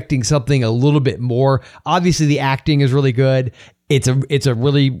expecting something a little bit more. Obviously, the acting is really good. It's a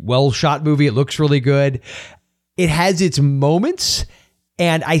really well shot movie. It looks really good. It has its moments,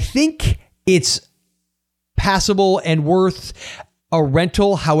 and I think it's passable and worth a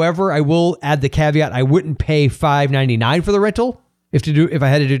rental. However, I will add the caveat: I wouldn't pay $5.99 for the rental if I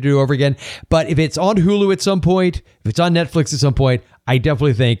had to do it over again. But if it's on Hulu at some point, if it's on Netflix at some point, I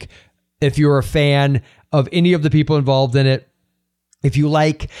definitely think if you're a fan of any of the people involved in it, if you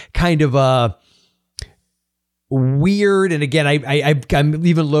like kind of a weird, and again, I'm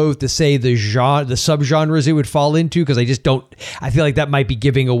even loath to say the subgenres it would fall into, because I feel like that might be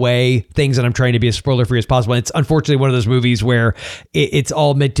giving away things, and I'm trying to be as spoiler free as possible. It's unfortunately one of those movies where it's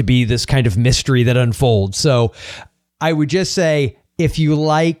all meant to be this kind of mystery that unfolds. So I would just say, if you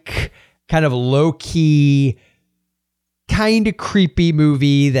like kind of low key, kind of creepy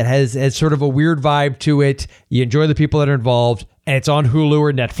movie that has sort of a weird vibe to it, you enjoy the people that are involved, and it's on Hulu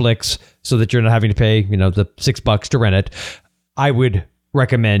or Netflix, so that you're not having to pay, the $6 to rent it, I would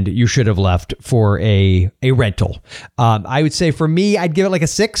recommend You Should Have Left for a rental. I would say for me, I'd give it like a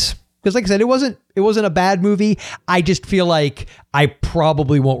 6, because like I said, it wasn't a bad movie. I just feel like I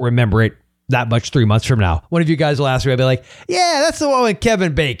probably won't remember it that much 3 months from now. One of you guys will ask me, I'll be like, yeah, that's the one with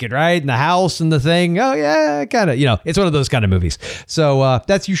Kevin Bacon, right? And the house and the thing. Oh yeah, kind of, it's one of those kind of movies. So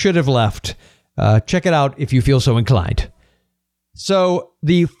that's You Should Have Left. Check it out if you feel so inclined. So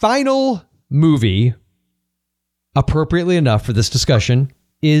the final movie, appropriately enough for this discussion,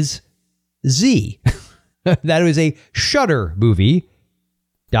 is Z. That is a Shudder movie.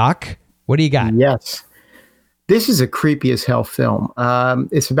 Doc, what do you got? Yes. This is a creepy as hell film.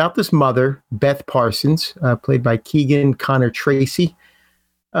 It's about this mother, Beth Parsons, played by Keegan Connor Tracy.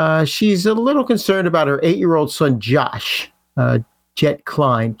 She's a little concerned about her 8-year-old son, Josh. Jet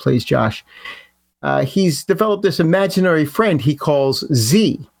Klein plays Josh. He's developed this imaginary friend he calls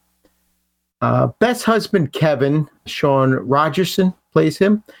Z. Beth's husband, Kevin, Sean Rogerson, plays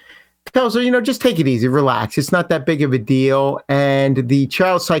him, tells her, just take it easy, relax. It's not that big of a deal. And the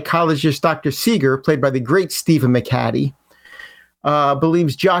child psychologist, Dr. Seeger, played by the great Stephen McHattie,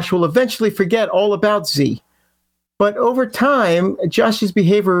 believes Josh will eventually forget all about Z. But over time, Josh's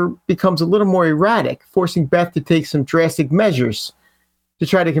behavior becomes a little more erratic, forcing Beth to take some drastic measures to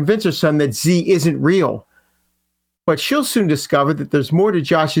try to convince her son that Z isn't real. But she'll soon discover that there's more to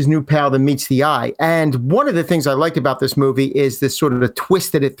Josh's new pal than meets the eye. And one of the things I liked about this movie is this sort of a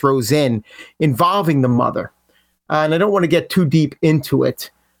twist that it throws in involving the mother. And I don't want to get too deep into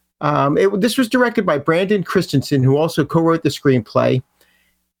it. This was directed by Brandon Christensen, who also co-wrote the screenplay.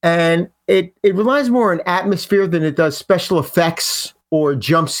 And it relies more on atmosphere than it does special effects or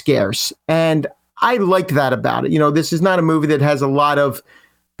jump scares. And I liked that about it. This is not a movie that has a lot of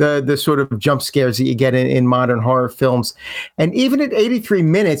the sort of jump scares that you get in modern horror films. And even at 83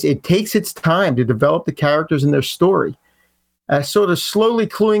 minutes, it takes its time to develop the characters and their story, sort of slowly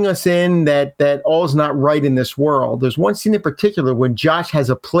cluing us in that all's not right in this world. There's one scene in particular when Josh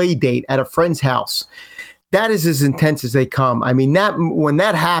has a play date at a friend's house. That is as intense as they come. I mean, when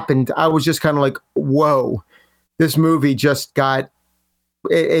that happened, I was just kind of like, whoa, this movie just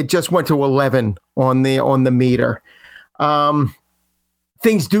it just went to 11 on the meter.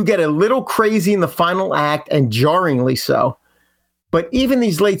 Things do get a little crazy in the final act, and jarringly so. But even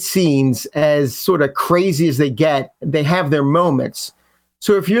these late scenes, as sort of crazy as they get, they have their moments.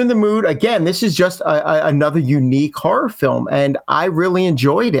 So if you're in the mood, again, this is just another unique horror film, and I really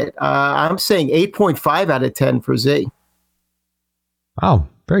enjoyed it. I'm saying 8.5 out of 10 for Z. Wow,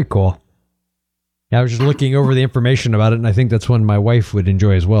 very cool. Yeah, I was just looking over the information about it, and I think that's one my wife would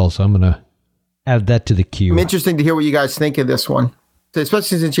enjoy as well. So I'm going to add that to the queue. I'm interested to hear what you guys think of this one,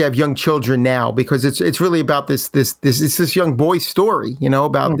 especially since you have young children now, because it's really about this young boy's story,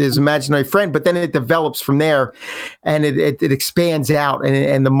 about his imaginary friend, but then it develops from there, and it expands out,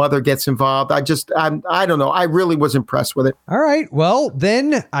 and the mother gets involved. I don't know. I really was impressed with it. All right. Well,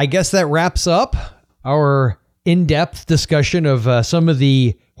 then I guess that wraps up our in-depth discussion of some of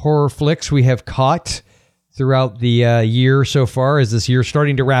the horror flicks we have caught throughout the year so far, as this year's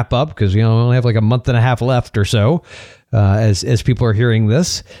starting to wrap up, because we only have like a month and a half left or so as people are hearing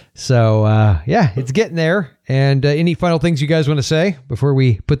this. So yeah, it's getting there. And any final things you guys want to say before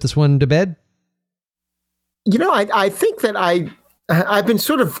we put this one to bed? I think that I've been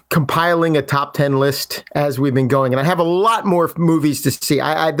sort of compiling a top 10 list as we've been going, and I have a lot more movies to see.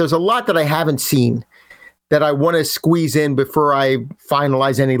 There's a lot that I haven't seen that I want to squeeze in before I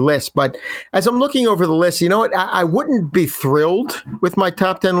finalize any list. But as I'm looking over the list, I wouldn't be thrilled with my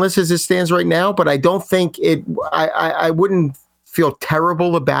top 10 list as it stands right now, but I don't think I wouldn't feel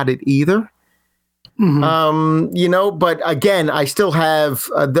terrible about it either. Mm-hmm. But again, I still have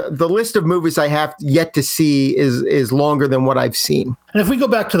the list of movies I have yet to see is longer than what I've seen. And if we go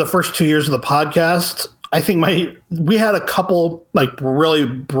back to the first 2 years of the podcast, I think we had a couple like really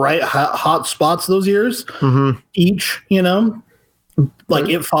bright hot spots those years, each, like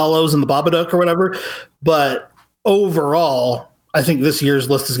It Follows and The Babadook or whatever. But overall, I think this year's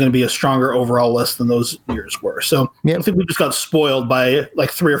list is going to be a stronger overall list than those years were. So I think we just got spoiled by like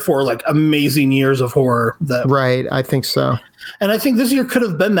 3 or 4 like amazing years of horror. Right, I think so. And I think this year could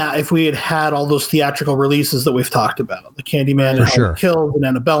have been that if we had all those theatrical releases that we've talked about, the Candyman and Halloween Kills and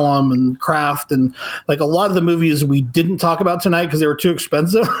Annabellum and Craft, and like a lot of the movies we didn't talk about tonight because they were too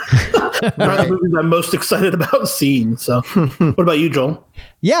expensive. Are the movies I'm most excited about seeing. So, what about you, Joel?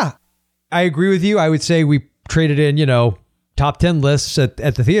 Yeah, I agree with you. I would say we traded in, top 10 lists at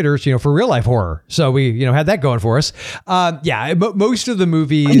the theaters, for real life horror. So we, had that going for us. Most of the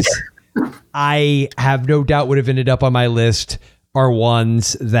movies I have no doubt would have ended up on my list are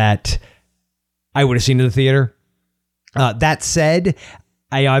ones that I would have seen in the theater. That said,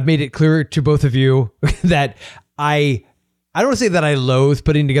 I've made it clear to both of you that I don't want to say that I loathe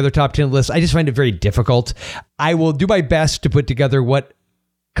putting together top 10 lists. I just find it very difficult. I will do my best to put together what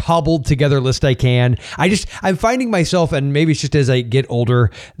cobbled together list I can. I'm finding myself, and maybe it's just as I get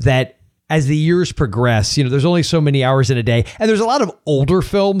older, that as the years progress, there's only so many hours in a day, and there's a lot of older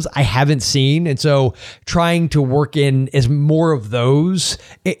films I haven't seen. And so trying to work in as more of those,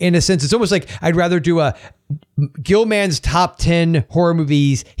 in a sense, it's almost like I'd rather do a Gilman's top 10 horror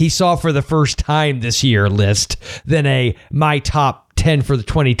movies he saw for the first time this year list than my top 10 for the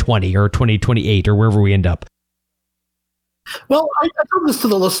 2020 or 2028 or wherever we end up. Well, I told this to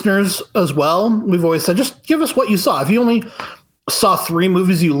the listeners as well. We've always said, just give us what you saw. If you only saw 3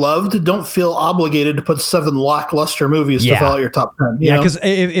 movies you loved, don't feel obligated to put 7 lackluster movies to fill out your top 10. Yeah, because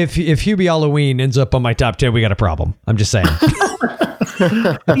if Hubie Halloween ends up on my top 10, we got a problem. I'm just saying.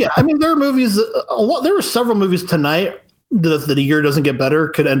 Yeah, I mean, there are movies. There were several movies tonight that the year doesn't get better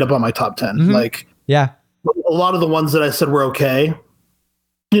could end up on my top 10. Mm-hmm. A lot of the ones that I said were okay.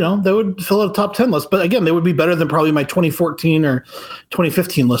 They would fill out a top 10 list, but again, they would be better than probably my 2014 or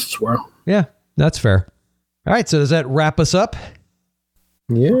 2015 lists were. Yeah, that's fair. All right, so does that wrap us up?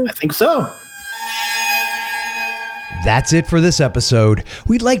 Yeah, I think so. That's it for this episode.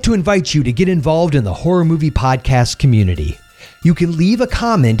 We'd like to invite you to get involved in the Horror Movie Podcast community. You can leave a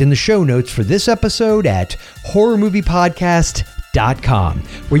comment in the show notes for this episode at horrormoviepodcast.com,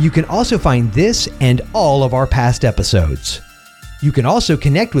 where you can also find this and all of our past episodes. You can also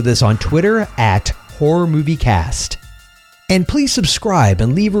connect with us on Twitter at HorrorMovieCast. And please subscribe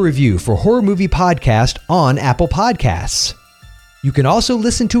and leave a review for Horror Movie Podcast on Apple Podcasts. You can also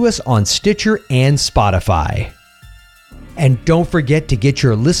listen to us on Stitcher and Spotify. And don't forget to get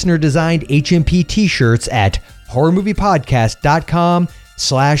your listener-designed HMP t-shirts at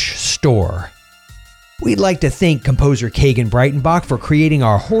horrormoviepodcast.com/store. We'd like to thank composer Kagan Breitenbach for creating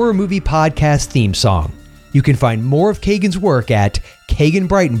our Horror Movie Podcast theme song. You can find more of Kagan's work at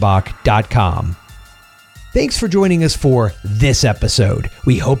kaganbreitenbach.com. Thanks for joining us for this episode.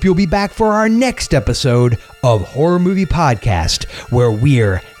 We hope you'll be back for our next episode of Horror Movie Podcast, where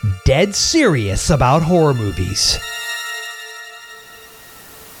we're dead serious about horror movies.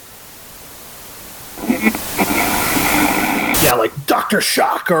 Yeah, like Dr.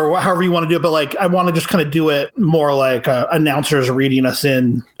 Shock or however you want to do it. But like, I want to just kind of do it more like announcers reading us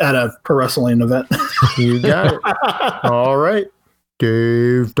in at a pro wrestling event. You got it. All right.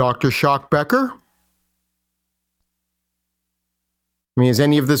 Dave Dr. Shock Becker. I mean, is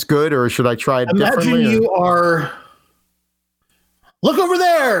any of this good, or should I try it differently? Imagine you are. Look over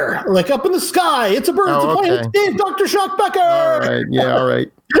there, like up in the sky. It's a bird. It's a plane. It's Dave, Dr. Shockbecker. All right. Yeah. All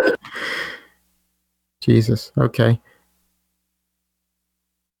right. Jesus. Okay.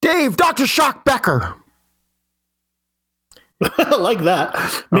 Dave, Dr. Shockbecker. Like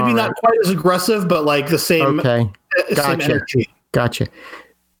that. Maybe not quite as aggressive, but like the same. Okay. Same energy. Gotcha.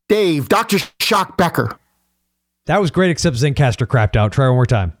 Dave, Dr. Shockbecker. That was great, except Zencaster crapped out. Try one more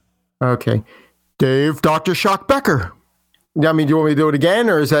time. Okay. Dave, Dr. Shockbecker. I mean, do you want me to do it again,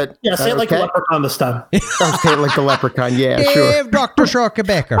 or is that... Yeah, say it like the leprechaun this time. I'll say it like the leprechaun, yeah, sure. Dave, Dr.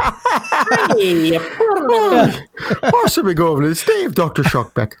 Shockbecker. Possibly go over to this. Dave, Dr.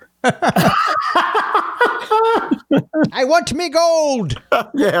 Shockbecker. I want me gold.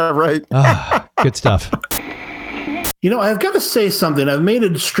 Yeah, right. Good stuff. You know, I've got to say something. I've made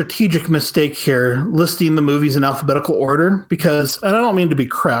a strategic mistake here listing the movies in alphabetical order because, and I don't mean to be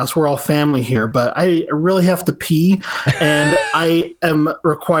crass, we're all family here, but I really have to pee and I am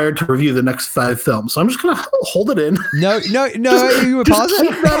required to review the next 5 films. So I'm just going to hold it in. No, you would pause Just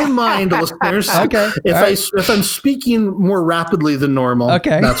it? keep that in mind, listeners. Okay. If I'm speaking more rapidly than normal,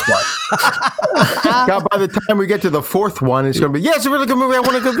 that's why. God, by the time we get to the 4th one, it's going to be, yeah, it's a really good movie. I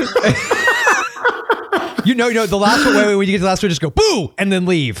want to go. You know, the last one, when you get to the last one, just go, boo, and then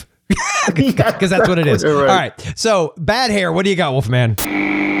leave. Because that's what it is. Right. All right. So, Bad Hair, what do you got, Wolfman?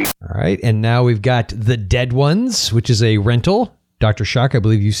 All right. And now we've got The Dead Ones, which is a rental. Dr. Shock, I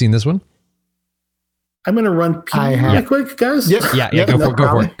believe you've seen this one. I'm going to run pee really quick, guys. Yep. Yeah,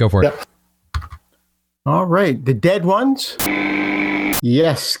 go for it. All right. The Dead Ones.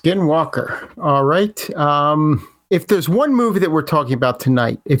 Yes, Skinwalker. All right. If there's one movie that we're talking about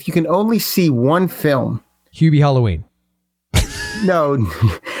tonight, if you can only see one film. Hubie Halloween. No.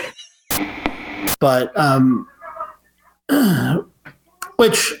 But,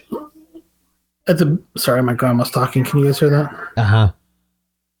 which, sorry, my grandma's talking. Can you guys hear that? Uh-huh.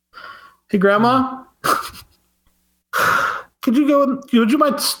 Hey, Grandma? Would you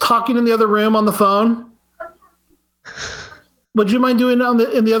mind talking in the other room on the phone? Would you mind doing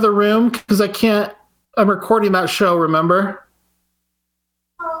it in the other room? Because I'm recording that show, remember?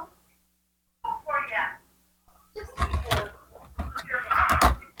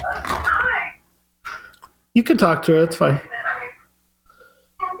 You can talk to her, it's fine.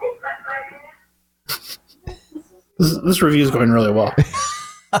 This review is going really well.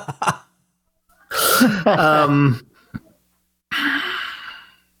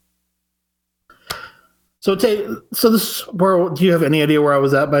 So this, where do you have any idea where I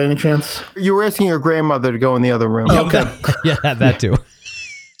was at by any chance? You were asking your grandmother to go in the other room. Okay. Yeah, that too.